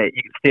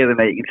you can stay the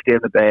night. You can stay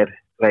in the bed.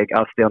 Like,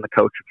 I'll stay on the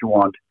couch if you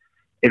want.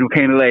 And we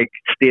kind of like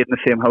stayed in the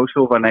same house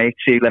overnight.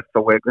 She left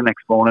for work the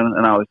next morning,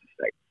 and I was just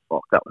like,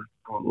 fuck, that was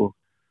brutal.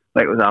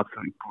 Like, it was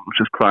absolutely brutal,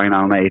 just crying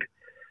all night.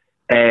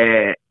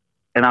 And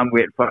I'm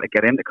waiting for her to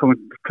get in to come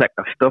and collect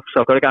her stuff.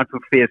 So I've got to go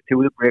through phase 2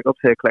 of the breakup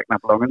to collect my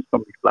belongings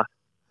from my flat.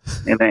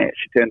 And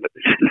she turned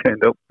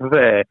up with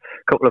a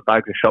couple of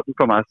bags of shopping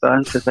from us.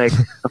 And she's like,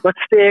 I've got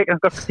steak, I've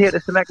got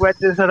potatoes to make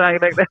wedges, and I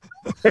like them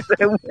wedges.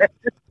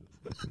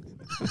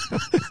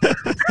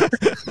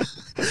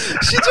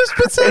 She just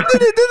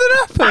pretended it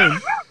didn't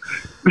happen.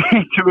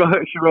 she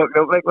rocked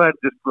up like I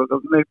just broke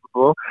up the night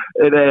before,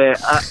 and I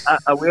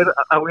weighed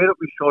up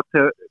my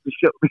short-term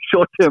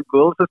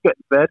goals of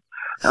getting to bed.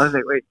 I was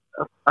like, wait,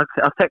 I'll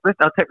take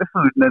the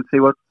food and then see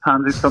what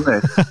pans is from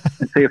this,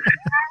 and see if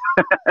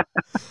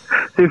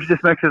she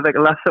just makes us like a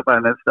last supper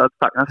and then starts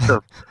packing her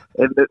stuff.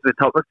 And the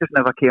topic just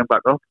never came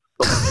back up.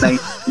 9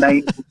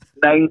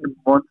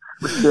 months.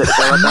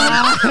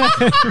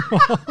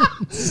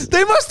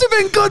 They must have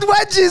been good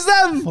wedges,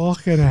 them.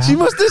 Fucking hell. She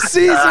must have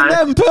seasoned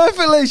them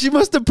perfectly. She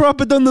must have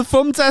proper done the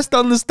thumb test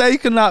on the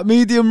steak and that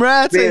medium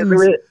rare things.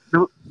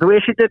 The way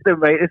she did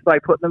them, right, is by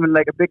putting them in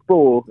like a big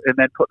bowl and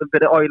then put a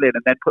bit of oil in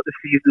and then put the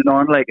seasoning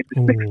on, like, and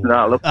just mixing it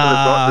all up.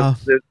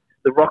 So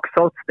the rock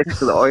salt sticks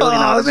to the oil, you know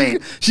what I mean?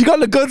 She got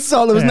the good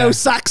salt. There was no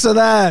Saxa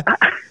there.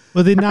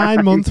 Were they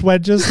 9-month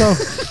wedges, though?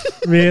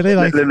 Really?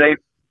 Like, rebranded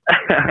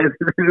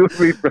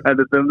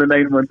them the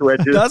 9-month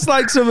wedges. That's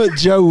like some of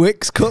Joe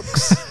Wicks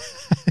cooks.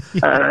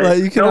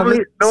 Like you can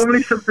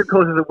normally something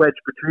causes a wedge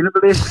between a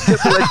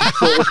relationship.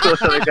 Wedges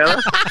closer together.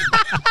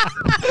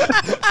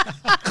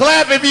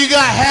 Clap if you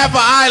got half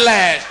an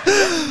eyelash.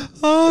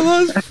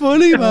 Oh, that's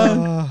funny,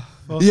 man.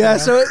 Yeah,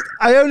 so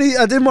I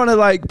didn't want to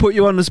like put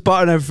you on the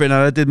spot and everything,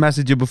 and I did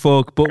message you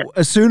before, but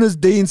as soon as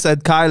Dean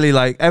said Kylie,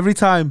 like every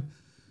time,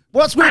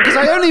 what's weird because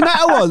I only met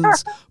her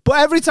once, but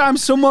every time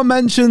someone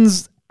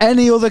mentions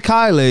any other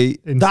Kylie,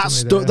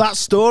 that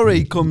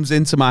story comes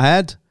into my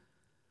head.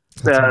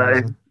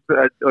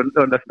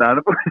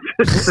 Understandable.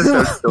 It's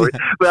a story.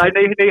 But I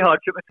know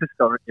hardship. It's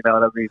historic, you know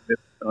what I mean?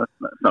 It's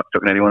not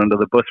chucking anyone under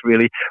the bus,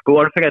 really. But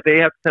one thing I do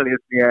have to tell you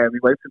is my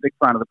wife's a big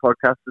fan of the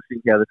podcast, so she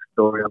can hear the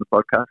story on the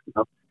podcast. You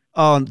know?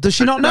 Oh, does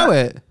she not know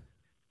it?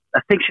 I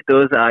think she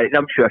does.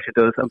 I'm sure she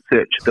does. I'm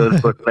certain she does.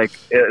 But like,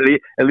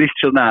 at least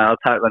she'll know. I'll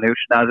tell her now.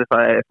 She knows if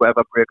we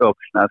ever break up,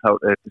 she knows how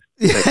to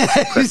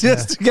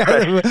just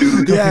together.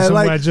 Yeah,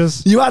 like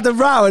wedges. You had a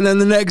row, and then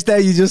the next day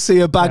you just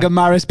see a bag of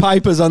Maris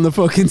Pipers on the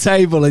fucking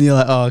table, and you're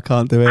like, oh, I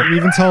can't do it. You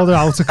even told her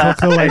how to cook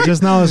the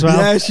wedges now as well.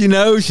 Yeah, she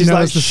knows. She's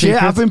like,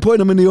 shit, I've been putting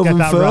them in the oven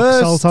Get that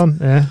first. Rock salt on.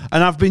 Yeah.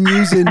 And I've been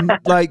using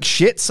like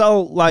shit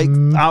salt, like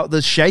out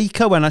the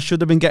shaker when I should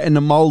have been getting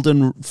the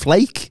Malden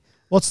flake.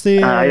 What's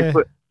the?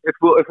 If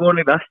we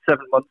only last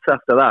 7 months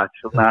after that,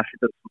 she'll know she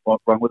does something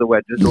wrong with the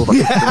wedges. Over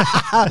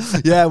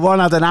yeah, one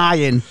had an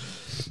iron.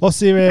 What's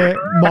the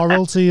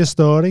moral to your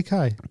story,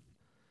 Kai?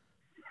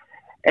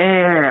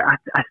 I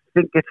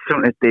think it's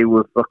something to do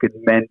with fucking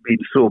men being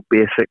so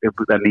basic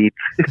about their needs.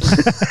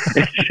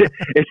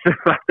 it's the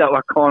fact that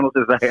our carnal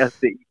desires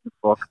to eat and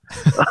fuck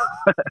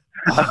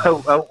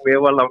outweigh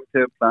our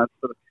long-term plans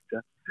for the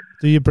future.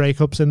 Do your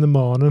breakups in the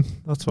morning?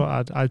 That's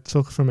what I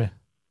took from it.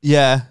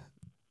 Yeah.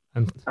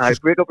 And I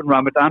break up in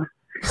Ramadan.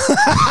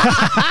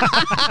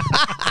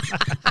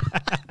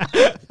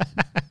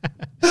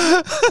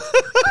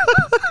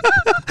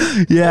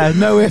 Yeah,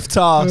 no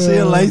iftar. See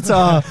you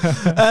later.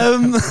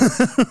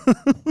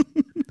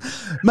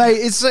 Mate,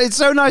 it's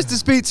so nice to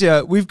speak to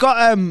you. We've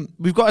got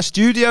a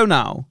studio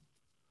now.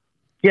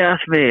 Yeah,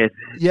 that's weird.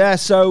 Yeah,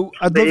 so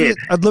I'd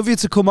love you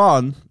to come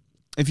on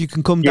if you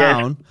can come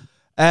down.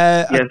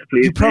 Yes,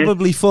 please. You're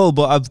probably full,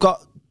 but I've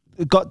got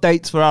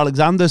dates for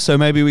Alexander, so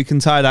maybe we can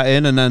tie that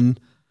in and then.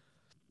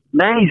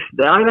 Nice.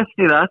 Let's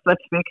do that.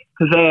 Let's speak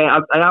because I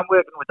am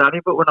working with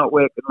Danny, but we're not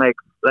working like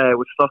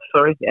with Sloth.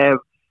 Sorry,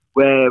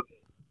 where.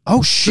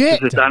 Oh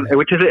shit! Which is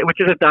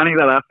a Danny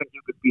that I think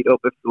you could beat up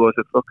if there was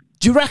a fucking.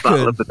 Do you reckon?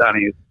 Battle of the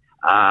Dannies.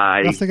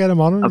 You have to get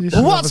him on.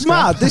 What's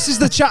mad? This is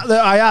the chat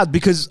that I had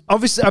because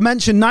obviously I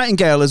mentioned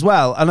Nightingale as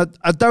well, and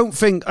I don't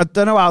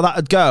know how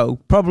that'd go.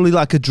 Probably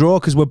like a draw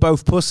because we're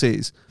both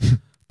pussies.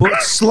 But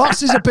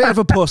Sloss is a bit of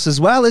a puss as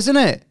well, isn't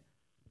it?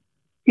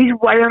 He's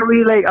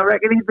wiry, like I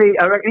reckon he'd be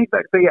alright in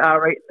the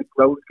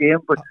ground game,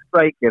 but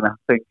striking, I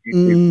think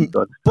he's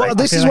good. But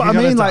this is what I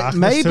mean, like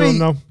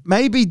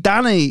maybe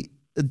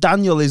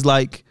Daniel is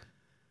like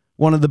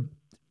one of the.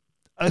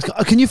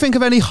 Can you think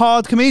of any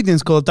hard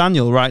comedians called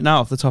Daniel right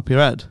now off the top of your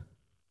head?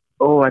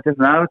 Oh, I don't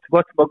know.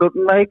 What's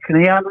Muggleton like?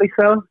 Can he handle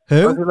himself?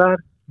 Who?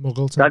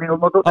 Muggleton. Daniel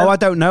Muggleton. Oh, I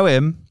don't know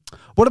him.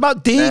 What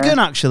about Deegan,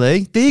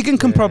 actually? Deegan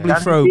can probably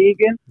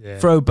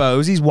throw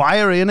bows. He's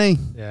wiry, isn't he?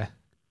 Yeah.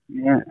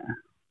 Yeah.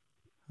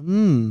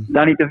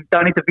 Danny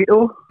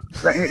DeVito.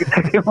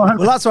 Well,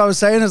 that's what I was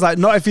saying. Is like,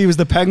 not if he was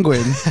the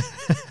Penguin.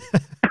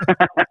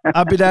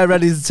 I'd be there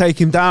ready to take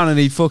him down and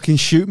he'd fucking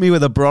shoot me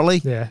with a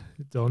brolly. Yeah,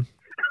 done.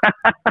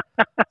 I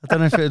don't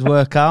know if it'd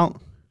work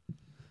out.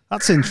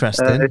 That's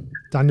interesting.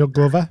 Daniel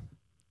Glover.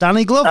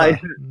 Danny Glover?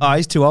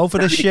 He's too old for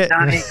this shit.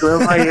 Danny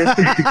Glover is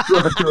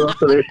too old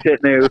for this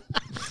shit now.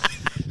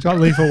 He's got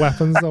lethal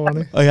weapons though,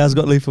 hasn't he? Oh, he has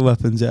got lethal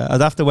weapons, yeah.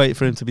 I'd have to wait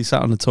for him to be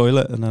sat on the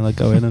toilet and then I'd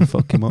go in and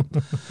fuck him up.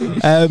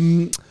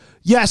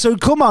 Yeah, so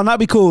come on, that'd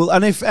be cool.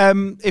 And if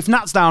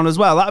Nat's down as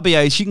well, that'd be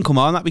ace. She can come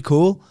on, that'd be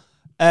cool.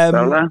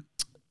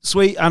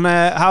 Sweet. And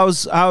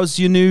how's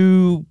your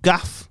new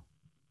gaff?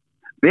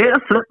 Yeah,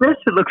 I've flipped this.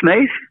 It looks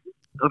nice.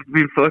 I've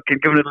been fucking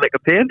giving it like a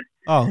paint.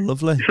 Oh,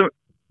 lovely.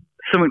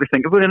 Something to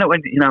think about, innit?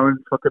 When in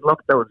fucking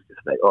lockdown, it's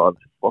just like, oh,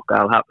 fuck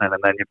all happening,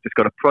 and then you've just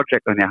got a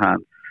project on your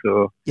hands.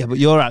 So yeah, but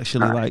you're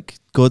actually like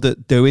good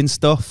at doing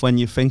stuff when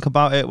you think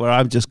about it, where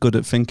I'm just good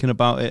at thinking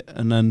about it,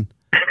 and then.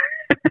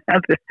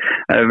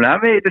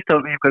 Mate, just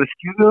told me you've got a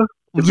studio.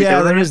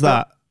 Yeah, there is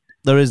that.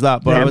 There is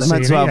that, but I was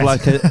meant to have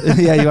like a.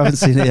 Yeah, you haven't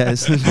seen it yet.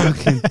 It's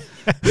fucking.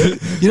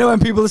 You know when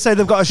people say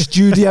they've got a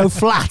studio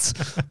flat,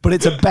 but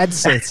it's a bed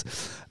sit.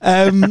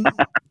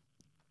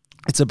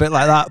 It's a bit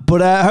like that,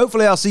 but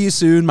hopefully I'll see you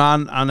soon,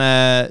 man. And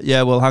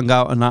yeah, we'll hang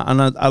out and that.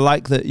 And I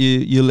like that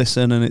you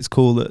listen, and it's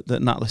cool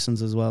that Nat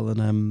listens as well,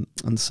 and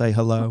say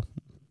hello.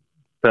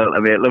 Well, I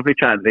mean, lovely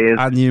chatting to you.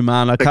 And you,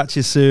 man. I'll catch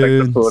you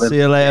soon. See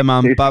you later,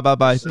 man.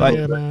 Bye. See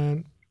you,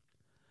 man.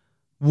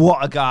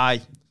 What a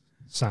guy.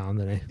 Sound,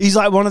 isn't he? He's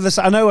like one of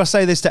the. I know I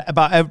say this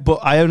but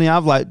I only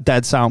have like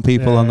dead sound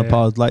people on the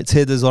pod. Like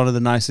Tid is one of the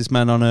nicest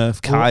men on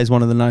earth. Kai's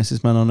one of the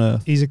nicest men on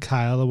earth. He's a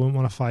Kyle. I wouldn't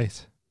want to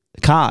fight.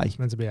 Kai? He's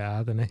meant to be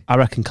hard, isn't he? I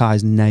reckon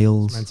Kai's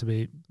nails. Meant to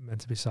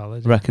be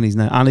solid. I reckon he's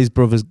nails. And his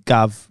brothers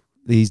Gav,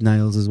 these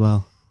nails as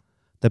well.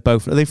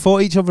 They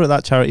fought each other at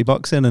that charity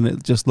boxing, and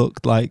it just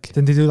looked like.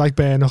 Didn't they do like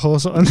bare knuckle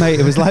or something? Mate,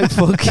 it was like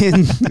fucking.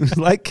 It was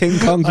like King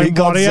Kong v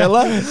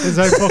Godzilla. It's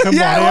like fucking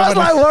yeah, Warrior, it was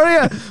like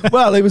Warrior.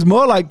 Well, it was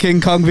more like King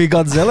Kong v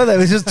Godzilla. They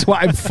were just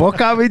twatting fuck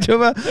out of each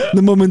other.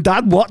 The mum and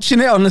dad watching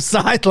it on the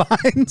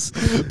sidelines,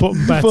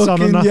 putting bets on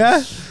and that.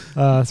 Yeah,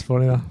 that's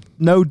funny. That.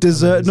 No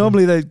dessert.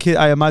 Normally,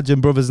 I imagine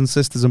brothers and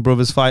sisters and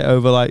brothers fight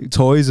over like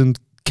toys and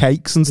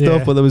cakes and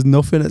stuff, but there was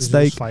nothing at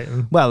stake.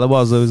 Well, there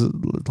was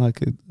like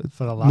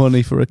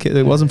money for a kid.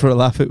 It wasn't for a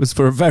laugh. It was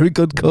for a very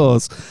good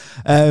cause.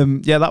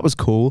 Yeah, that was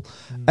cool.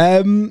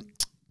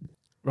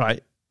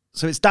 Right.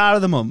 So it's Dar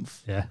of the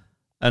Month. Yeah.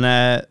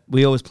 And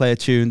we always play a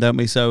tune, don't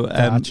we? So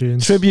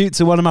tribute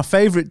to one of my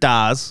favourite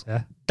Dars,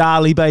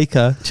 Charlie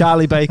Baker,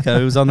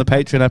 who was on the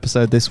Patreon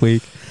episode this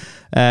week.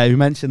 Who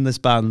mentioned this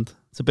band.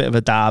 It's a bit of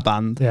a Dar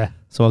band. Yeah.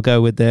 So I'll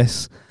go with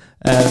this.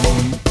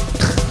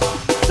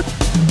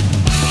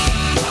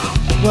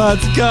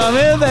 What's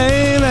coming,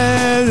 baby?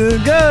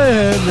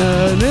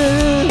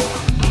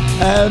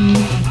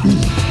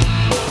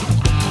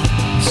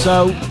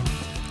 So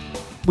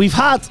we've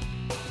had.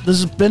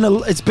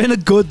 It's been a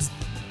good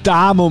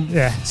Dar month.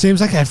 Yeah,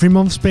 seems like every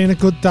month's been a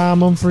good Dar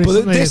month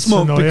recently. But this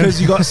month,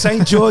 because you got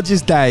St.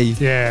 George's Day.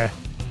 Yeah.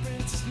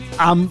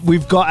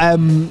 We've got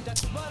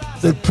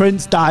the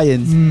Prince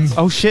dying.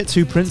 Oh shit,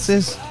 2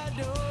 princes.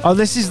 Oh,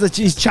 this is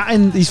he's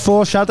chatting. He's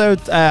foreshadowed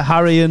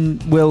Harry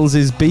and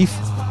Will's beef.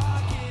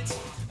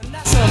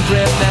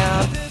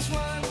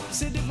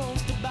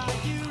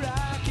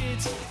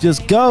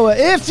 Just go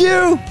if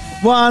you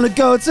want to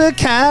go to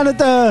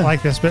Canada. I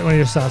like this bit when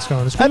he starts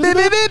going. Beep,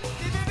 beep, beep.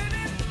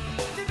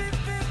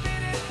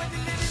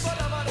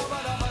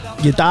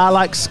 Your dad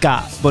likes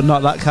scat, but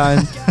not that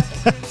kind.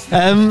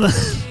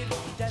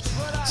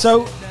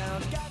 So,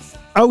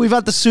 we've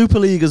had the Super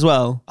League as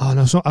well. Oh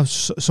no!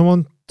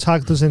 Someone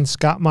tagged us in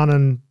Scatman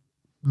and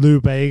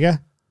Lou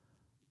Bega.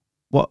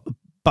 What?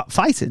 But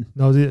fighting?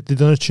 No, they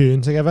done a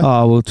tune together.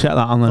 Oh, we'll check that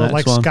on the next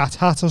like one. Like Scat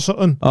Hat or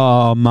something.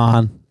 Oh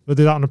man, we'll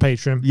do that on the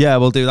Patreon. Yeah,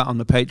 we'll do that on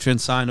the Patreon.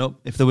 Sign up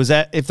if there was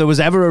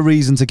ever a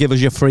reason to give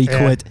us your free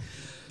quid.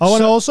 Oh,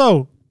 and also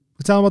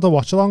we're telling about the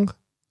watch along.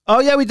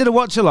 Oh yeah, we did a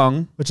watch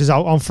along, which is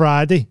out on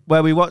Friday.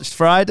 Where we watched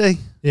Friday.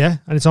 Yeah,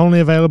 and it's only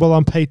available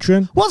on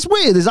Patreon. What's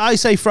weird is I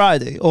say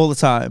Friday all the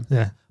time.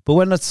 Yeah, but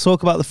when I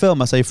talk about the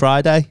film, I say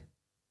Friday,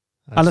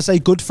 and I say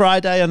Good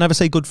Friday. I never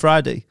say Good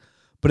Friday.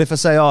 But if I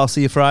say, "Oh, I'll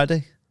see you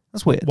Friday,"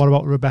 that's weird. What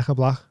about Rebecca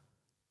Black?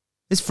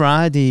 It's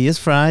Friday. I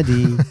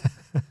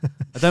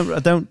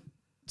don't.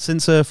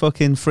 Since her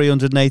fucking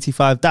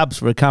 385 dabs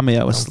for a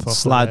cameo, I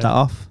slide that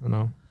off. I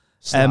know.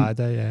 Slide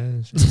day, yeah.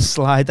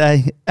 Slide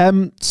day.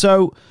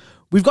 So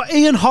we've got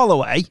Ian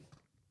Holloway,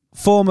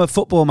 former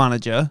football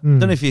manager. Don't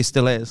know if he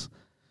still is,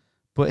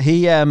 but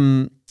he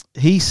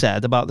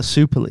said about the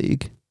Super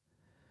League,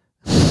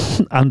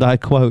 and I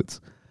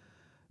quote,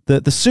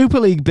 that the Super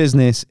League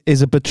business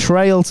is a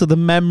betrayal to the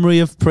memory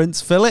of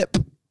Prince Philip.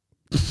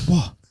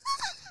 What?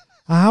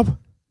 How?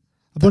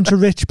 A bunch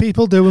of rich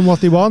people doing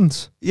what they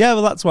want. Yeah,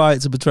 well, that's why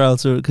it's a betrayal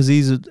to because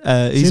he's a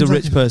Seems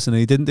rich like- person.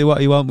 He didn't do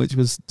what he wanted, which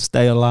was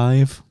stay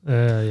alive.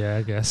 Yeah,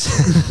 I guess.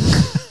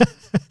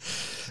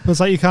 It's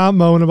like you can't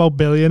moan about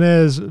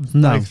billionaires.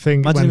 No, Like,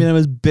 think imagine if when, he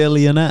was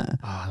billionaire.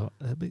 oh,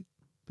 that'd be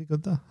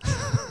good though.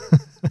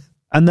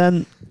 And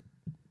then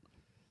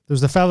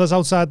There's the fellas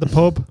outside the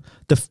pub.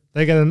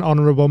 They get an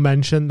honourable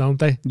mention, don't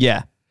they?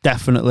 yeah,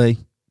 definitely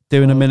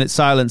doing a minute's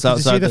silence Did you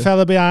outside. see the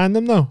fella behind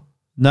them though?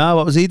 No,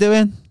 what was he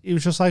doing? He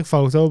was just like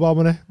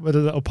photobombing it with a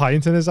little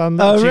pint in his hand.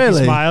 Oh, cheeky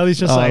really? Smile. He's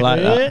just Oh, I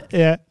like, like that.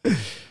 yeah.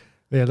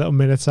 Yeah, little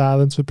minute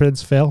silence with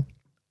Prince Phil.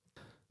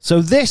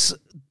 So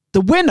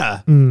the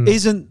winner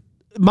isn't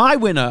my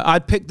winner. I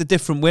picked a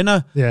different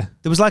winner. Yeah.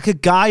 There was like a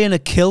guy in a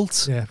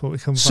kilt. Yeah, but we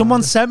can.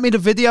 Someone sent me the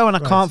video and I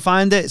Right. can't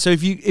find it. So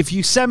if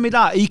you send me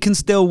that, he can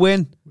still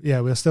win.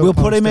 Yeah, we'll We'll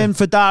put him post in it.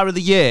 for Dar of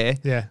the Year.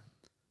 Yeah,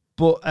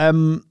 But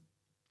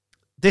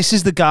this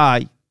is the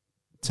guy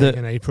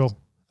taking April's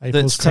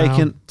that's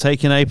crown.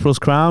 taking April's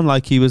crown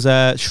like he was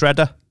a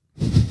shredder.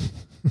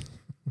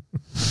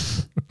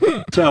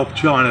 South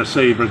China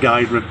Sea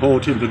Brigade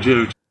reporting for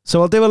duty.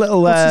 So I'll do a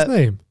little. What's his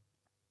name?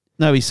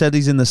 No, he said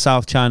he's in the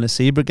South China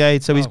Sea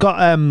Brigade. So he's got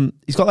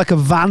like a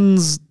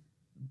Vans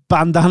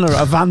bandana,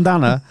 a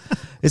bandana.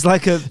 It's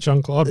like a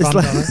Jean-Claude it's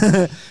bandana.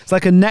 like, it's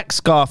like a neck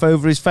scarf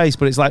over his face,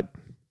 but it's like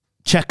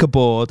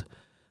checkerboard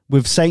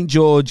with St.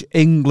 George,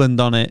 England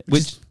on it.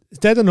 Which It's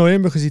dead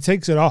annoying because he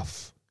takes it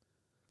off,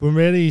 but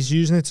really he's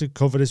using it to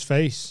cover his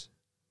face.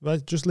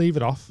 Like, just leave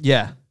it off.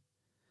 yeah.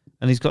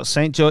 And he's got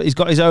St. George. He's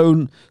got his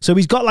own. So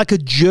he's got like a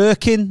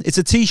jerkin. It's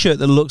a T-shirt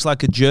that looks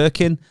like a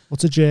jerkin.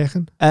 What's a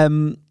jerkin?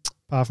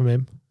 Apart from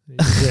him.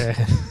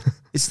 Yeah.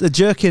 It's the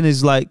jerkin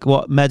is like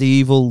what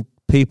medieval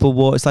people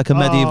wore. It's like a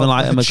medieval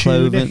like item a of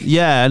clothing. tunic.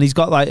 Yeah, and he's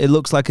got like it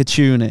looks like a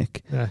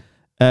tunic.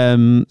 Yeah.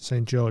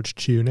 St. George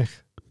tunic.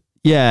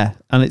 Yeah,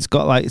 and it's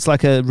got like it's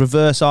like a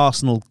reverse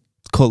Arsenal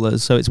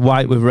colours, so it's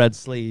white with red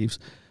sleeves,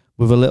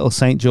 with a little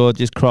St.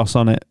 George's cross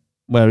on it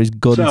where his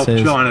gun South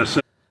is. China Sea.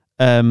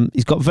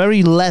 He's got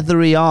very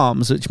leathery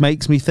arms, which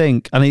makes me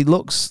think, and he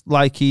looks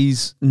like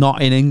he's not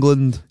in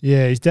England.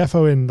 Yeah, he's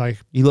defo in like.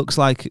 He looks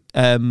like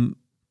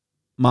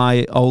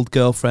my old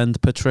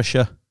girlfriend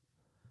Patricia,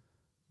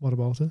 What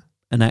about it?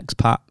 an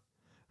expat.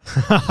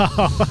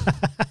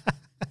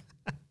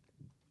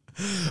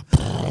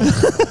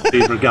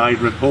 Sea Brigade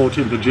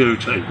reporting for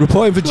duty.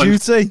 Reporting for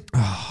duty.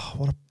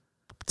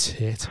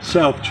 Tit.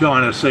 South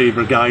China Sea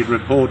Brigade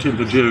reporting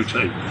for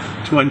duty.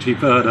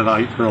 23rd of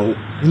April.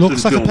 He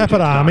looks St. like a George's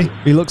pepper army.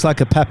 He looks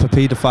like a pepper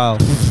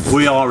paedophile.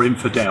 We are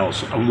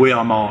infidels and we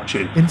are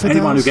marching. Infidels?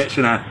 Anyone who gets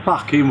in our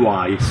fucking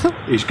way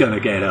is going to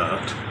get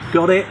hurt.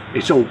 Got it?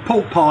 It's all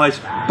pork pies,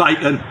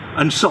 bacon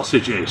and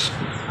sausages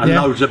and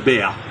Yeah. loads of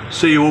beer.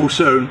 See you all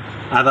soon.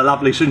 Have a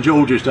lovely St.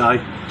 George's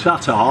Day.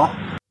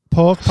 Ta-ta.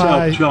 Pork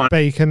pie, South China.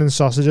 bacon, and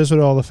sausages with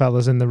all the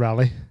fellas in the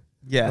rally.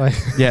 Yeah, Like-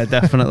 yeah,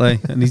 definitely.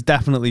 And he's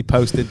definitely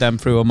posted them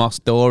through a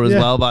mosque door as Yeah.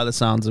 well, by the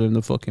sounds of him,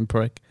 the fucking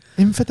prick.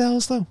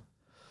 Infidels, though.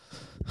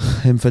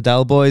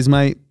 Infidel boys,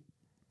 mate.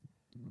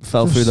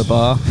 Fell through the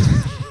bar.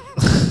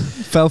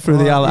 Fell through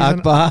the Al he's an-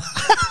 Akbar.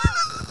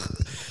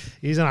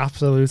 He's an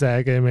absolute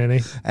egg, isn't he?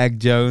 Egg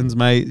Jones,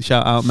 mate.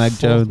 Shout out Meg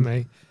Fuck Jones.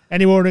 me.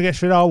 Anyone who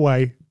gets rid our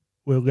way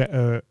will get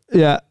hurt.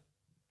 Yeah.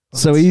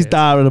 So he's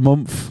Dar of the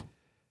month.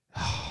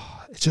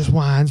 It just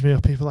winds me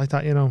up, people like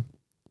that, you know.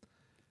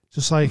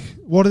 Just like,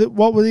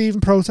 what were they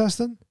even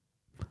protesting?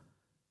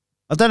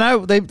 I don't know.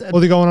 Were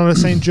they going on a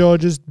St.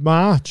 George's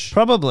march?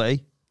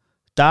 Probably.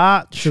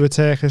 Darch. To a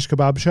Turkish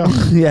kebab shop?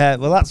 Yeah,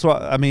 well, that's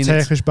what I mean.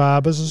 Turkish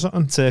barbers or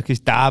something? Turkish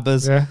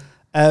dabbers. Yeah.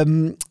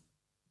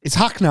 It's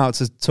hack now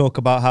to talk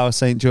about how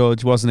St.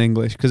 George wasn't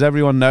English because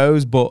everyone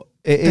knows, but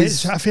it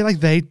is. I feel like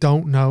they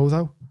don't know,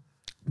 though.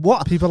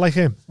 What people like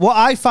him? What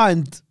I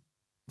find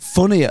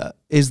funnier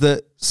is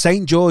that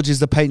St. George is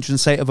the patron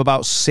saint of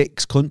about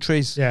 6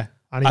 countries. Yeah.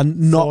 And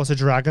he fought a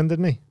dragon,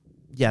 didn't he?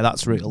 Yeah,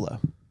 that's real, though.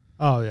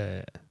 Oh,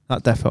 yeah.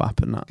 That defo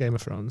happened, that. Game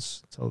of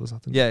Thrones told us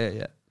that. didn't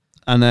Yeah.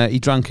 And he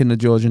drank in the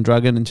Georgian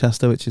Dragon in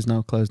Chester, which is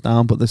now closed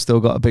down, but they've still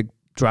got a big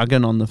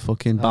dragon on the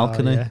fucking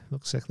balcony. Yeah,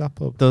 looks sick, that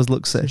pub. Does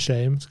look sick. It's a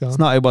shame it's gone. It's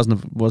not. It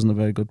wasn't a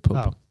very good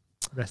pub.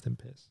 Oh, rest in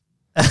peace.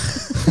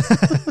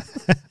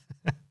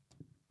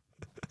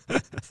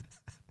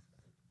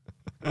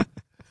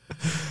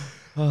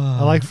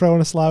 I like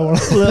throwing a sly one.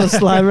 Little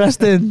sly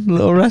rest in.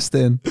 Little rest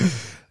in.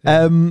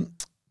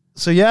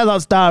 So yeah,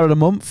 that's Dar of the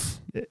month.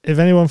 If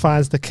anyone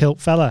finds the kilt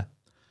fella,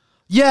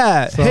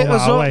 yeah, throw hit that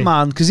us up, away.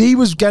 man, because he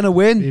was gonna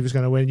win. He was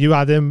going to win. You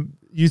had him.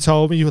 You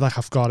told me, you were like,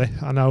 I've got it.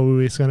 I know who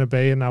he's going to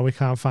be, and now we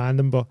can't find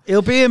him. But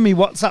He'll be in me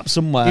WhatsApp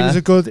somewhere. he was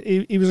a good.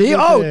 He was. A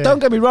good, Don't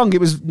get me wrong. It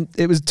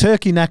was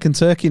turkey neck and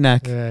turkey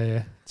neck.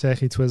 Yeah.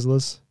 Turkey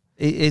Twizzlers.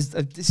 He is.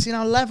 See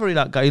how leathery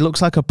that guy. He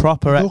looks like a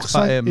proper He looks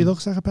expat. he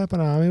looks like a pepper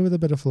army with a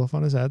bit of fluff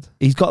on his head.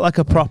 He's got like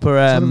a proper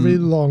He's got a really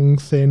long,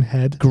 thin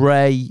head.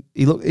 grey.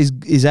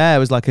 His hair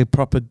was like a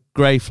proper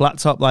grey flat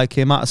top, like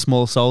him out of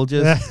Small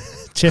Soldiers. Yeah.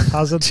 Chip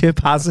Hazard. Chip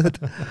Hazard.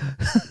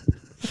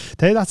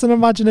 Hey, that's an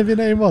imagine if your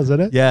name was, isn't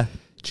it? Yeah.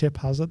 Chip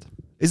Hazard.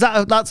 Is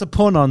that's a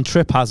pun on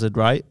Trip Hazard,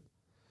 right?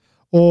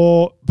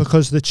 or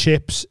because the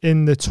chips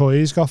in the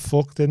toys got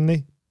fucked, didn't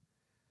he?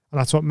 And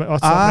that's what makes them.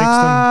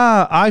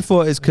 I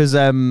thought it's because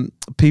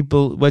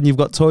people, when you've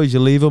got toys, you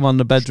leave them on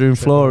the bedroom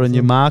floor and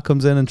your ma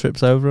comes in and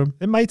trips over them.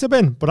 It might have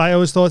been, but I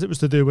always thought it was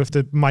to do with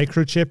the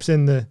microchips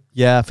in the.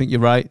 Yeah, I think you're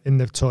right. In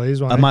the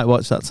toys. I might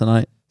watch that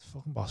tonight. It's a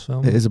fucking boss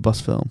film. It is a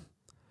boss film.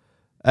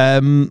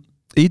 Are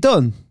you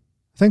done?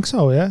 I think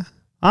so, yeah.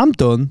 I'm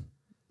done.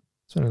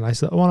 It's been a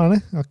nice little one,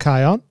 hasn't it? Got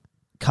Kai on.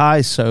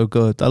 Kai's so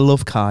good. I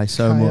love Kai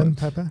so much. And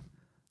Pepper.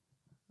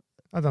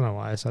 I don't know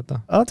why I said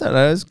that. I don't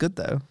know. It's good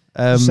though.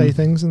 Just say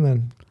things and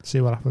then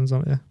see what happens,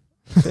 don't you?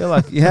 I feel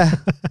like,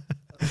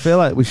 I feel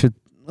like we should,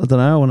 I don't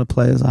know, I want to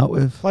play us out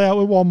with. Play out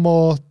with one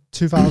more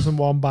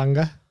 2001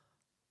 banger.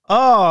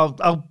 I'll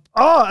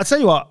tell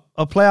you what,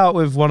 I'll play out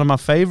with one of my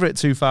favourite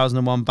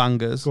 2001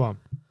 bangers. Go on.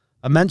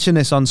 I mentioned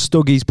this on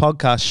Stuggy's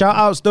podcast. Shout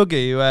out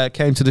Stuggy, who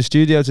came to the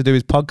studio to do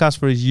his podcast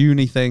for his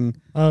uni thing.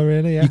 Oh,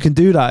 really? Yeah. You can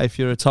do that if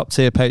you're a top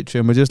tier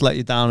Patreon. We'll just let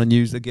you down and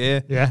use the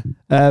gear. Yeah.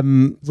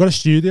 We've got a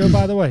studio,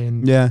 by the way,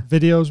 and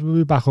videos will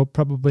be back up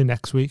probably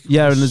next week.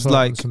 Yeah, and there's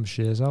like some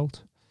shares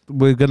out.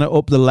 We're going to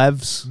up the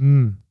levs.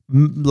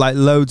 Like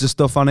loads of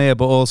stuff on here,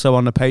 but also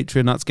on the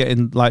Patreon that's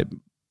getting like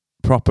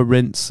proper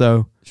rinse.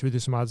 So should we do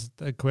some ads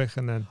quick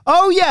and then?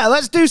 Oh yeah,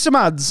 let's do some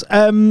ads.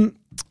 I've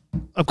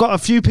got a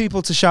few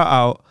people to shout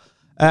out.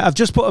 I've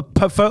just put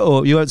a photo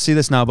up. You won't see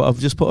this now, but I've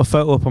just put a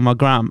photo up on my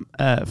gram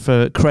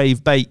for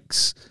Crave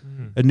Bakes,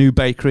 a new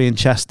bakery in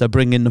Chester,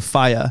 bringing the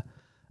fire.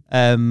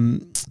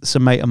 Some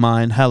mate of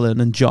mine,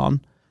 Helen and John.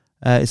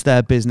 It's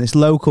their business,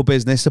 local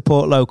business,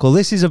 support local.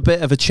 This is a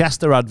bit of a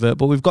Chester advert,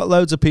 but we've got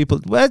loads of people.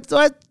 Where'd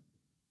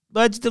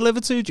you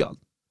deliver to, John?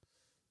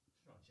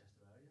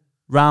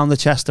 Round the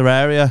Chester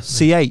area.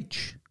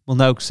 CH. Well,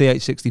 no,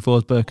 CH64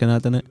 is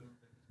Birkenhead, isn't it?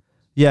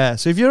 Yeah,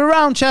 so if you're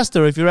around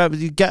Chester, if you're able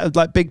to get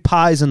like big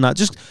pies and that,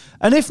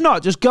 and if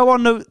not, just go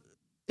on the.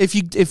 If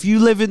you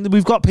live in,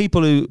 we've got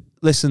people who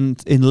listen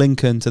in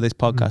Lincoln to this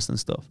podcast and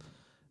stuff,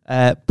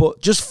 but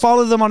just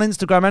follow them on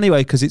Instagram anyway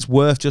because it's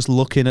worth just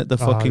looking at the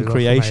fucking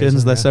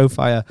creations. Amazing, They're so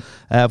fire.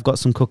 I've got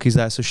some cookies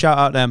there, so shout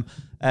out them.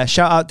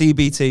 Shout out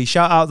DBT.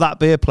 Shout out That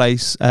Beer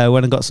Place.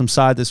 Went and got some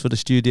ciders for the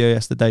studio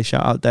yesterday.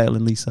 Shout out Dale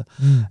and Lisa.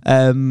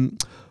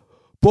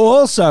 But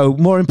also,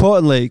 more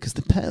importantly, because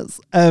the pets,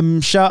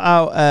 shout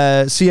out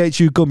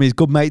CHU Gummies,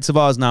 good mates of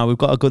ours now. We've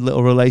got a good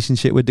little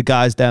relationship with the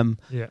guys, them.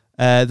 Yeah.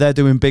 They're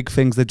doing big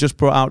things. They've just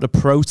brought out a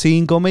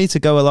protein gummy to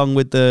go along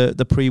with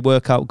the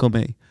pre-workout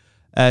gummy.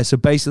 So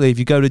basically, if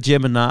you go to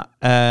gym and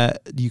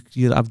that,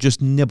 you have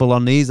just nibble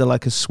on these. They're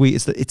like a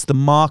sweet. It's the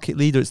market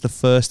leader. It's the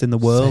first in the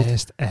world.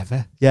 First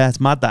ever. Yeah,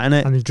 it's mad that, isn't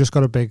it? And you've just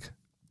got a big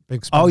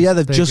oh yeah,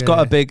 they've just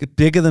got a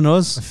bigger than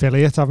us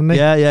affiliate, haven't they?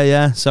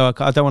 Yeah. So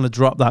I don't want to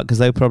drop that because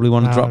they probably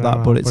want to drop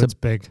that, but it's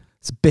big.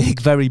 It's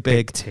big, very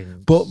big.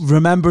 But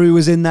remember, who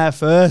was in there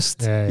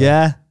first?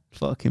 Yeah.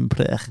 Fucking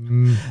prick.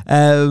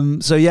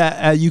 So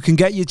yeah, you can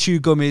get your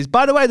chew gummies.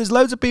 By the way, there's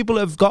loads of people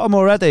that have got them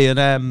already,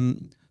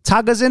 and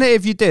tag us in it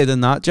if you did.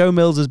 And that Joe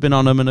Mills has been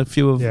on them, and a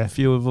few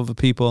of other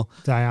people.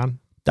 Diane,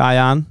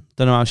 don't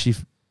know how she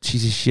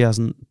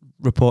hasn't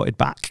reported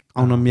back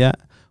on them yet.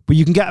 But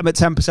you can get them at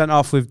 10%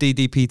 off with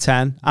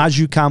DDP10, as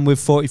you can with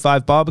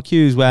 45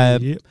 barbecues, where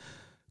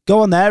go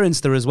on their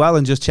Insta as well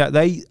and just check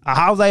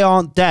how they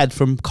aren't dead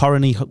from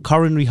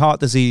coronary heart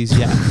disease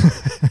yet.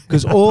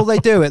 Because all they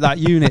do at that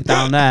unit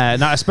down there,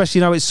 now especially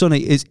now it's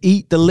sunny, is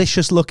eat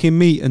delicious looking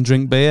meat and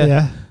drink beer.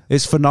 Yeah.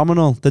 It's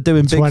phenomenal. They're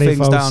doing big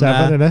things down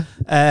there.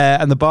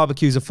 And the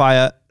barbecues are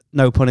fire.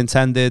 No pun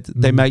intended.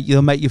 They'll make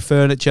your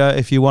furniture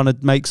if you want to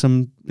make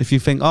some. If you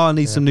think, I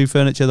need some new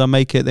furniture, they'll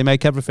make it. They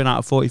make everything out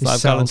of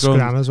 45-gallon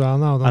drums as well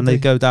now, and they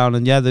go down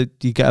and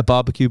you get a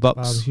barbecue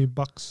box.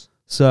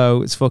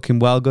 So it's fucking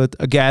well good.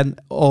 Again,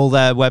 all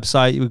their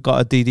website. We've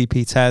got a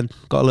DDP10.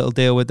 Got a little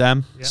deal with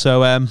them. Yeah.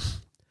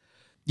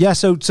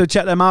 So so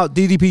check them out.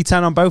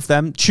 DDP10 on both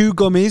them. Chew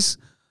gummies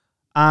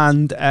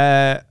and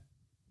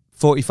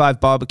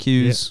 45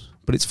 barbecues. Yeah.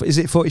 But is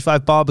it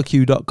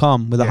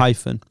 45barbecue.com with a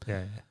hyphen?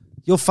 Yeah.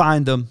 You'll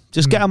find them.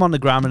 Just get them on the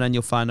gram and then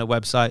you'll find their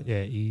website.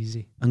 Yeah,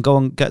 easy. And go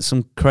and get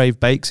some Crave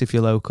Bakes if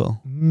you're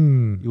local.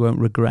 You won't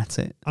regret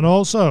it. And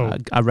also...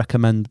 I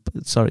recommend...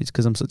 Sorry, it's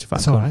because I'm such a fan.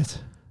 That's all right.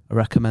 I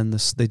recommend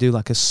this. They do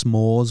like a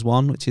s'mores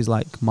one, which is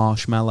like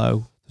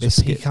marshmallow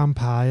biscuit. Pecan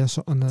pie or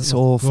something. It's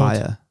all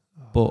fire.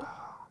 But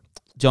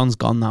John's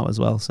gone now as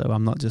well, so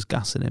I'm not just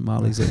gassing him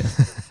while he's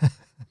here.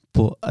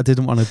 But I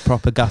didn't want to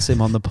proper gas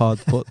him on the pod,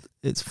 but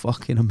it's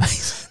fucking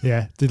amazing.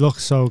 Yeah, they look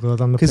so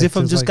good on the because if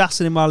I'm just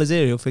gassing him while he's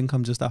here, he'll think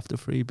I'm just after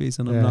freebies,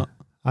 and I'm not.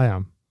 I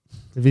am.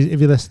 If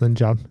you're listening,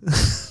 John,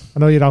 I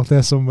know you're out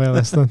there somewhere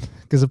listening.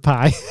 Giz a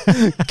pie.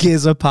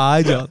 Giz a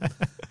pie, John.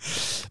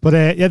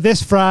 But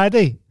this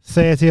Friday,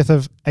 30th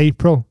of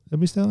April. Are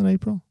we still in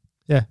April?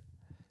 Yeah.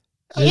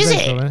 Is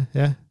April, it?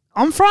 Yeah.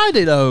 On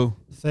Friday, though.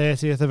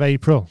 30th of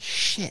April.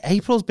 Shit,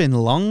 April's been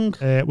long.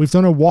 We've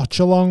done a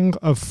watch-along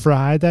of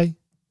Friday,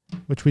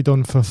 which we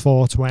done for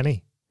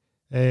 420.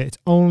 It's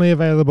only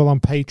available on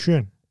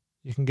Patreon.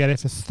 You can get it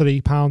for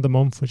 £3 a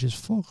month, which is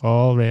fuck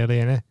all, really,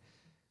 innit?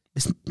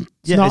 It's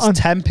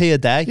 10p a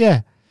day.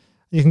 Yeah.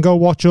 You can go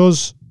watch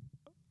us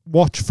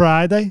watch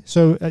Friday.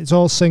 So it's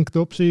all synced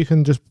up, so you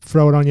can just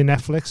throw it on your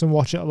Netflix and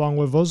watch it along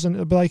with us, and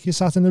it'll be like you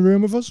sat in the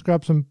room with us,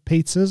 grab some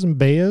pizzas and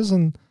beers,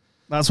 and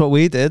that's what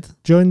we did.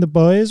 Join the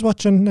boys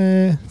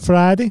watching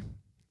Friday,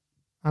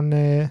 and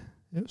it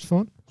was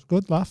fun. It was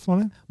good laugh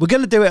on it. We're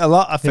gonna do it a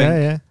lot, I think.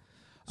 Yeah.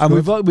 And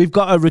we've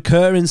got a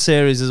recurring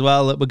series as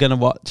well that we're gonna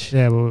watch.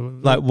 Yeah,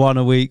 like one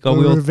a week. Or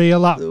we'll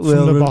reveal that from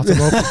the bottom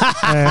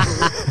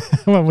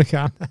up when we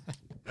can.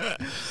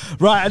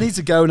 Right, I need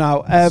to go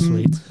now.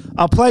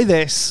 I'll play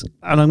this,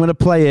 and I'm going to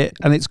play it,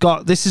 and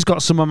this has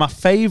got some of my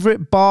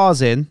favourite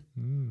bars in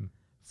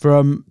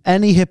from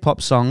any hip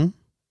hop song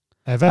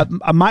ever.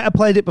 I might have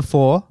played it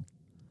before.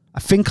 I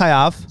think I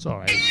have. It's all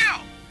right.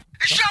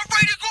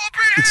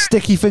 It's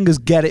Sticky Fingers,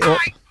 Get It Up.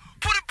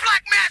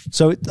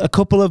 So a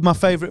couple of my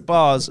favourite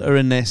bars are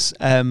in this.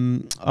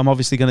 I'm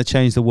obviously going to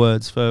change the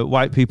words for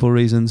white people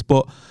reasons,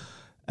 but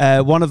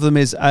one of them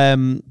is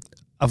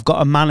I've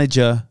got a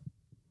manager.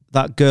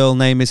 That girl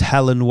name is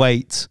Helen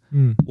Waite.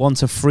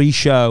 Want a free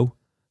show?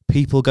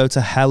 People go to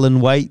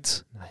Helen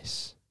Waite.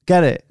 Nice.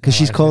 Get it? Because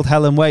she's called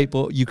Helen Waite,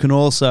 but you can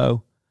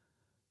also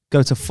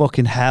go to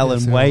fucking hell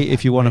and wait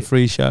if you want a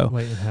free show.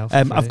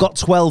 I've got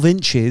 12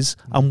 inches.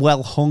 I'm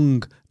well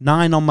hung.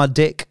 9 on my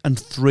dick and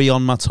 3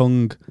 on my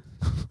tongue.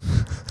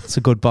 It's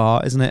a good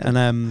bar, isn't it?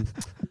 And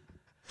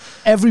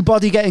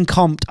everybody getting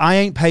comped. I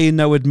ain't paying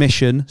no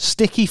admission.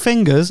 Sticky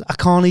Fingers. I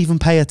can't even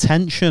pay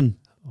attention.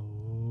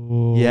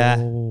 Yeah.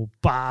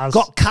 Bars.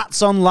 Got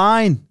cats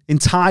online in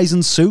ties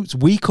and suits.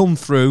 We come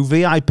through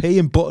VIP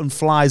in button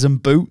flies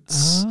and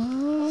boots.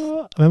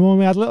 Remember when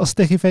we had little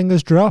Sticky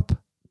Fingers drop?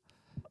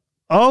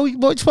 Oh,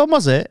 which one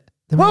was it?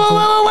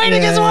 Whoa, wait, it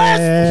gets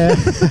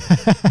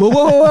worse.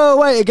 Whoa,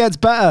 wait, it gets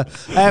better.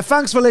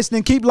 Thanks for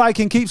listening. Keep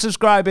liking, keep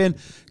subscribing,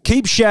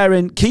 keep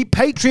sharing, keep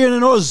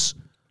Patreoning us.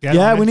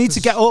 We need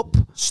to get up.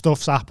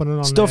 Stuff's happening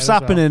on Stuff's there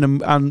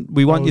happening, and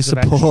we want your Loads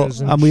of support,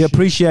 extras and we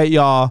appreciate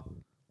y'all.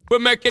 We'll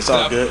make it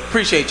up.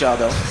 Appreciate y'all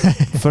though.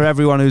 For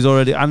everyone who's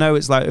already, I know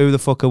it's like, who the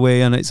fuck are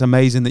we? And it's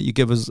amazing that you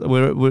give us,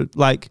 we're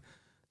like,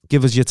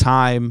 give us your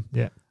time,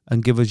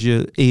 and give us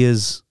your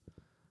ears.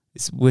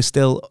 We're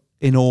still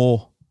in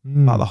awe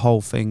about the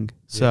whole thing.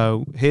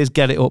 So here's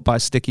 "Get It Up" by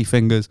Sticky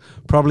Fingers.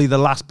 Probably the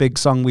last big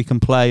song we can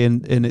play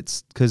in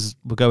its, because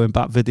we're going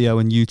back video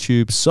and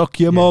YouTube. Suck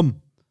your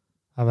mum.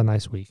 Have a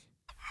nice week.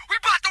 We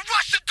about to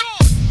rush the door.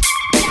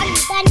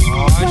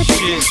 Oh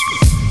shit!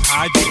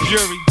 Hide the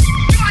jury.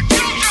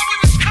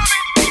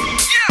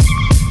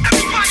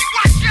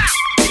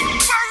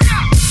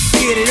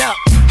 Get it up,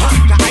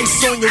 the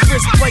ice on your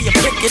wrist, player,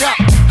 pick it up,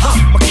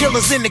 my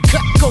killers in the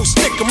cut, go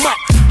stick 'em up,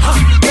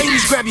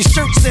 ladies grab your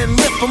shirts and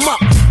lift 'em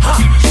up,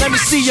 let me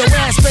see your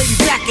ass, baby,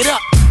 back it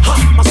up,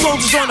 my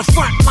soldiers on the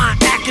front line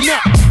acting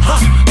up,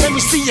 let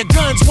me see your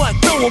guns, what,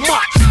 throw 'em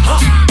up,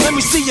 let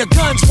me see your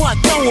guns, what,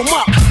 throw 'em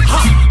up,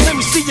 let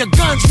me see your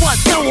guns, what,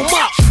 throw 'em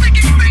up.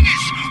 Sticky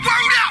Fingers,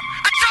 word up,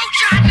 I told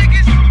y'all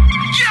niggas,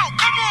 yo,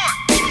 come on.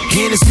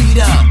 Hit the seat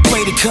up,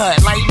 play the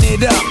cut, lighten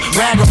it up,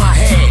 rag on my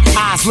head,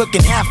 eyes looking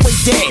halfway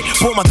dead.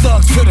 Pull my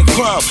thugs to the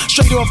club,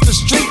 straight off the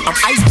street. I'm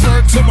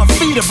iceberg to my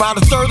feet, about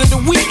a third of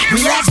the week.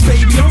 Relax,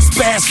 baby, don't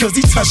spaz, cause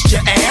he touched your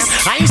ass.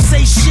 I ain't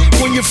say shit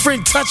when your friend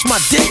touched my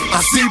dick.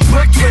 I see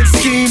Brooklyn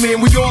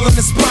scheming, we all in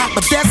the spot,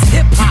 but that's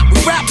hip hop. We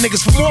rap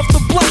niggas from off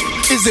the block.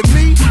 Is it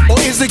me, or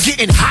is it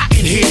getting hot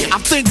in here? I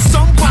think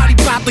somebody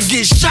about to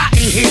get shot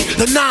in here.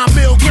 The 9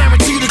 mil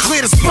guaranteed to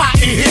clear the spot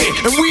in here.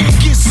 And we didn't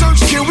get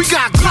searched, kid, we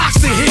got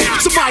Glocks in here.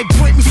 Somebody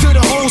point me to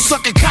the hole,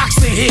 sucking cocks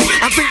in here.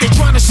 I think they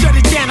trying to shut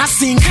it down, I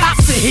seen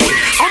cops in here.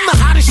 I'm the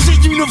hottest shit,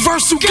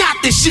 Universal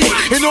got this shit.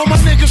 And all my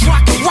niggas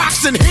rockin'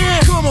 rocks in here.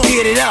 Come on,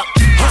 get it up,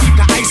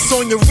 the ice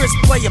on your wrist,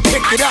 player,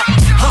 pick it up,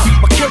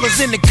 my killers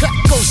in the cut,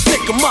 go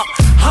stick 'em up,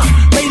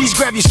 ladies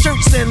grab your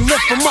shirts and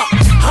lift 'em up,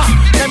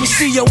 let me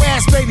see your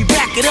ass, baby,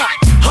 back it up,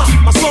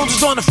 my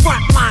soldiers on the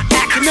front line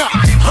acting up,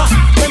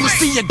 let me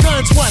see your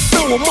guns, what,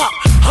 throw 'em up,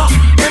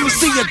 let me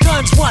see your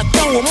guns, what,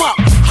 throw 'em up,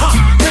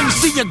 let me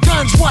see your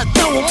guns, what,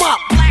 throw 'em up.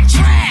 Black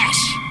trash,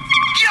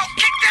 yo,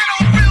 kick that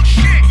on real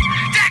shit,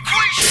 that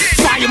queen shit.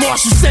 Fire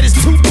Marshal said it's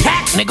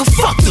 2-pack, nigga,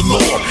 fuck the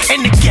law.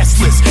 And the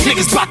guest list,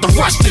 niggas about to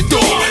rush the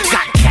door.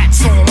 Got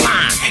cats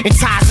online, in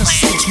ties and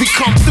suits. We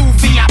come through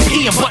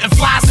VIP and button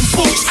flies and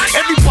boots.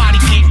 Everybody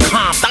getting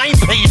comped, I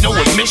ain't paying no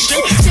admission.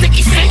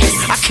 Sticky Fingers,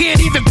 I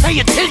can't even pay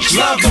attention.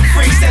 Love the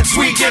freaks that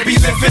tweak and be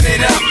lifting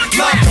it up.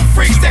 Love the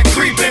freaks that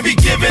creep and be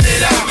giving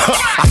it up.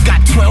 I got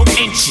 12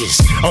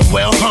 inches, I'm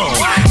well hung.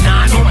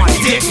 9 on my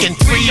dick and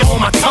 3 on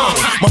my tongue.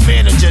 My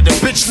manager, the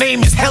bitch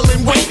name is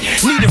Helen Waite.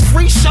 Need a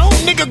free show?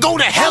 Nigga, go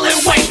to hell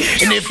and wait.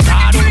 And if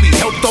God only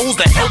help those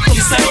that help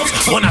themselves,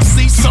 when I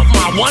see something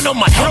I want,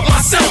 I'ma help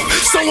myself.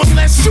 So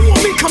unless you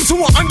and me come to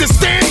an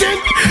understanding,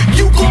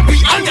 you gon' be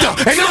under,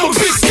 and I'ma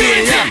be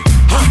standing.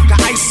 The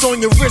ice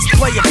on your wrist,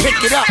 player,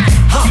 pick it up.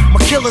 My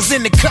killers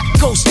in the cut,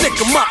 go stick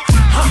 'em up.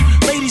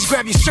 Ladies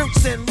grab your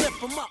shirts and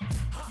lift 'em up.